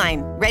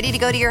Priceline. Ready to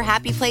go to your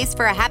happy place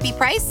for a happy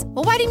price?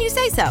 Well, why didn't you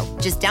say so?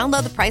 Just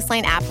download the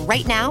Priceline app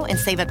right now and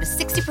save up to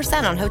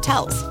 60% on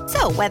hotels.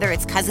 So whether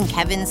it's Cousin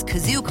Kevin's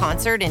Kazoo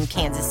Concert in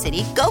Kansas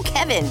City, go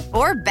Kevin,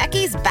 or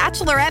Becky's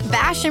Bachelorette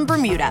Bash in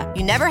Bermuda,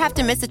 you never have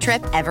to miss a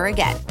trip ever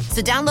again.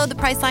 So download the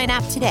Priceline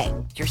app today.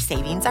 Your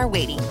savings are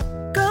waiting.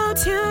 Go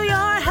to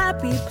your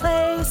happy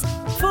place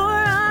for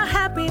a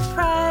happy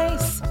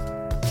price.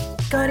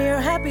 Go to your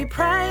happy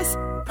price,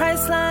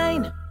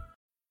 Priceline.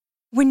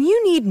 When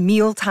you need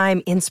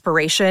mealtime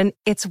inspiration,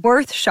 it's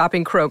worth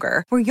shopping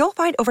Kroger, where you'll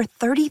find over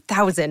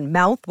 30,000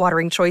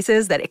 mouth-watering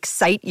choices that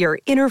excite your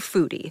inner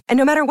foodie. And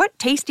no matter what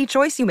tasty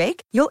choice you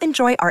make, you'll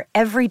enjoy our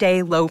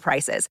everyday low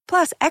prices,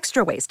 plus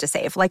extra ways to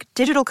save, like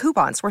digital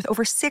coupons worth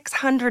over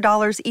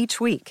 $600 each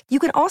week. You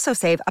can also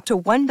save up to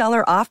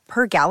 $1 off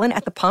per gallon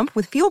at the pump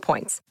with fuel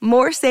points.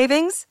 More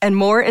savings and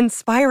more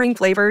inspiring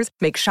flavors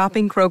make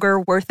shopping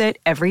Kroger worth it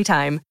every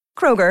time.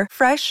 Kroger,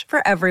 fresh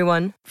for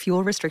everyone.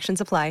 Fuel restrictions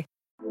apply.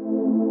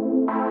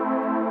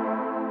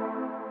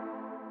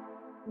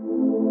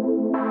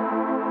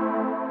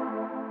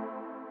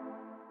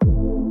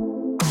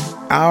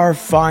 Our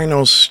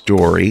final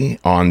story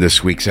on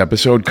this week's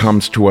episode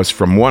comes to us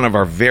from one of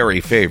our very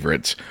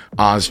favorites,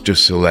 Oz du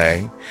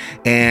Soleil,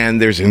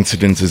 and there's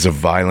incidences of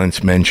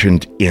violence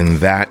mentioned in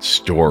that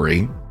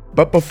story.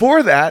 But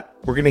before that,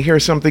 we're going to hear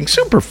something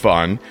super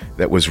fun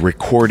that was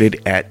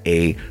recorded at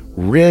a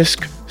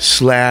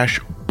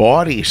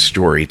risk/body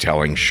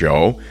storytelling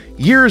show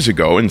years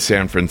ago in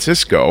San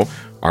Francisco.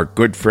 Our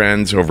good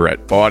friends over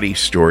at Body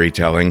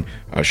Storytelling,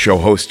 a show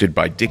hosted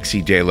by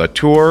Dixie De La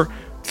Tour.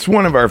 It's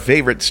one of our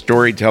favorite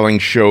storytelling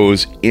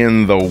shows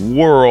in the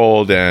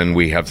world, and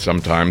we have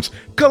sometimes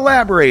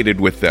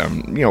collaborated with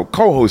them,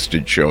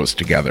 co-hosted shows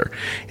together.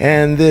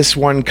 And this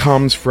one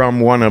comes from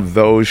one of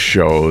those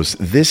shows.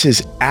 This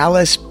is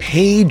Alice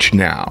Page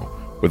now,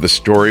 with a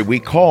story we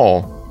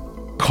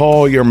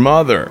call Your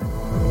Mother.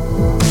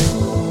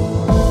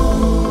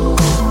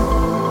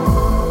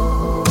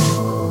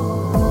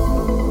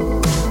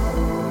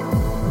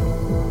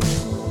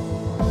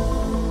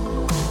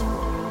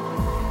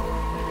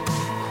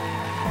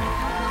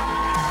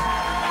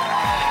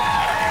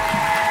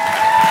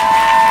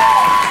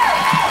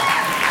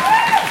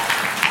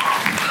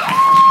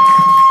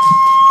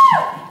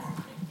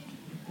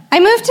 I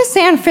moved to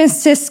San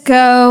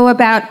Francisco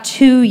about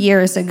 2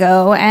 years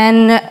ago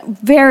and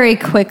very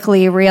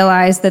quickly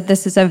realized that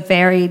this is a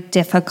very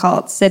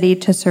difficult city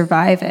to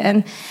survive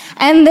in,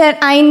 and that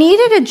I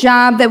needed a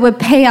job that would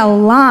pay a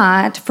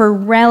lot for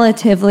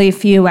relatively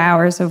few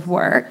hours of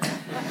work.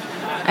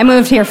 I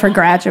moved here for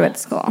graduate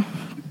school.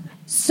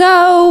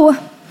 So,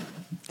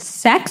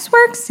 sex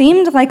work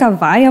seemed like a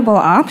viable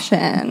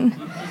option.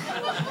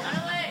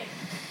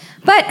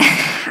 But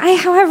I,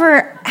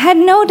 however, had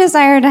no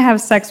desire to have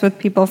sex with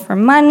people for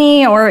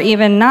money or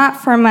even not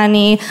for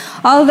money,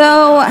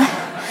 although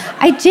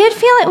I did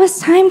feel it was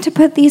time to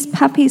put these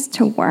puppies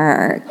to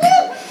work.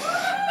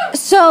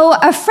 So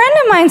a friend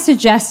of mine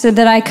suggested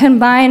that I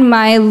combine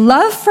my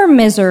love for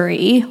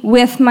misery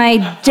with my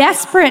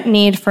desperate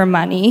need for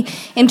money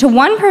into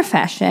one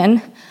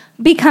profession,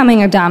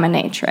 becoming a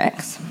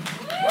dominatrix.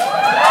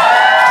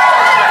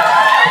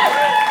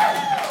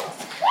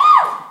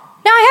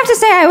 Now, I have to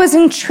say I was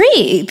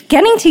intrigued,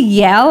 getting to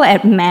yell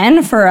at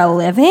men for a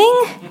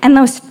living and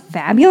those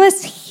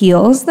fabulous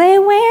heels they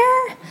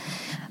wear.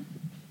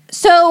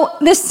 So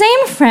the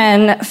same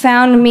friend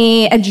found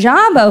me a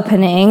job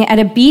opening at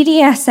a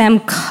BDSM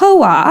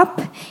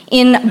co-op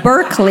in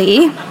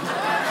Berkeley.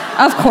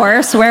 Of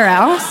course, where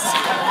else?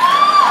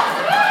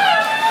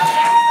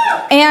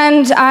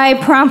 And I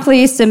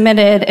promptly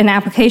submitted an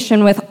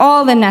application with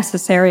all the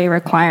necessary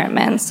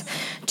requirements.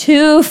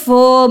 2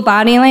 full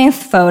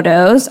body-length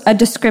photos, a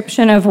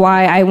description of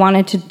why I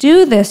wanted to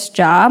do this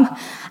job.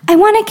 I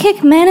want to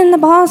kick men in the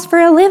balls for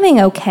a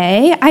living,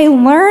 okay? I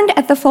learned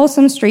at the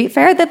Folsom Street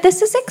Fair that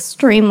this is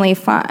extremely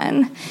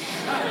fun.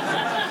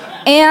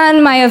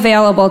 And my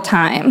available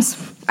times.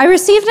 I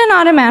received an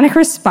automatic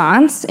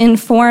response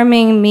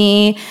informing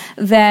me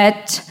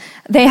that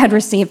they had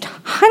received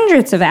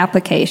hundreds of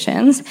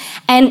applications,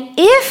 and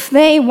if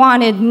they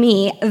wanted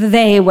me,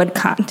 they would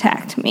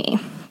contact me.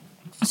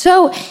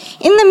 So,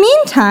 in the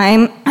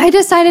meantime, I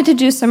decided to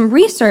do some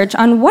research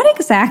on what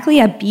exactly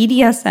a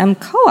BDSM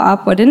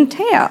co-op would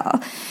entail.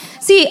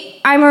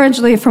 See, I'm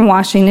originally from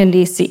Washington,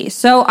 D.C.,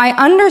 so I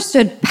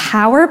understood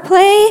power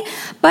play,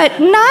 but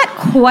not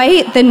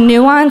quite the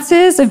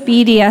nuances of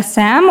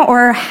BDSM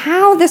or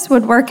how this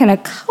would work in a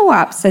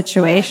co-op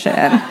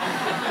situation.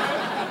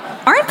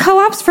 Aren't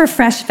co-ops for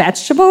fresh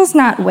vegetables,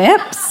 not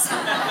whips?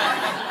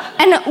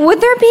 And would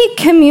there be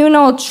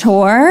communal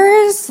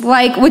chores?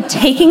 Like, would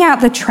taking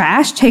out the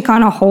trash take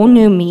on a whole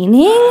new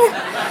meaning?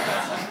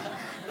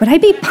 Would I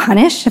be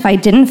punished if I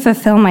didn't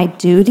fulfill my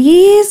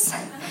duties?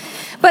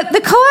 But the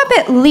co-op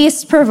at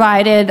least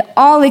provided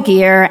all the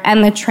gear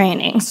and the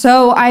training.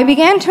 So I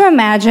began to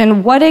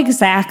imagine what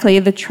exactly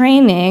the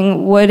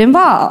training would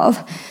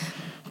involve.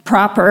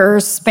 Proper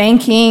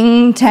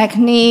spanking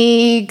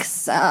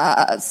techniques,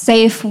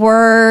 safe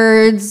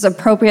words,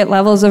 appropriate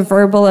levels of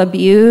verbal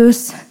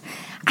abuse.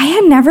 I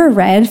had never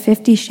read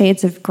 50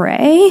 Shades of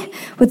Grey.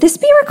 Would this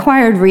be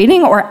required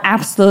reading or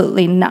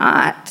absolutely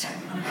not?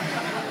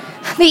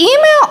 The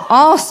email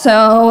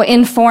also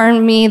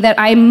informed me that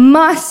I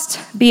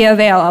must be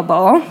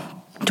available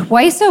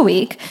twice a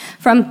week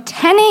from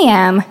 10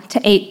 a.m.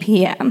 to 8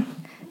 p.m.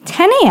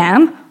 10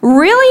 a.m.?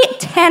 Really?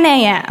 10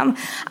 a.m.?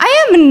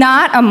 I am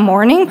not a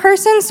morning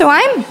person, so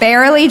I'm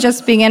barely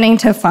just beginning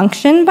to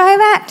function by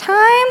that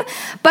time.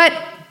 But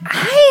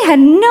I had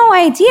no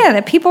idea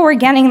that people were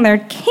getting their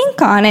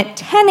kink on at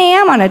 10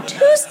 a.m. on a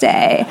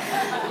Tuesday.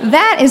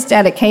 That is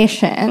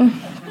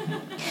dedication.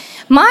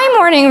 My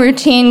morning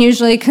routine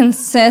usually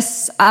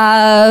consists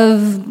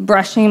of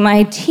brushing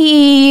my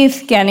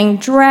teeth, getting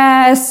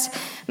dressed,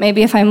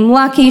 maybe if I'm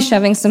lucky,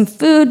 shoving some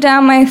food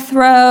down my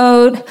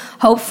throat,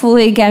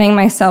 hopefully getting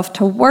myself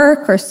to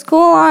work or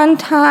school on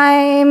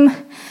time.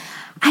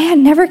 I had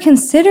never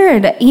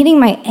considered eating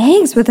my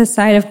eggs with a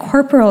side of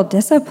corporal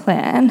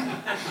discipline.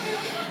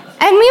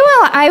 And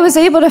meanwhile, I was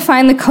able to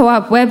find the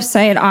co-op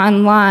website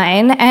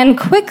online and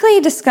quickly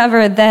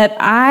discovered that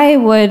I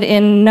would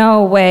in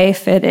no way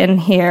fit in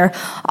here.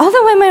 All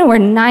the women were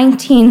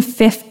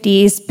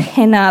 1950s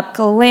pinup,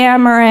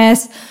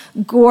 glamorous,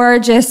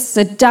 gorgeous,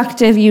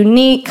 seductive,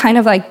 unique, kind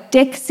of like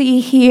Dixie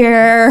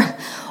here.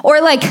 Or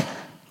like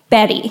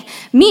Betty.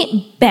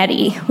 Meet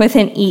Betty with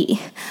an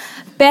E.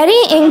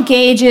 Betty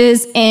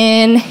engages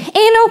in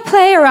anal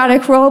play,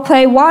 erotic role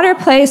play, water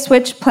play,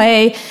 switch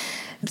play,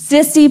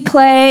 sissy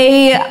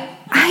play.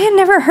 I had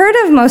never heard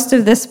of most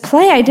of this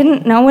play. I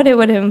didn't know what it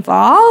would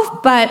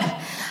involve, but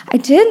I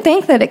did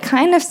think that it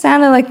kind of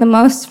sounded like the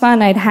most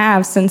fun I'd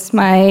have since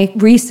my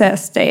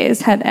recess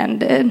days had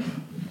ended.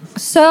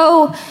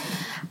 So,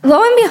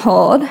 lo and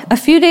behold, a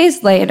few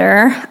days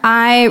later,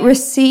 I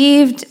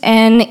received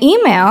an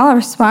email, a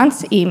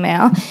response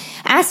email,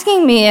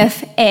 asking me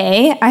if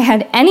A, I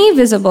had any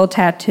visible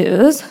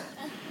tattoos.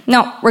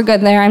 No, we're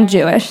good there, I'm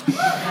Jewish.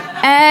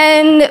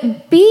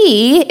 And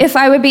B, if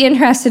I would be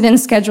interested in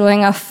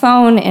scheduling a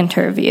phone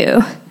interview.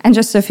 And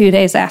just a few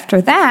days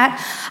after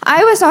that,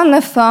 I was on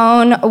the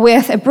phone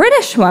with a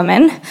British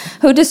woman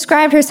who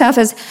described herself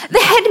as the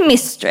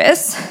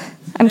headmistress.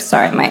 I'm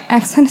sorry, my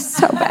accent is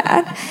so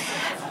bad.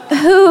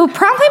 Who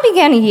promptly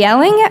began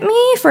yelling at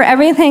me for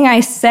everything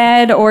I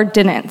said or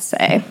didn't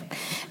say.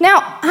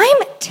 Now, I'm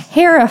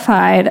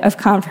terrified of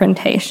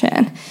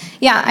confrontation.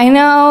 Yeah, I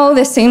know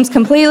this seems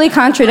completely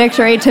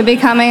contradictory to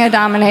becoming a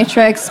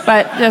dominatrix,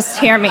 but just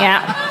hear me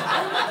out.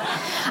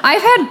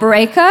 I've had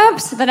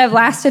breakups that have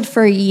lasted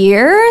for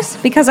years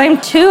because I'm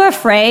too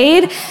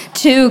afraid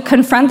to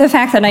confront the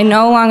fact that I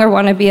no longer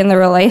want to be in the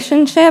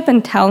relationship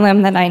and tell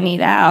them that I need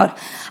out.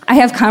 I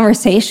have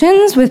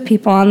conversations with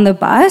people on the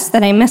bus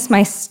that I miss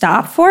my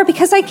stop for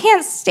because I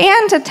can't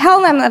stand to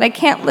tell them that I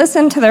can't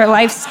listen to their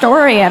life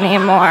story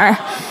anymore.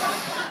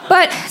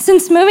 But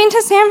since moving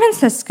to San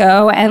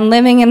Francisco and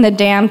living in the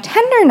damn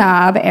Tender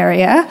Knob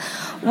area,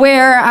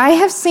 where I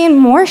have seen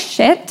more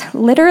shit,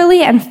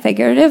 literally and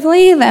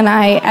figuratively, than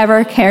I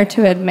ever care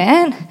to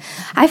admit,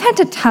 I've had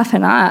to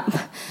toughen up.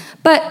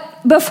 But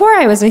before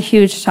I was a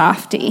huge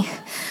softie.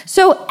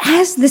 So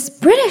as this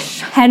British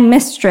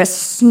headmistress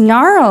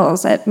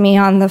snarls at me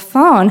on the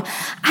phone,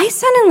 I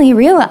suddenly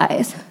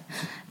realize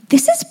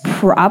this is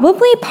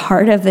probably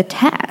part of the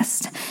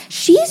test.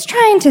 She's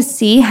trying to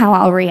see how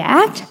I'll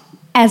react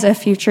as a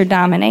future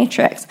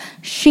dominatrix.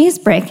 She's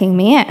breaking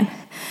me in.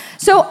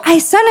 So I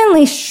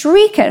suddenly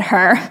shriek at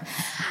her,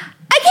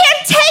 I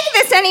can't take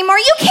this anymore.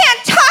 You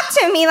can't talk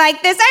to me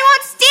like this. I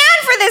won't stand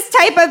for this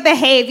type of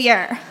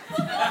behavior.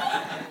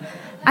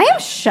 I am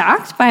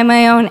shocked by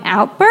my own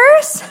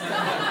outburst,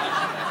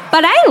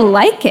 but I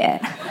like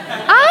it.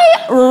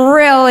 I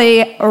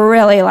really,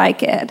 really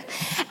like it.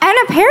 And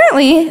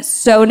apparently,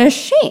 so does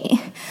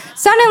she.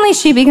 Suddenly,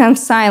 she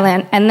becomes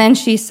silent, and then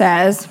she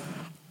says,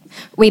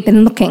 we've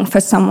been looking for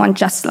someone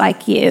just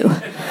like you.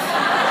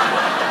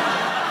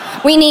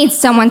 We need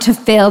someone to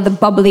fill the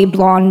bubbly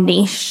blonde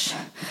niche.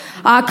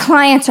 Our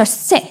clients are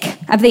sick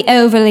of the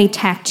overly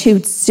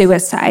tattooed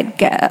suicide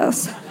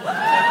girls.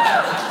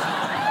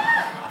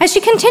 As she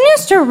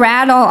continues to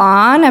rattle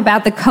on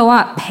about the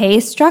co-op pay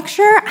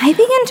structure, I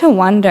begin to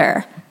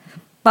wonder,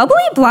 bubbly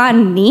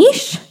blonde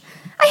niche?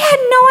 I had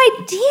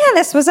no idea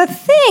this was a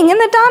thing in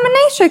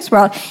the dominatrix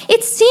world.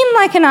 It seemed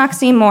like an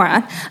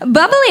oxymoron.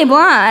 Bubbly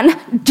blonde,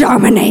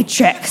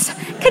 dominatrix.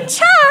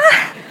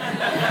 Ka-cha!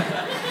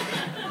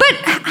 But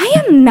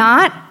I am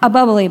not a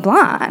bubbly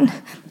blonde.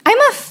 I'm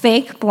a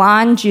fake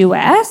blonde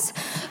Jewess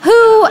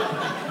who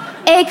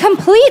a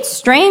complete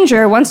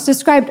stranger once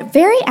described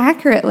very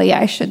accurately,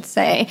 I should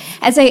say,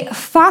 as a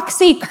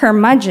foxy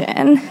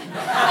curmudgeon.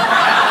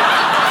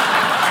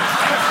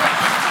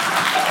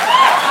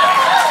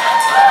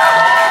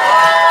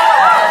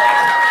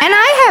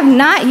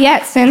 not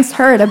yet since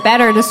heard a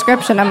better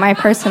description of my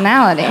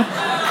personality.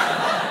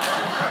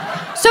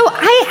 So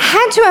I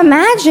had to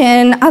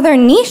imagine other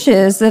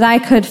niches that I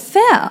could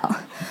fill.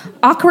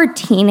 Awkward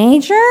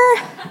teenager?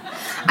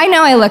 I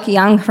know I look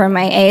young for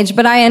my age,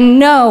 but I in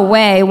no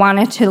way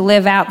wanted to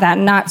live out that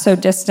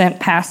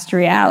not-so-distant past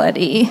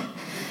reality.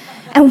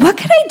 And what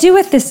could I do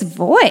with this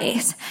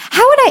voice?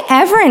 How would I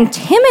ever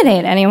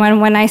intimidate anyone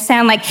when I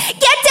sound like,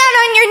 get down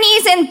on your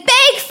knees and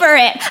beg for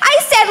it? I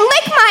said,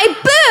 lick my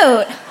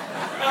boot.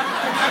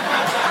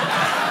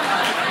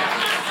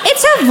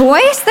 It's a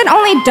voice that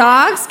only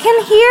dogs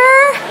can hear.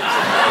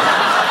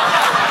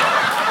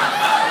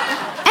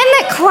 And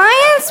that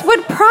clients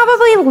would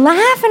probably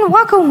laugh and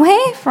walk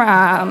away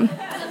from.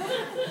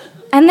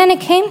 And then it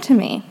came to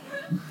me.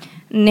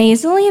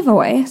 Nasally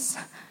voice,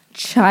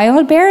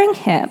 childbearing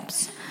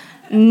hips,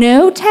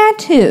 no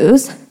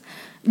tattoos,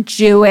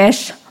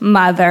 Jewish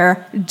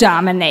mother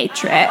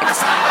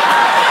dominatrix.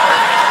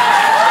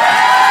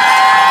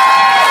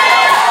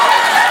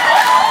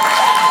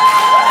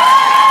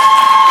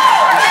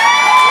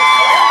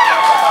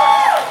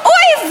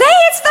 Oy vey,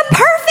 it's the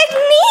perfect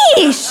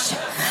niche.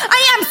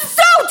 I am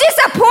so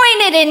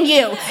disappointed in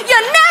you.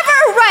 You're never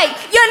right.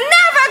 You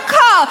never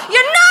call.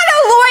 You're not a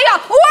lawyer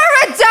or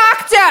a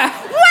doctor.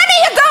 When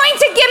are you going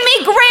to give me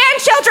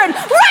grandchildren?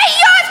 Write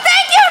your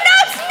thank you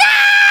notes now!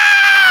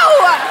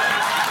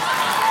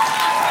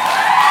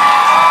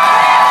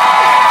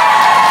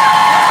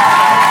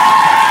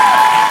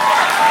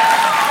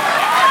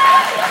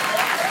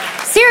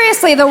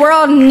 Seriously, the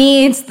world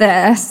needs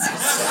this.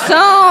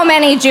 So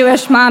many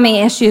Jewish mommy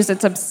issues,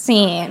 it's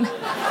obscene.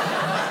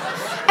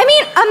 I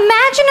mean,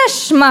 imagine a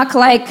schmuck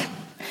like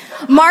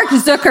Mark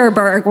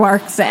Zuckerberg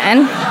works in,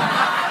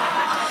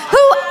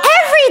 who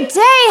every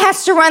day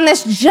has to run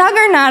this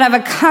juggernaut of a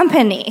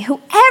company, who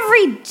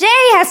every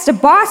day has to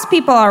boss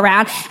people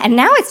around, and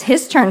now it's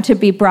his turn to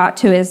be brought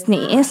to his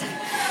knees.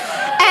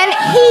 And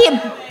he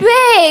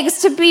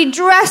begs to be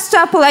dressed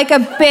up like a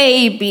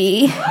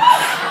baby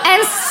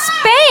and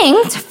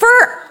spanked for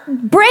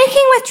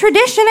breaking with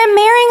tradition and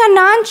marrying a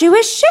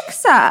non-Jewish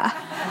shiksa.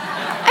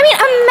 I mean,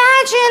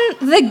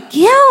 imagine the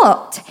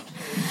guilt.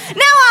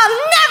 Now I'll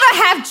never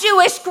have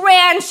Jewish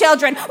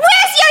grandchildren.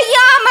 Where's your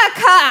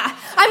yarmulke?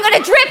 I'm going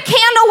to drip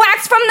candle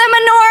wax from the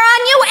menorah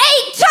on you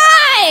 8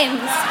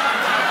 times.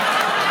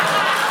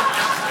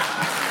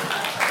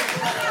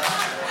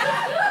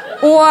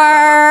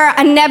 Or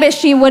a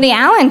nebbishy Woody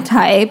Allen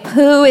type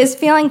who is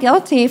feeling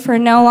guilty for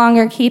no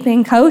longer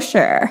keeping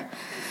kosher.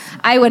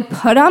 I would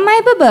put on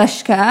my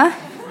babushka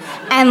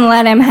and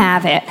let him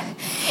have it.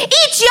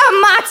 Eat your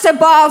matzo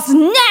balls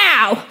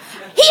now!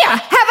 Here,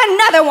 have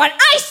another one.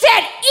 I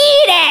said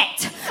eat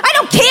it! I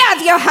don't care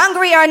if you're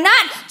hungry or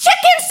not.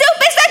 Chicken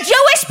soup is the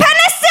Jewish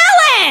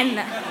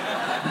penicillin!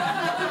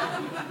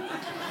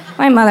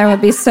 My mother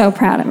would be so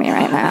proud of me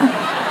right now.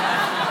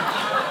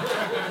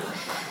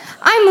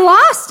 I'm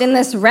lost in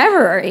this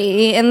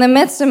reverie in the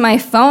midst of my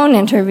phone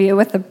interview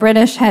with the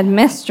British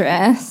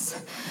headmistress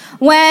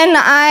when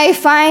I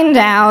find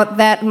out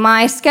that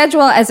my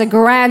schedule as a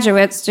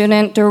graduate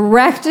student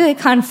directly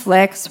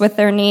conflicts with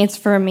their needs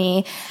for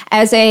me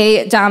as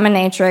a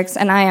dominatrix,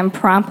 and I am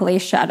promptly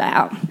shut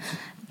out.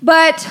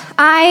 But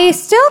I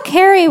still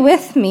carry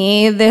with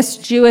me this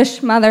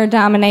Jewish mother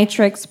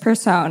dominatrix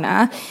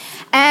persona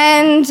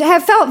and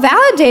have felt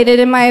validated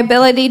in my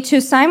ability to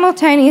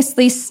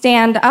simultaneously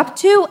stand up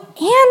to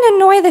and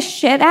annoy the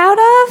shit out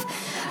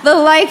of the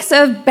likes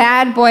of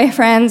bad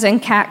boyfriends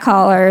and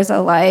catcallers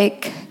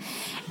alike.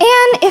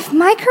 And if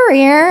my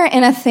career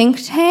in a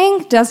think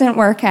tank doesn't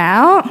work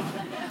out,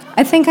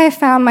 I think I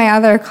found my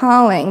other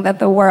calling that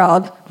the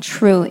world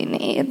truly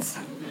needs.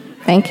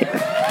 Thank you.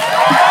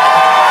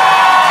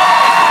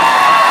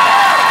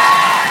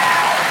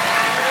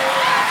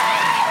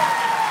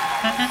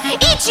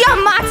 Eat your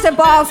matzo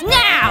balls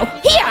now!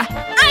 Here,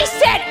 I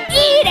said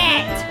eat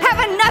it! Have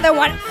another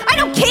one. I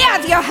don't care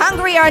if you're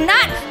hungry or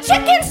not.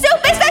 Chicken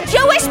soup is the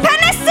Jewish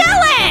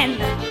penicillin!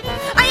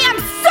 I am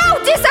so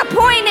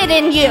disappointed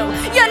in you.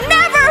 You're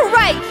never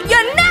right. You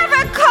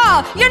never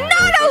call. You're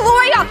not a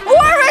lawyer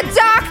or a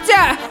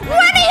doctor.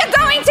 When are you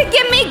going to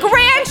give me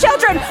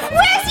grandchildren?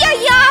 Where's your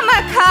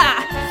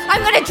yarmulke?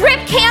 I'm going to drip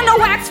candle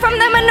wax from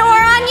the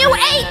menorah on you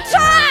 8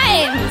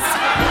 times.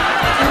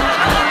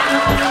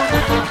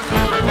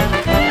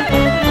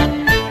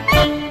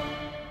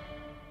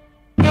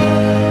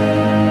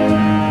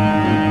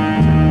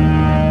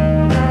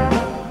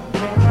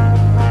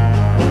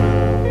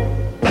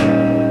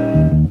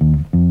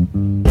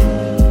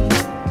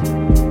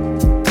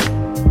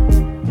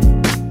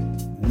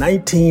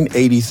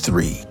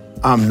 $1983.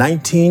 I'm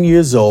 19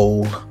 years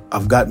old.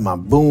 I've got my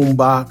boom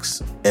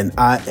box, and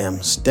I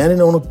am standing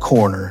on a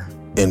corner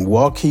in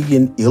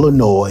Waukegan,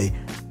 Illinois,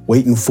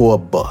 waiting for a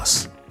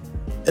bus.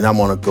 And I'm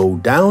gonna go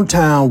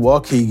downtown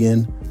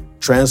Waukegan,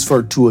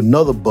 transfer to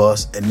another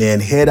bus, and then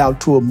head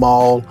out to a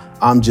mall.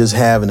 I'm just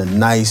having a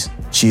nice,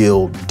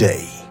 chill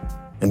day.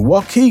 And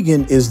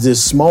Waukegan is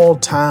this small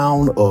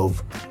town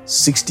of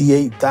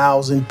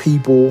 68,000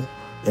 people,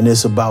 and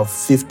it's about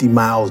 50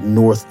 miles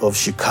north of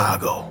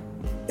Chicago.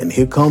 And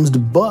here comes the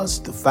bus,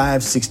 the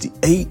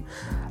 568.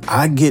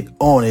 I get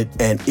on it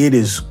and it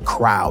is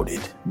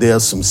crowded.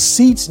 There's some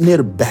seats near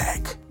the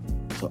back.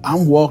 So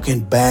I'm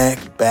walking back,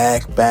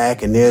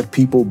 and there are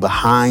people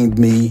behind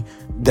me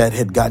that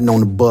had gotten on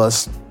the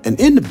bus. And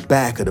in the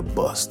back of the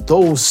bus,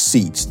 those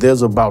seats,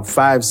 there's about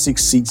 5-6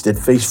 seats that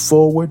face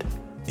forward.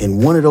 In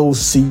one of those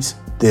seats,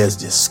 there's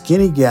this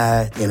skinny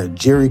guy in a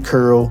jerry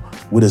curl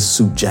with a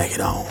suit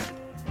jacket on.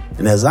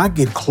 And as I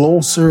get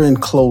closer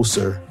and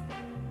closer,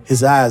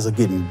 his eyes are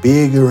getting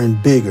bigger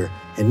and bigger.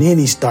 And then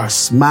he starts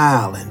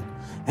smiling.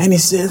 And he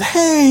says,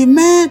 "Hey,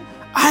 man,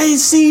 I ain't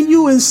seen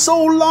you in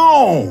so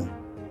long."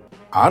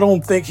 I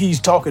don't think he's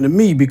talking to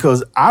me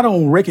because I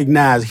don't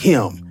recognize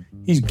him.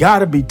 He's got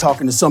to be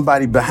talking to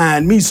somebody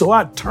behind me. So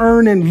I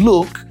turn and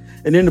look.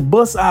 And in the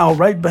bus aisle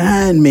right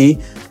behind me,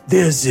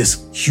 there's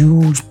this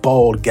huge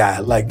bald guy,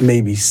 like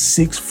maybe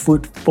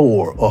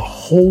 6'4", a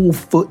whole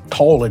foot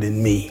taller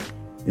than me.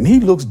 And he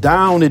looks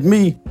down at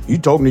me. "He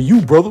talking to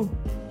you, brother."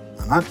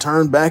 And I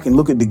turn back and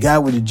look at the guy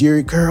with the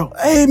jerry curl.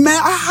 "Hey, man,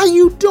 how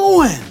you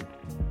doing?"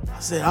 I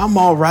said, "I'm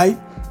all right."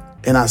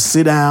 And I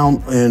sit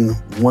down in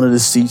one of the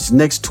seats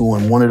next to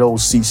him, one of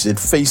those seats that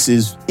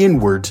faces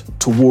inward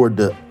toward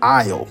the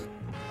aisle.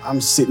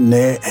 I'm sitting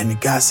there and the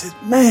guy says,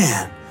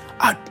 "Man,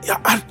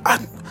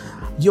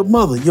 your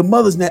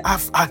mother's name,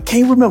 I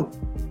can't remember."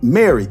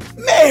 Mary.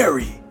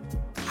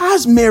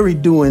 How's Mary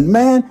doing,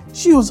 man?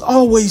 She was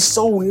always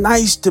so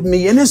nice to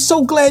me and it's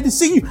so glad to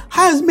see you.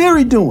 How's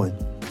Mary doing?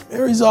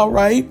 Mary's all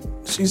right.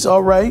 She's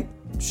all right.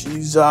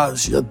 I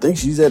think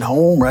she's at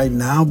home right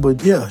now,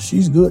 but yeah,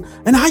 she's good.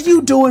 And how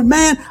you doing,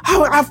 man?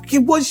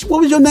 What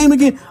was your name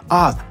again?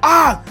 Oz.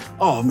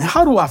 Oh man,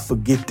 how do I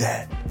forget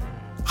that?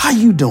 How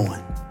you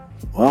doing?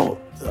 Well,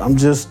 I'm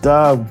just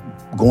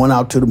going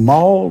out to the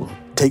mall,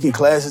 taking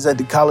classes at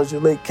the College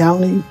of Lake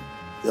County.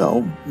 You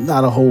know,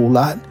 not a whole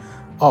lot.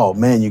 "Oh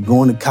man, you're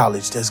going to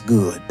college. That's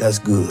good. That's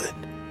good."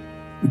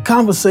 The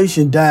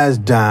conversation dies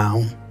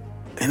down,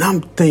 and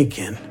I'm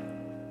thinking,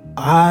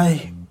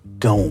 I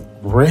don't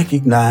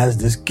recognize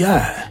this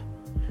guy.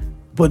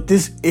 But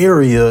this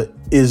area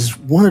is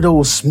one of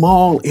those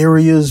small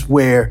areas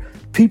where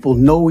people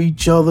know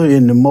each other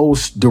in the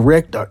most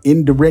direct or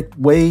indirect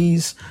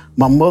ways.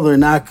 My mother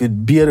and I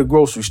could be at a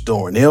grocery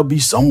store and there'll be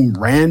some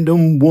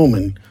random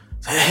woman,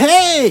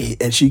 "Hey,"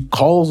 and she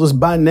calls us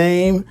by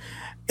name.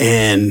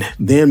 And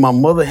then my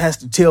mother has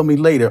to tell me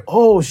later,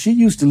 "Oh, she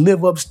used to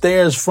live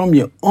upstairs from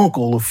your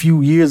uncle a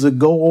few years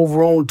ago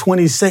over on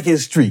 22nd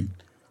Street.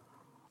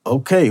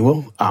 Okay,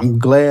 well, I'm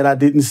glad I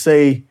didn't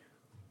say,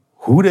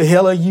 "Who the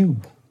hell are you?"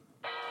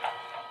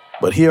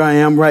 But here I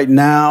am right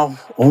now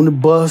on the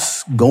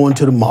bus going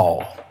to the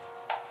mall.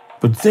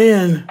 But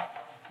then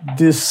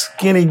this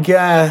skinny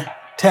guy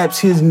taps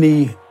his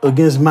knee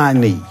against my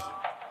knee.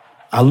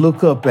 I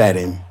look up at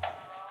him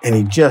and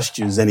he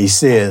gestures and he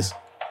says,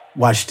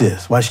 watch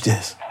this.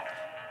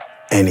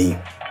 And he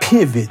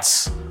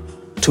pivots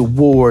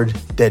toward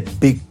that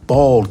big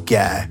bald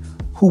guy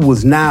who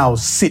was now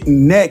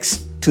sitting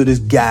next to this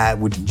guy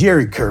with the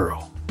jerry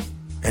curl.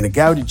 And the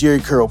guy with the jerry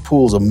curl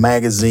pulls a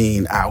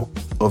magazine out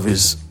of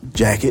his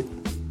jacket,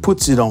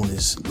 puts it on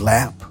his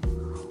lap,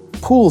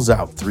 pulls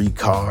out 3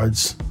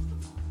 cards,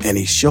 and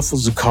he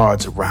shuffles the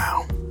cards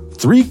around.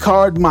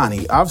 3-card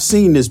monte. I've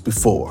seen this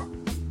before.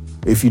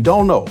 If you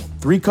don't know,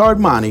 3-card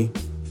monte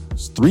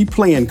is 3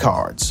 playing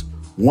cards.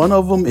 One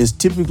of them is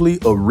typically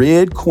a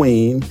red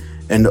queen,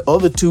 and the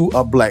other 2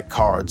 are black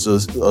cards,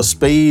 a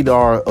spade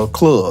or a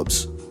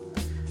clubs.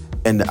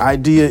 And the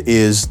idea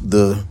is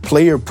the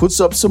player puts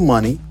up some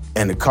money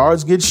and the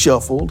cards get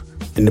shuffled,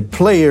 and the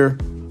player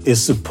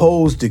is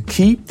supposed to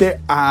keep their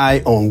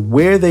eye on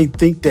where they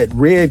think that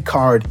red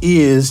card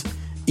is,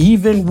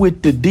 even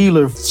with the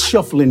dealer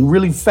shuffling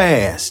really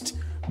fast,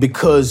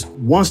 because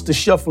once the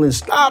shuffling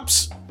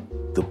stops,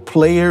 the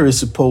player is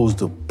supposed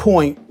to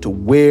point to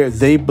where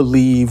they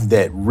believe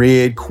that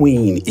red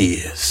queen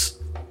is.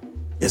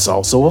 It's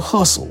also a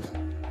hustle.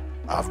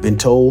 I've been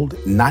told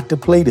not to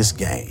play this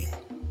game.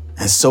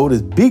 And so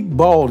this big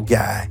bald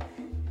guy,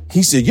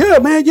 he said, yeah,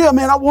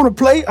 man, I want to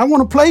play.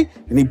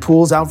 And he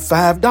pulls out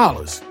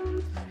 $5.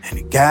 And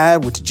the guy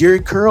with the jerry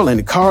curl and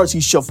the cards,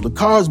 he shuffled the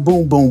cards,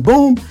 boom, boom,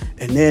 boom.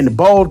 And then the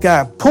bald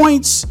guy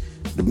points,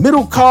 the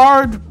middle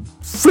card,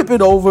 flip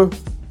it over,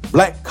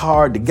 black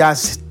card. The guy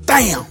says,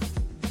 damn.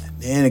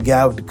 And then the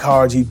guy with the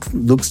cards, he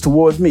looks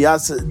towards me. I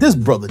said, this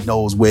brother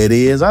knows where it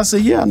is. I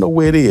said, yeah, I know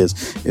where it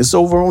is. It's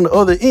over on the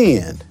other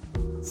end.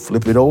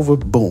 Flip it over,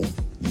 boom.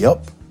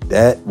 Yep,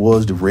 that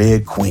was the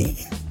red queen.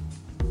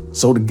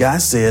 So the guy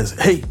says,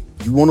 hey,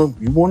 you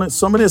want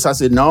some of this? I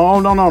said,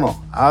 no.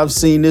 I've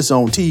seen this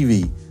on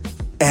TV.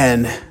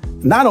 And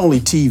not only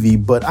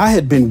TV, but I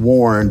had been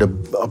warned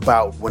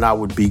about when I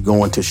would be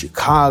going to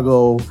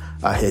Chicago.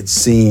 I had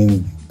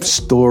seen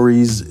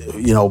stories,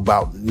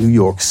 about New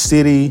York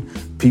City,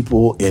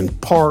 people in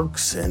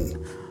parks and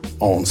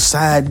on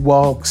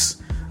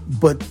sidewalks.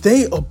 But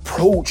they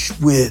approach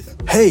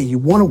with, hey, you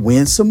want to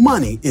win some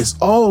money. It's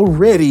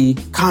already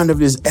kind of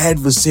this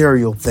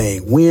adversarial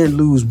thing, win,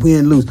 lose.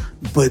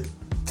 But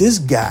this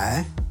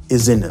guy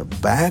is in the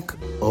back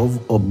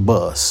of a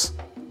bus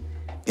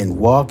in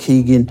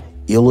Waukegan,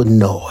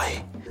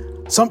 Illinois.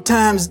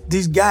 Sometimes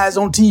these guys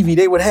on TV,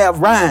 they would have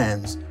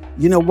rhymes.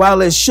 You know, while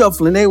they're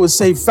shuffling, they would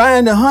say,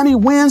 find the honey,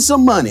 win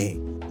some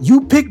money.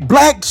 You pick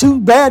black, too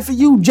bad for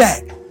you,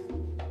 Jack.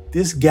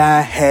 This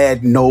guy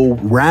had no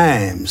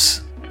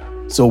rhymes.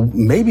 So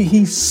maybe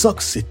he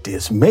sucks at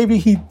this. Maybe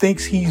he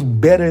thinks he's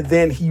better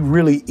than he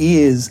really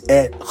is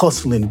at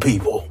hustling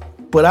people.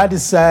 But I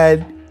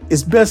decide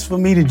it's best for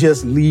me to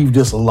just leave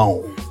this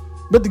alone.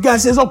 But the guy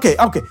says, okay,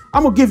 I'm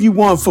gonna give you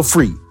one for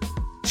free.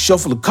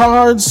 Shuffle the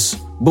cards,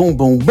 boom,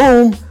 boom,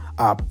 boom.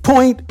 I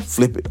point,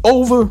 flip it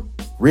over,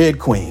 red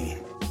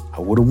queen. I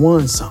would have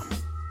won something.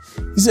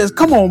 He says,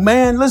 come on,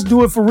 man, let's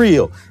do it for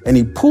real. And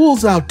he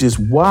pulls out this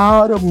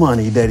wad of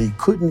money that he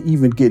couldn't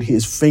even get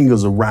his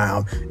fingers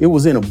around. It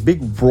was in a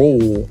big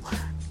roll.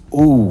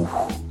 Ooh,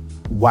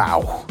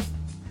 wow.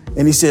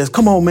 And he says,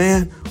 come on,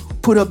 man,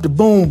 put up the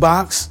boom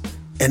box,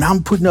 and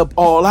I'm putting up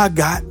all I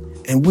got,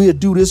 and we'll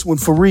do this one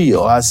for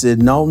real. I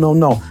said, no.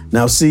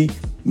 Now, see,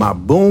 my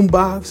boom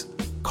box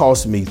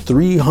cost me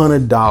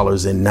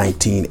 $300 in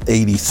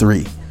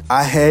 1983.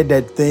 I had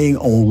that thing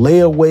on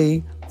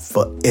layaway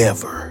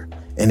forever.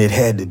 And it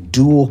had the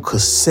dual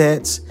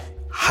cassettes,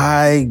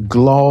 high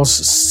gloss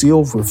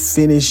silver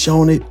finish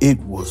on it. It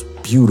was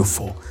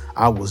beautiful.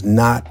 I was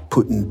not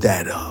putting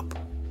that up.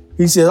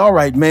 He said, all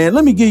right, man,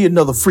 let me give you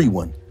another free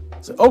one.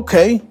 I said,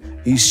 okay.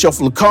 He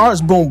shuffled the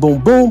cards, boom, boom,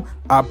 boom.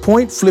 I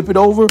point, flip it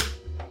over,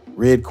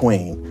 red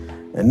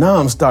queen. And now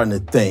I'm starting to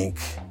think,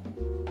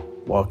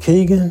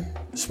 Waukegan,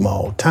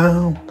 small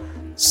town,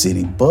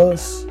 city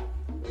bus.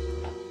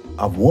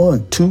 I've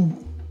won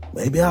 2.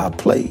 Maybe I'll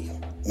play.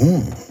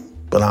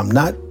 But I'm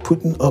not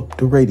putting up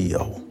the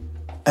radio.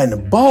 And the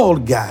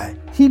bald guy,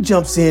 he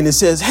jumps in and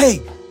says, hey,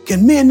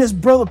 can me and this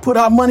brother put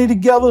our money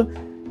together?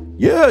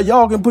 Yeah,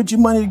 y'all can put your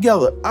money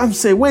together. I'm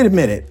saying, wait a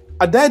minute.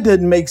 That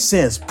doesn't make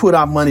sense, put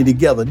our money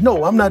together.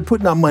 No, I'm not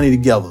putting our money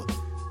together.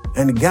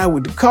 And the guy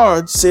with the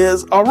card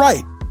says, all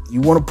right,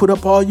 you want to put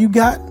up all you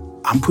got?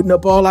 I'm putting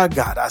up all I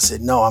got. I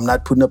said, no, I'm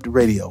not putting up the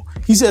radio.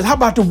 He says, how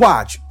about the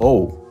watch?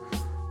 Oh,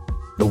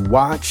 the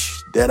watch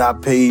that I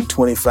paid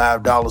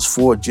 $25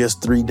 for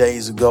just 3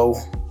 days ago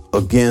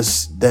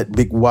against that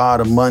big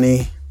wad of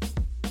money,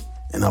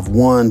 and I've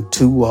won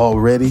 2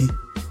 already,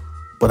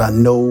 but I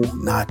know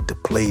not to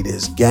play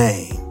this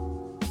game.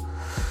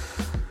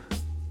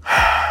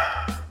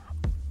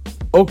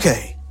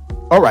 Okay,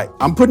 all right,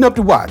 I'm putting up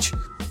the watch.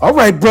 All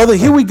right, brother,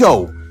 here we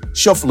go.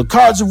 Shuffle the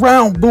cards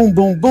around, boom,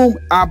 boom, boom.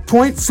 I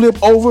point, flip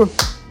over,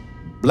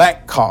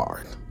 black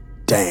card.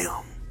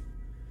 Damn.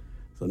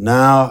 So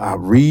now I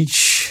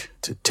reach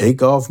to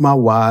take off my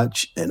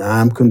watch, and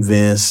I'm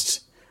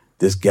convinced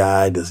this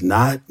guy does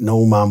not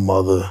know my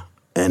mother,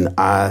 and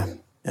I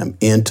am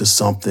into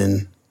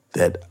something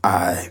that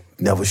I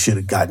never should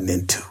have gotten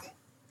into.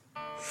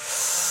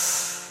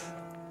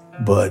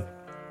 But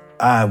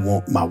I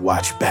want my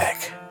watch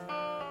back.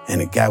 And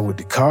the guy with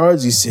the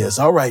cards, he says,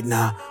 all right,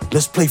 now,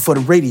 let's play for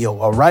the radio,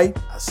 all right?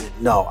 I said,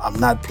 no, I'm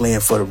not playing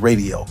for the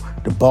radio.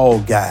 The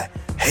bald guy,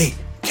 hey,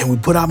 can we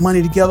put our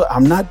money together?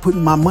 I'm not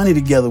putting my money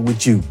together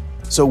with you.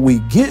 So we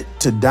get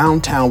to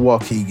downtown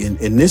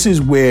Waukegan, and this is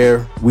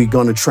where we're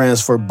going to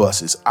transfer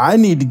buses. I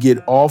need to get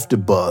off the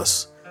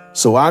bus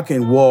so I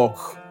can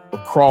walk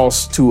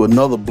across to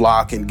another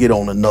block and get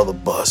on another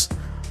bus.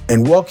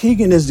 And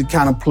Waukegan is the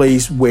kind of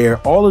place where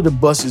all of the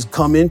buses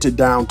come into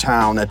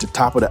downtown at the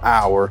top of the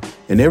hour,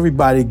 and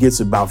everybody gets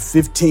about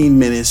 15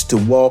 minutes to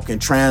walk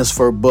and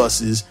transfer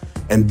buses,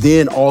 and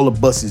then all the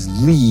buses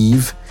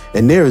leave,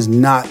 and there is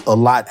not a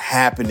lot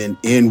happening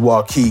in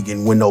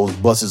Waukegan when those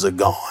buses are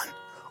gone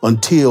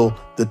until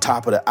the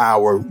top of the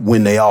hour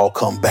when they all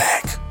come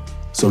back.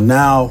 So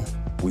now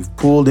we've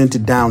pulled into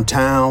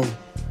downtown.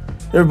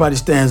 Everybody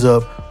stands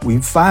up.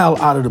 We file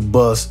out of the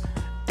bus,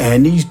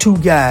 and these 2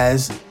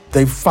 guys,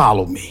 they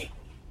follow me.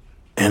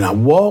 And I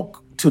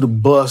walk to the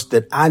bus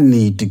that I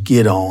need to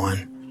get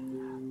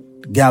on.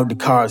 The guy with the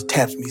cards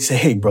taps me, say,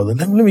 hey, brother,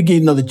 let me give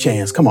you another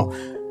chance. Come on.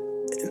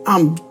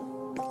 And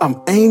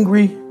I'm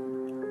angry.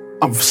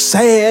 I'm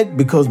sad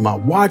because my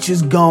watch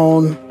is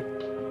gone.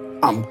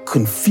 I'm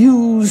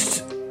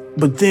confused,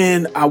 but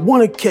then I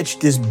want to catch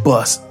this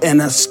bus,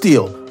 and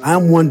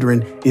I'm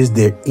wondering, is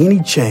there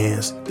any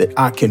chance that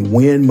I can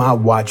win my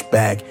watch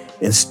back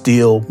and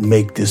still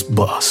make this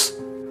bus?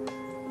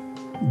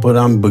 But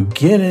I'm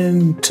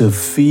beginning to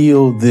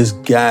feel this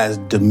guy's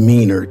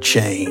demeanor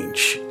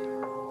change.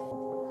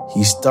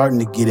 He's starting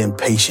to get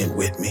impatient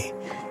with me,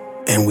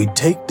 and we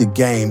take the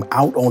game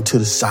out onto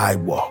the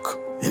sidewalk,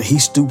 and he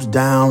stoops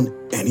down,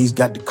 and he's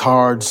got the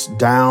cards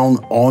down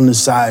on the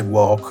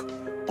sidewalk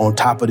on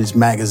top of this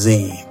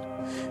magazine.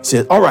 He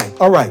said, all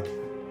right,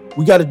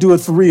 we got to do it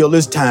for real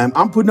this time.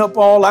 I'm putting up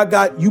all I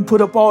got. You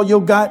put up all you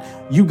got.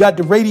 You got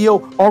the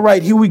radio. All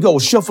right, here we go.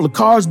 Shuffle the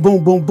cards.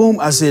 Boom, boom, boom.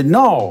 I said,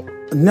 no,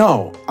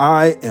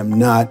 I am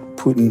not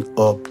putting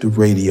up the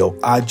radio.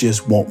 I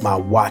just want my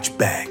watch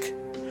back.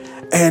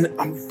 And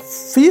I'm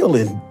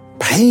feeling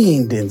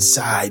pained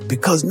inside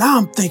because now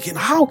I'm thinking,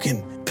 how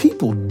can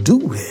people do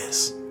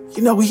this?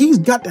 he's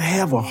got to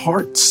have a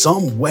heart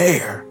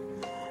somewhere.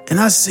 And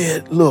I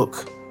said,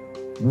 look,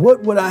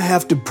 what would I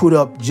have to put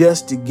up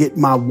just to get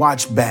my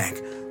watch back?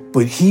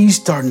 But he's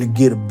starting to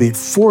get a bit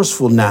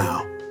forceful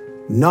now.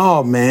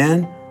 No,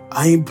 man,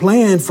 I ain't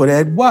playing for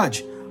that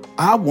watch.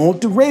 I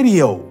want the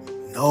radio.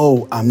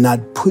 No, I'm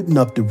not putting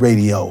up the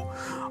radio.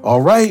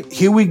 All right,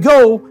 here we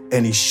go.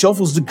 And he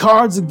shuffles the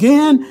cards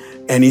again.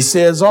 And he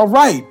says, all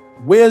right,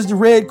 where's the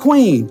Red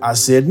Queen? I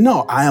said,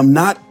 no, I am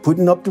not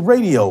putting up the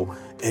radio.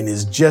 And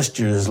his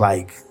gesture is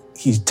like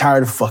he's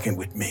tired of fucking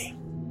with me.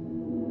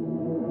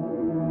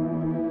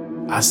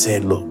 I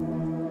said, look,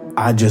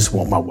 I just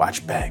want my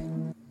watch back.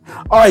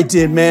 All right,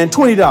 then, man,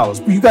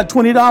 $20. You got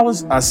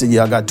 $20? I said,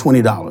 yeah, I got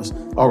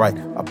 $20. All right,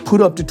 I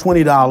put up the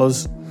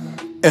 $20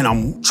 and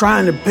I'm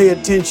trying to pay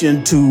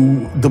attention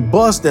to the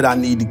bus that I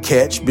need to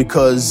catch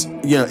because,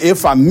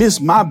 if I miss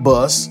my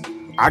bus,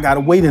 I got to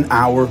wait an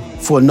hour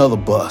for another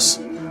bus.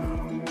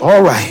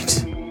 All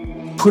right,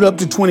 put up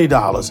the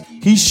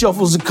 $20. He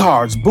shuffles the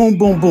cards. Boom,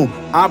 boom, boom.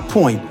 I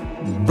point.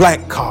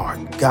 Black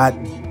card. God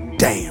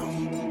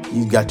damn.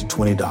 He's got the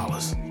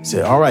 $20.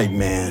 Said, all right,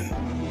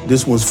 man,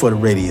 this one's for the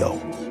radio.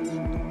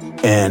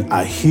 And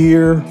I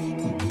hear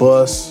the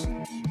bus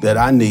that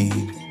I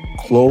need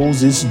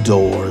close its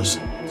doors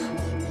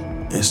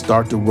and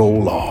start to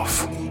roll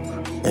off.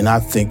 And I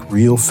think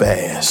real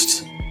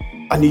fast,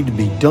 I need to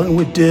be done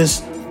with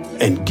this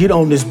and get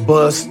on this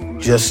bus,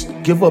 just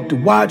give up the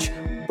watch.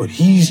 But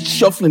he's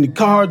shuffling the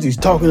cards. He's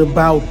talking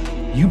about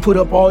you put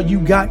up all you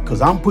got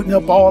because I'm putting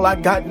up all I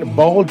got. And the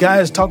bald guy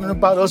is talking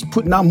about us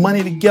putting our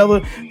money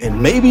together.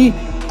 And maybe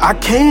I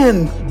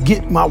can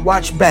get my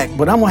watch back,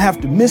 but I'm going to have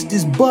to miss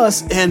this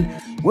bus. And,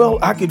 well,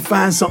 I could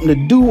find something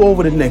to do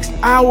over the next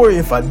hour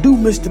if I do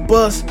miss the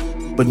bus.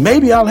 But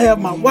maybe I'll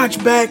have my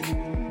watch back.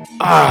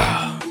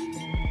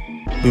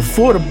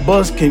 Before the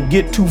bus can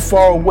get too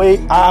far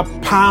away, I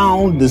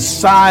pound the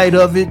side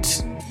of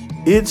it.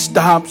 It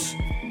stops.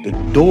 The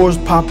doors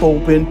pop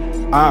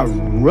open. I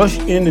rush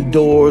in the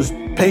doors,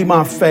 pay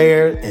my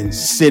fare, and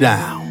sit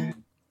down.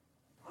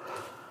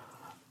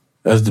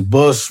 As the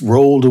bus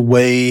rolled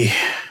away,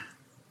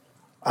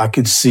 I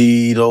could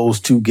see those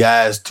two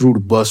guys through the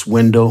bus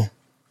window.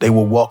 They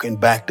were walking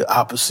back the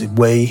opposite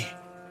way.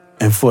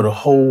 And for the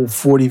whole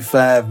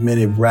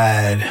 45-minute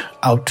ride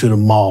out to the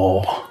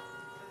mall,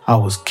 I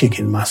was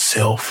kicking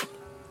myself.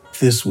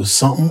 This was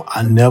something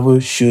I never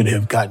should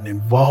have gotten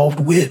involved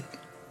with.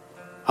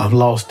 I've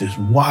lost this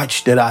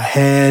watch that I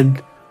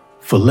had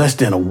for less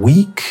than a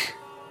week.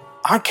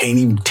 I can't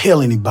even tell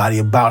anybody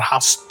about how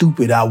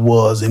stupid I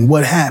was and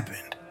what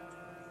happened.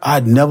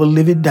 I'd never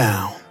live it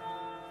down.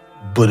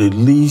 But at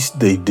least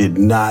they did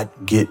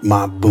not get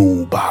my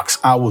boombox.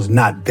 I was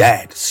not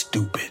that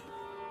stupid.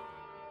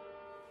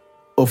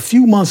 A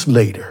few months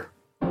later,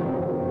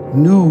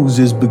 news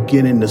is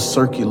beginning to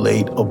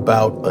circulate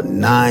about a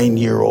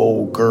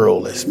 9-year-old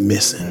girl that's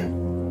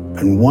missing.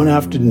 And one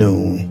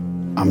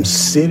afternoon, I'm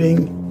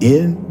sitting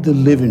in the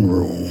living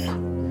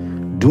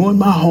room doing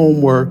my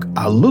homework.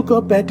 I look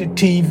up at the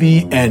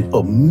TV and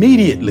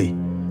immediately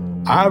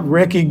I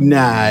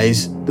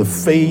recognize the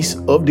face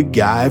of the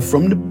guy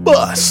from the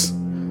bus.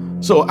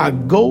 So I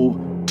go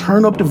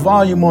turn up the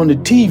volume on the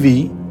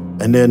TV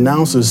and the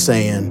announcer's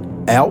saying,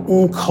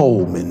 Alton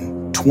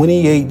Coleman,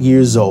 28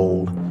 years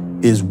old,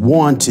 is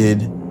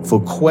wanted for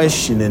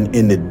questioning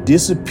in the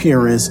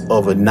disappearance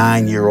of a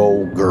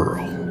 9-year-old girl.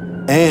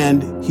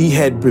 And he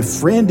had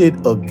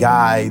befriended a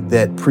guy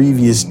that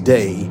previous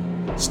day,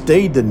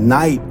 stayed the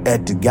night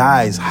at the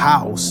guy's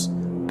house.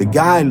 The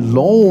guy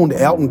loaned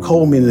Alton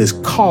Coleman his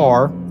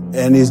car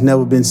and has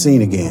never been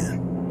seen again.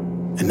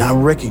 And I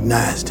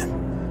recognized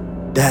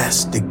him.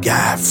 That's the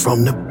guy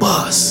from the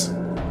bus.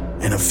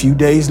 And a few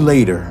days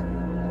later,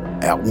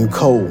 Alton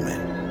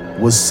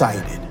Coleman was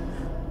sighted.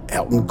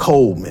 Alton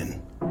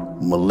Coleman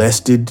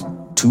molested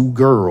 2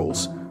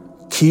 girls,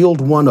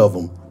 killed one of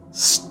them,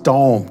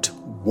 stomped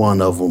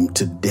one of them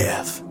to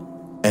death,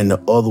 and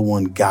the other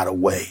one got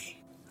away.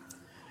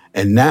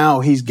 And now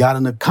he's got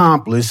an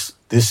accomplice,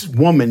 this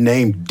woman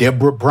named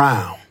Deborah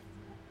Brown.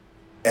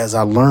 As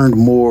I learned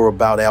more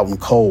about Alton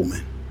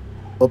Coleman,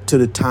 up to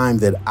the time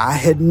that I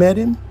had met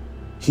him,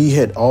 he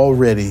had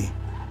already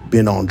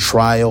been on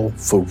trial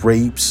for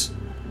rapes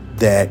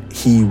that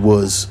he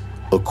was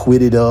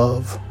acquitted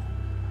of,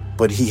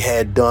 but he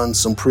had done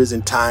some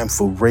prison time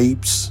for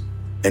rapes,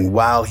 and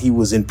while he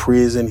was in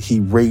prison, he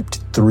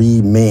raped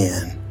 3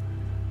 men.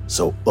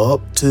 So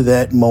up to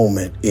that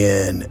moment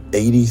in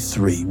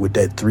 83, with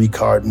that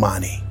 3-card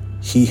money,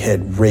 he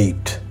had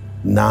raped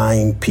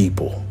 9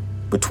 people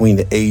between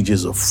the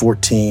ages of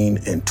 14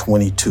 and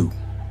 22.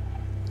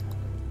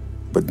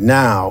 But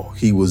now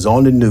he was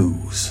on the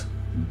news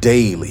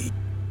daily.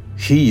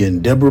 He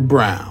and Deborah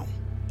Brown,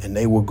 and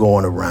they were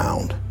going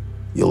around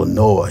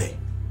Illinois,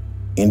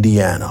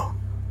 Indiana,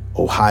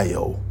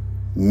 Ohio,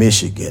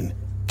 Michigan,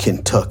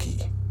 Kentucky,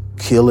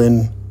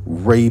 killing,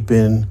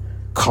 raping,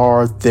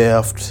 car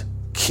theft,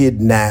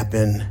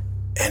 kidnapping.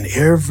 And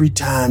every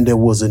time there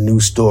was a new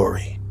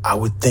story, I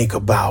would think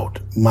about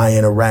my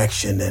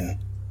interaction and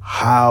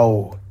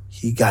how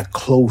he got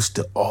close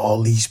to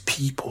all these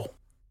people.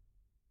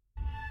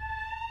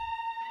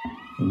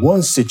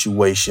 One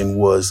situation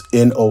was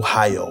in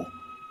Ohio,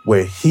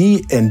 where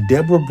he and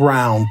Deborah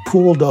Brown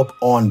pulled up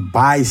on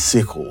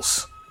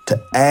bicycles to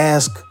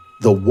ask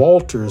the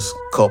Walters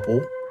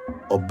couple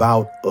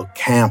about a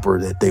camper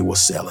that they were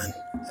selling.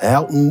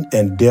 Alton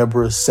and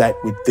Deborah sat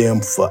with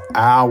them for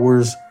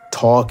hours,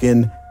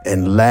 talking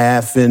and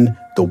laughing.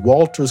 The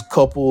Walters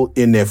couple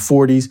in their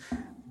 40s,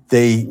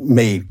 they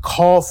made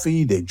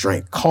coffee, they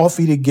drank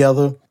coffee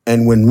together.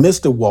 And when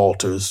Mr.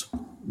 Walters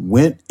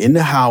went in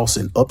the house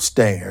and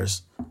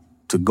upstairs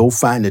to go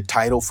find the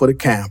title for the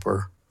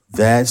camper,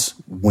 that's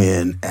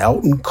when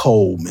Alton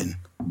Coleman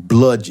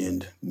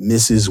bludgeoned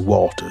Mrs.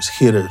 Walters,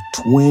 hit her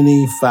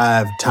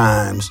 25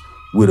 times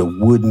with a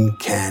wooden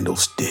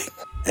candlestick.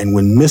 And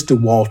when Mr.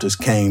 Walters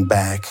came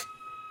back,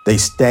 they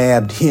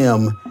stabbed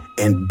him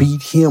and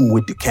beat him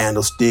with the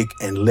candlestick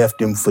and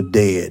left him for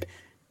dead.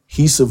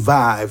 He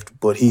survived,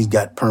 but he's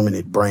got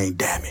permanent brain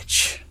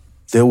damage.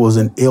 There was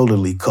an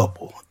elderly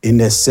couple in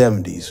their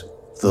 70s.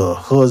 The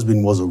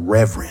husband was a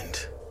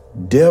reverend.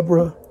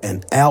 Deborah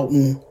and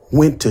Alton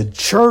went to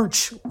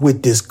church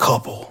with this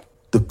couple.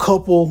 The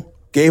couple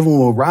gave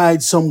them a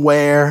ride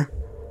somewhere,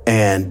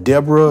 and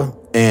Deborah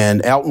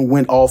and Alton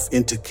went off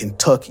into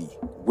Kentucky,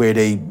 where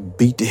they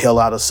beat the hell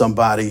out of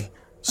somebody,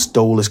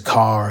 stole his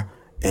car,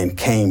 and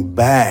came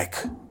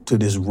back to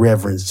this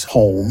reverend's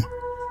home.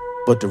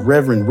 But the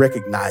reverend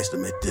recognized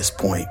him at this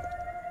point,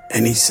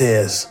 and he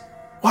says,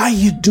 "Why are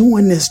you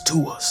doing this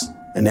to us?"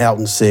 And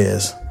Alton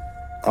says,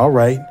 "All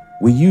right,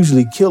 we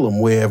usually kill them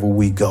wherever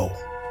we go,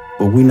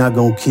 but we're not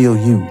gonna kill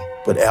you."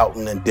 But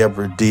Alton and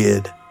Deborah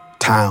did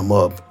tie him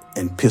up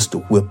and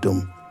pistol whipped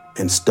him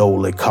and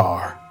stole their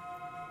car.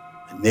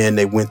 And then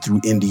they went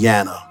through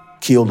Indiana,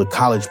 killed a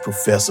college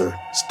professor,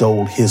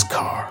 stole his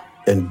car.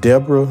 And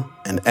Deborah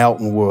and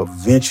Alton were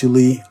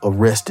eventually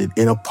arrested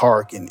in a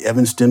park in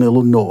Evanston,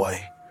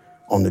 Illinois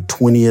on the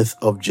 20th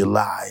of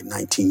July,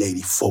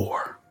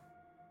 1984.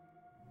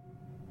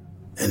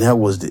 And that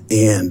was the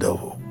end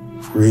of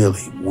a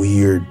really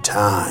weird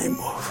time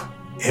of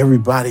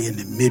everybody in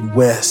the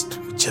Midwest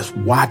just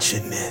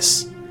watching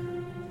this.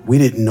 We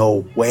didn't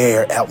know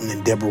where Alton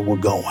and Deborah were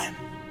going,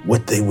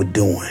 what they were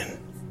doing.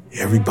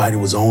 Everybody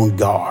was on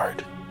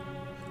guard.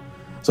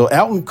 So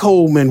Alton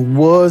Coleman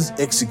was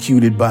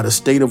executed by the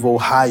state of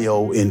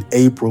Ohio in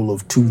April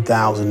of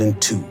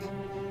 2002.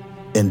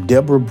 And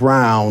Deborah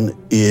Brown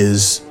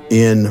is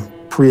in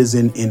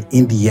prison in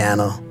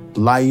Indiana,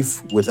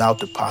 life without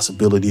the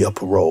possibility of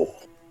parole.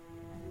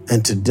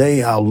 And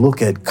today I'll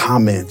look at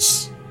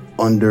comments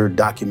under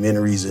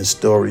documentaries and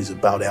stories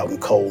about Alton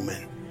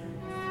Coleman.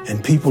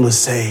 And people will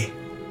say,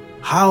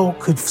 how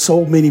could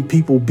so many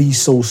people be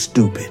so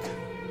stupid?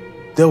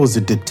 There was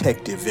a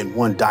detective in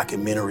one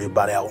documentary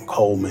about Alton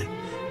Coleman,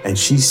 and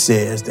she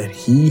says that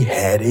he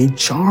had a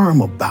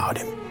charm about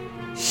him.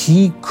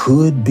 He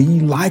could be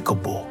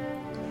likable.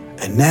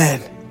 And that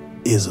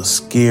is a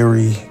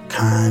scary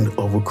kind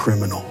of a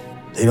criminal.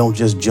 They don't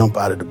just jump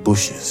out of the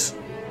bushes.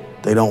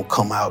 They don't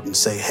come out and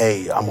say,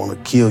 "Hey, I'm gonna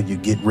kill you,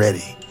 get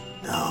ready."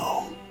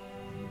 No.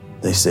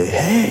 They say,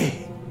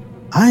 "Hey,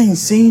 I ain't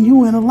seen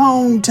you in a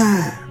long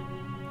time."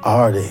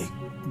 Or they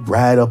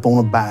ride up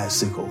on a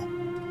bicycle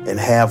and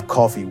have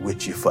coffee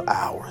with you for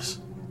hours.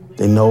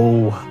 They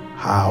know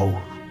how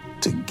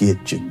to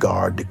get your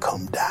guard to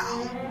come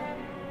down.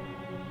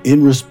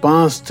 In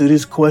response to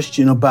this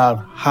question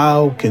about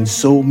how can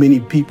so many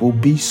people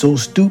be so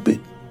stupid,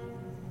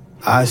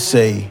 I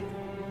say,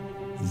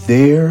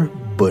 there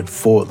but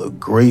for the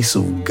grace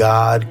of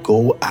God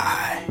go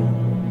I.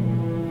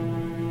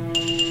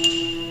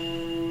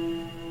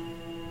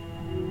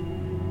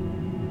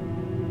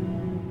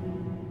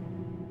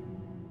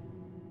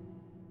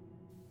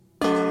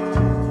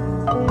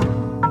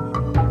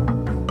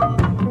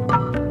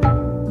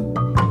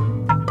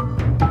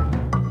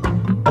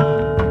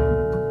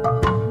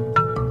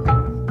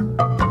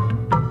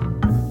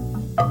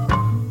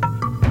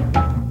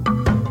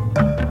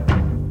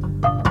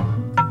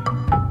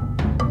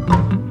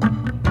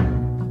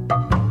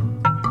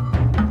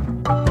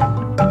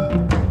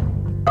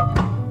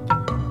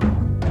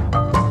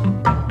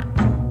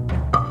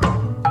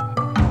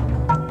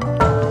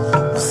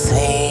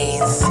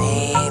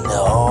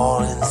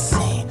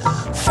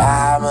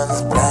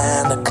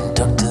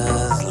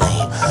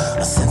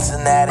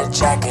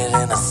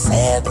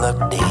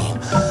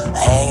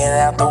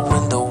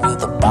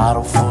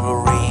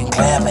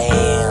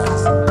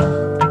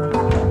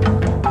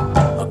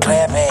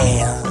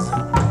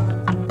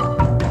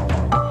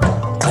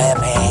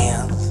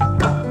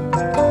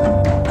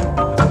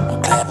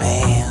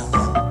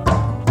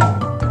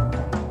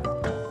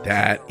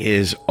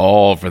 Is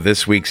all for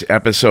this week's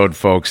episode,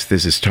 folks.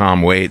 This is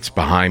Tom Waits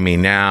behind me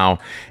now,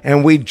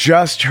 and we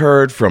just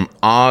heard from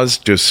Oz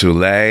de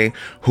Soleil,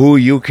 who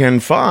you can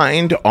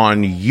find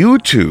on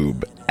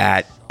YouTube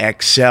at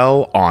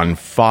Excel on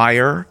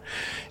Fire.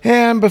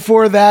 And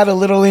before that, a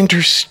little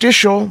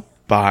interstitial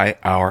by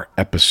our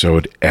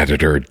episode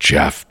editor,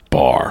 Jeff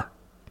Barr.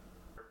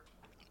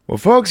 Well,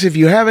 folks, if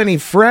you have any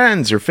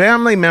friends or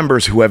family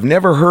members who have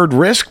never heard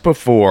Risk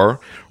before,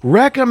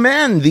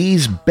 recommend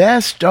these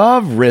best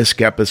of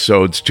Risk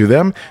episodes to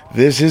them.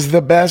 This is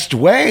the best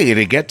way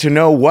to get to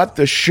know what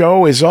the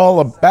show is all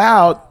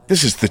about.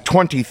 This is the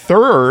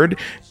 23rd,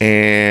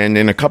 and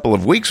in a couple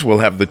of weeks we'll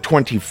have the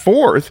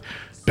 24th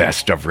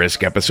Best of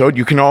Risk episode.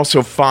 You can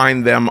also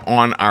find them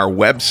on our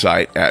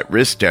website at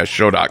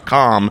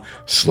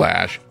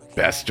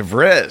risk-show.com/Best of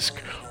Risk.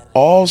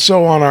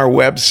 Also on our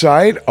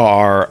website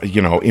are,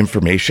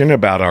 information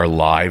about our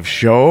live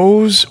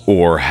shows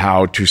or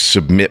how to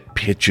submit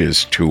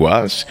pitches to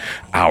us.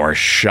 Our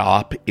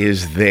shop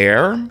is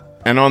there.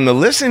 And on the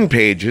listen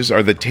pages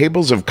are the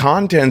tables of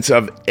contents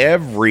of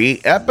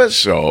every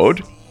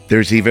episode.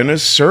 There's even a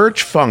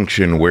search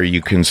function where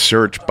you can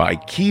search by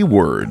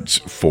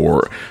keywords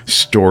for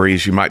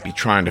stories you might be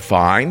trying to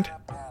find.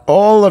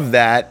 All of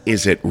that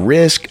is at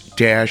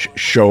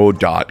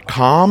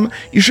risk-show.com.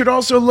 You should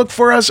also look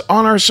for us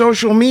on our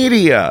social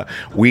media.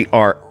 We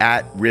are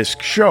at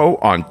Risk Show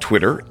on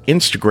Twitter,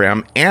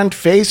 Instagram, and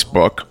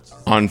Facebook.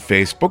 On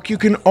Facebook, you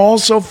can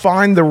also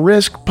find the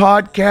Risk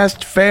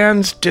Podcast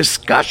Fans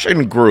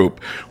Discussion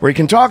Group, where you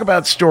can talk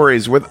about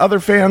stories with other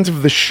fans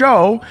of the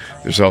show.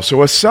 There's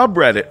also a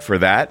subreddit for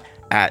that,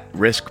 at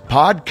Risk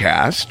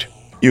Podcast.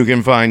 You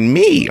can find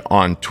me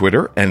on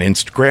Twitter and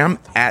Instagram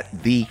at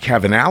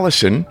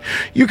 @TheKevinAllison.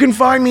 You can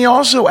find me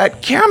also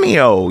at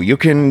Cameo. You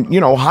can,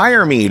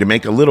 hire me to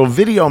make a little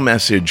video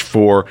message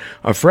for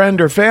a friend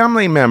or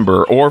family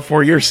member or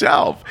for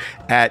yourself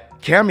at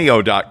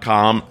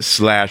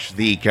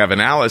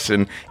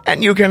cameo.com/TheKevinAllison.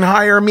 And you can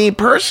hire me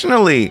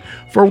personally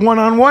for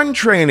one-on-one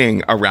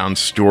training around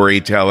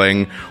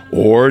storytelling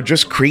or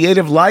just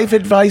creative life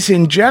advice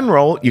in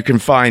general. You can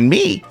find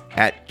me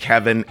at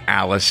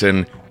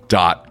kevinallison.com.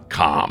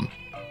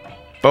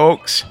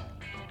 Folks,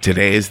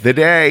 today is the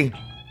day.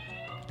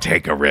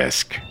 Take a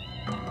risk.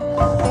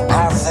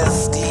 I said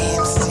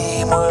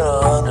steam,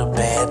 we're under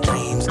bad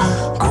dreams.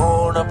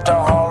 Going up to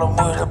Harlem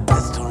with a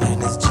pistol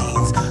in his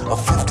jeans. A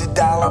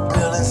 $50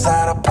 bill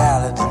inside a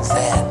paladin's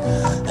hat.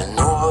 And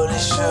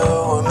nobody's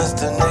sure where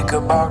Mr.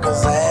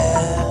 Knickerbocker's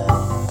at.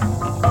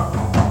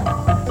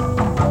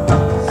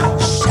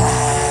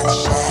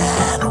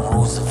 Shine,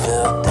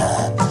 Roosevelt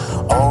dime.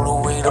 All the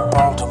way to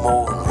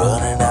Baltimore and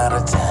running out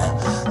of time.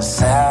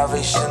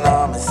 Salvation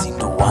Army seemed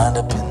to wind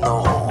up in the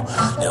hole.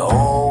 They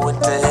all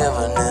went to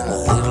heaven in a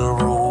little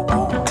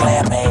rowboat.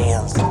 Clap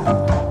hands.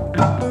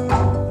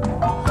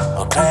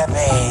 Oh, clap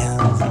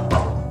hands.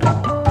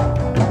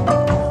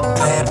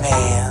 Clap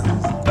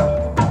hands.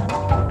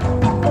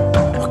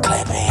 Oh,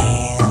 clap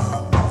hands.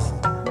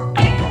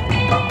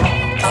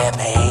 Clap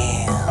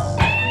hands.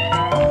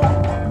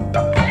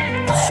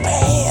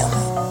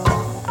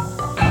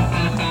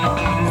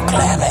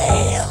 Clap hands. Oh, clap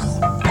hands.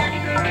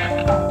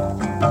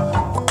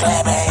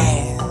 Clap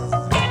hands.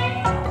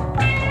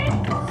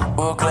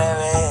 We'll clap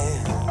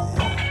hands.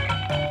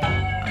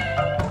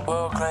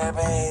 We'll clap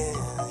hands.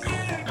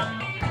 Clap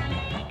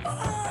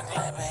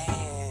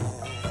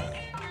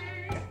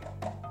hands.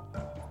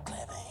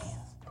 Clap hands.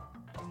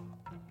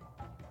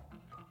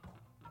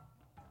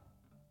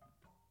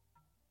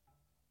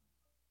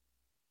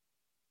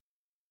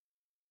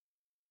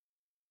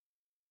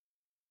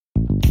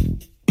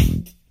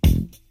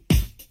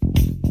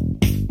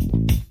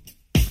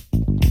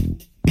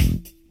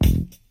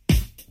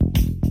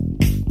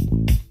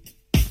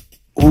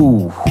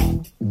 Ooh,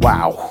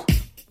 wow.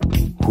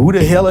 Who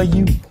the hell are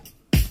you?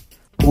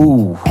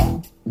 Ooh,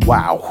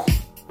 wow.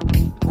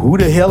 Who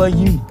the hell are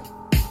you?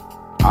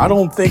 I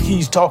don't think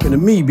he's talking to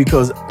me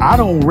because I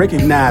don't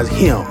recognize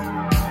him.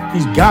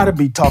 He's got to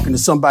be talking to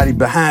somebody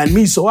behind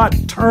me, so I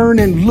turn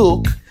and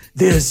look.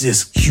 There's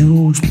this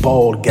huge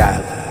bald guy,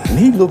 and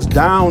he looks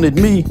down at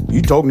me.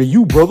 You talking to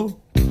you, brother?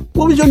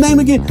 What was your name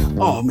again?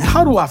 Oh, man,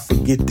 how do I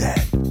forget that?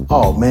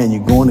 Oh, man,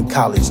 you're going to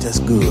college. That's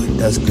good.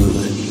 That's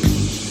good.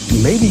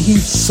 Maybe he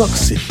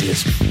sucks at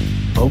this.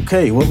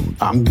 Okay, well,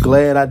 I'm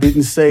glad I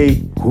didn't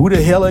say, who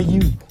the hell are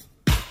you?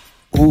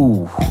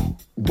 Ooh,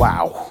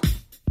 wow.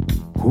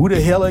 Who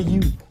the hell are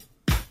you?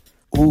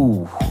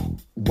 Ooh,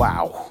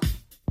 wow.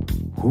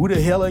 Who the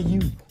hell are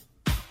you?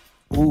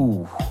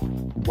 Ooh,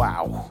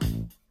 wow.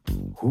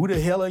 Who the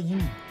hell are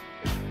you?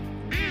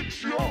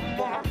 Eat your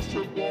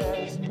matzo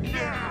balls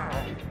now!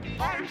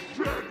 I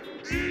said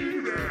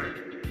eat it!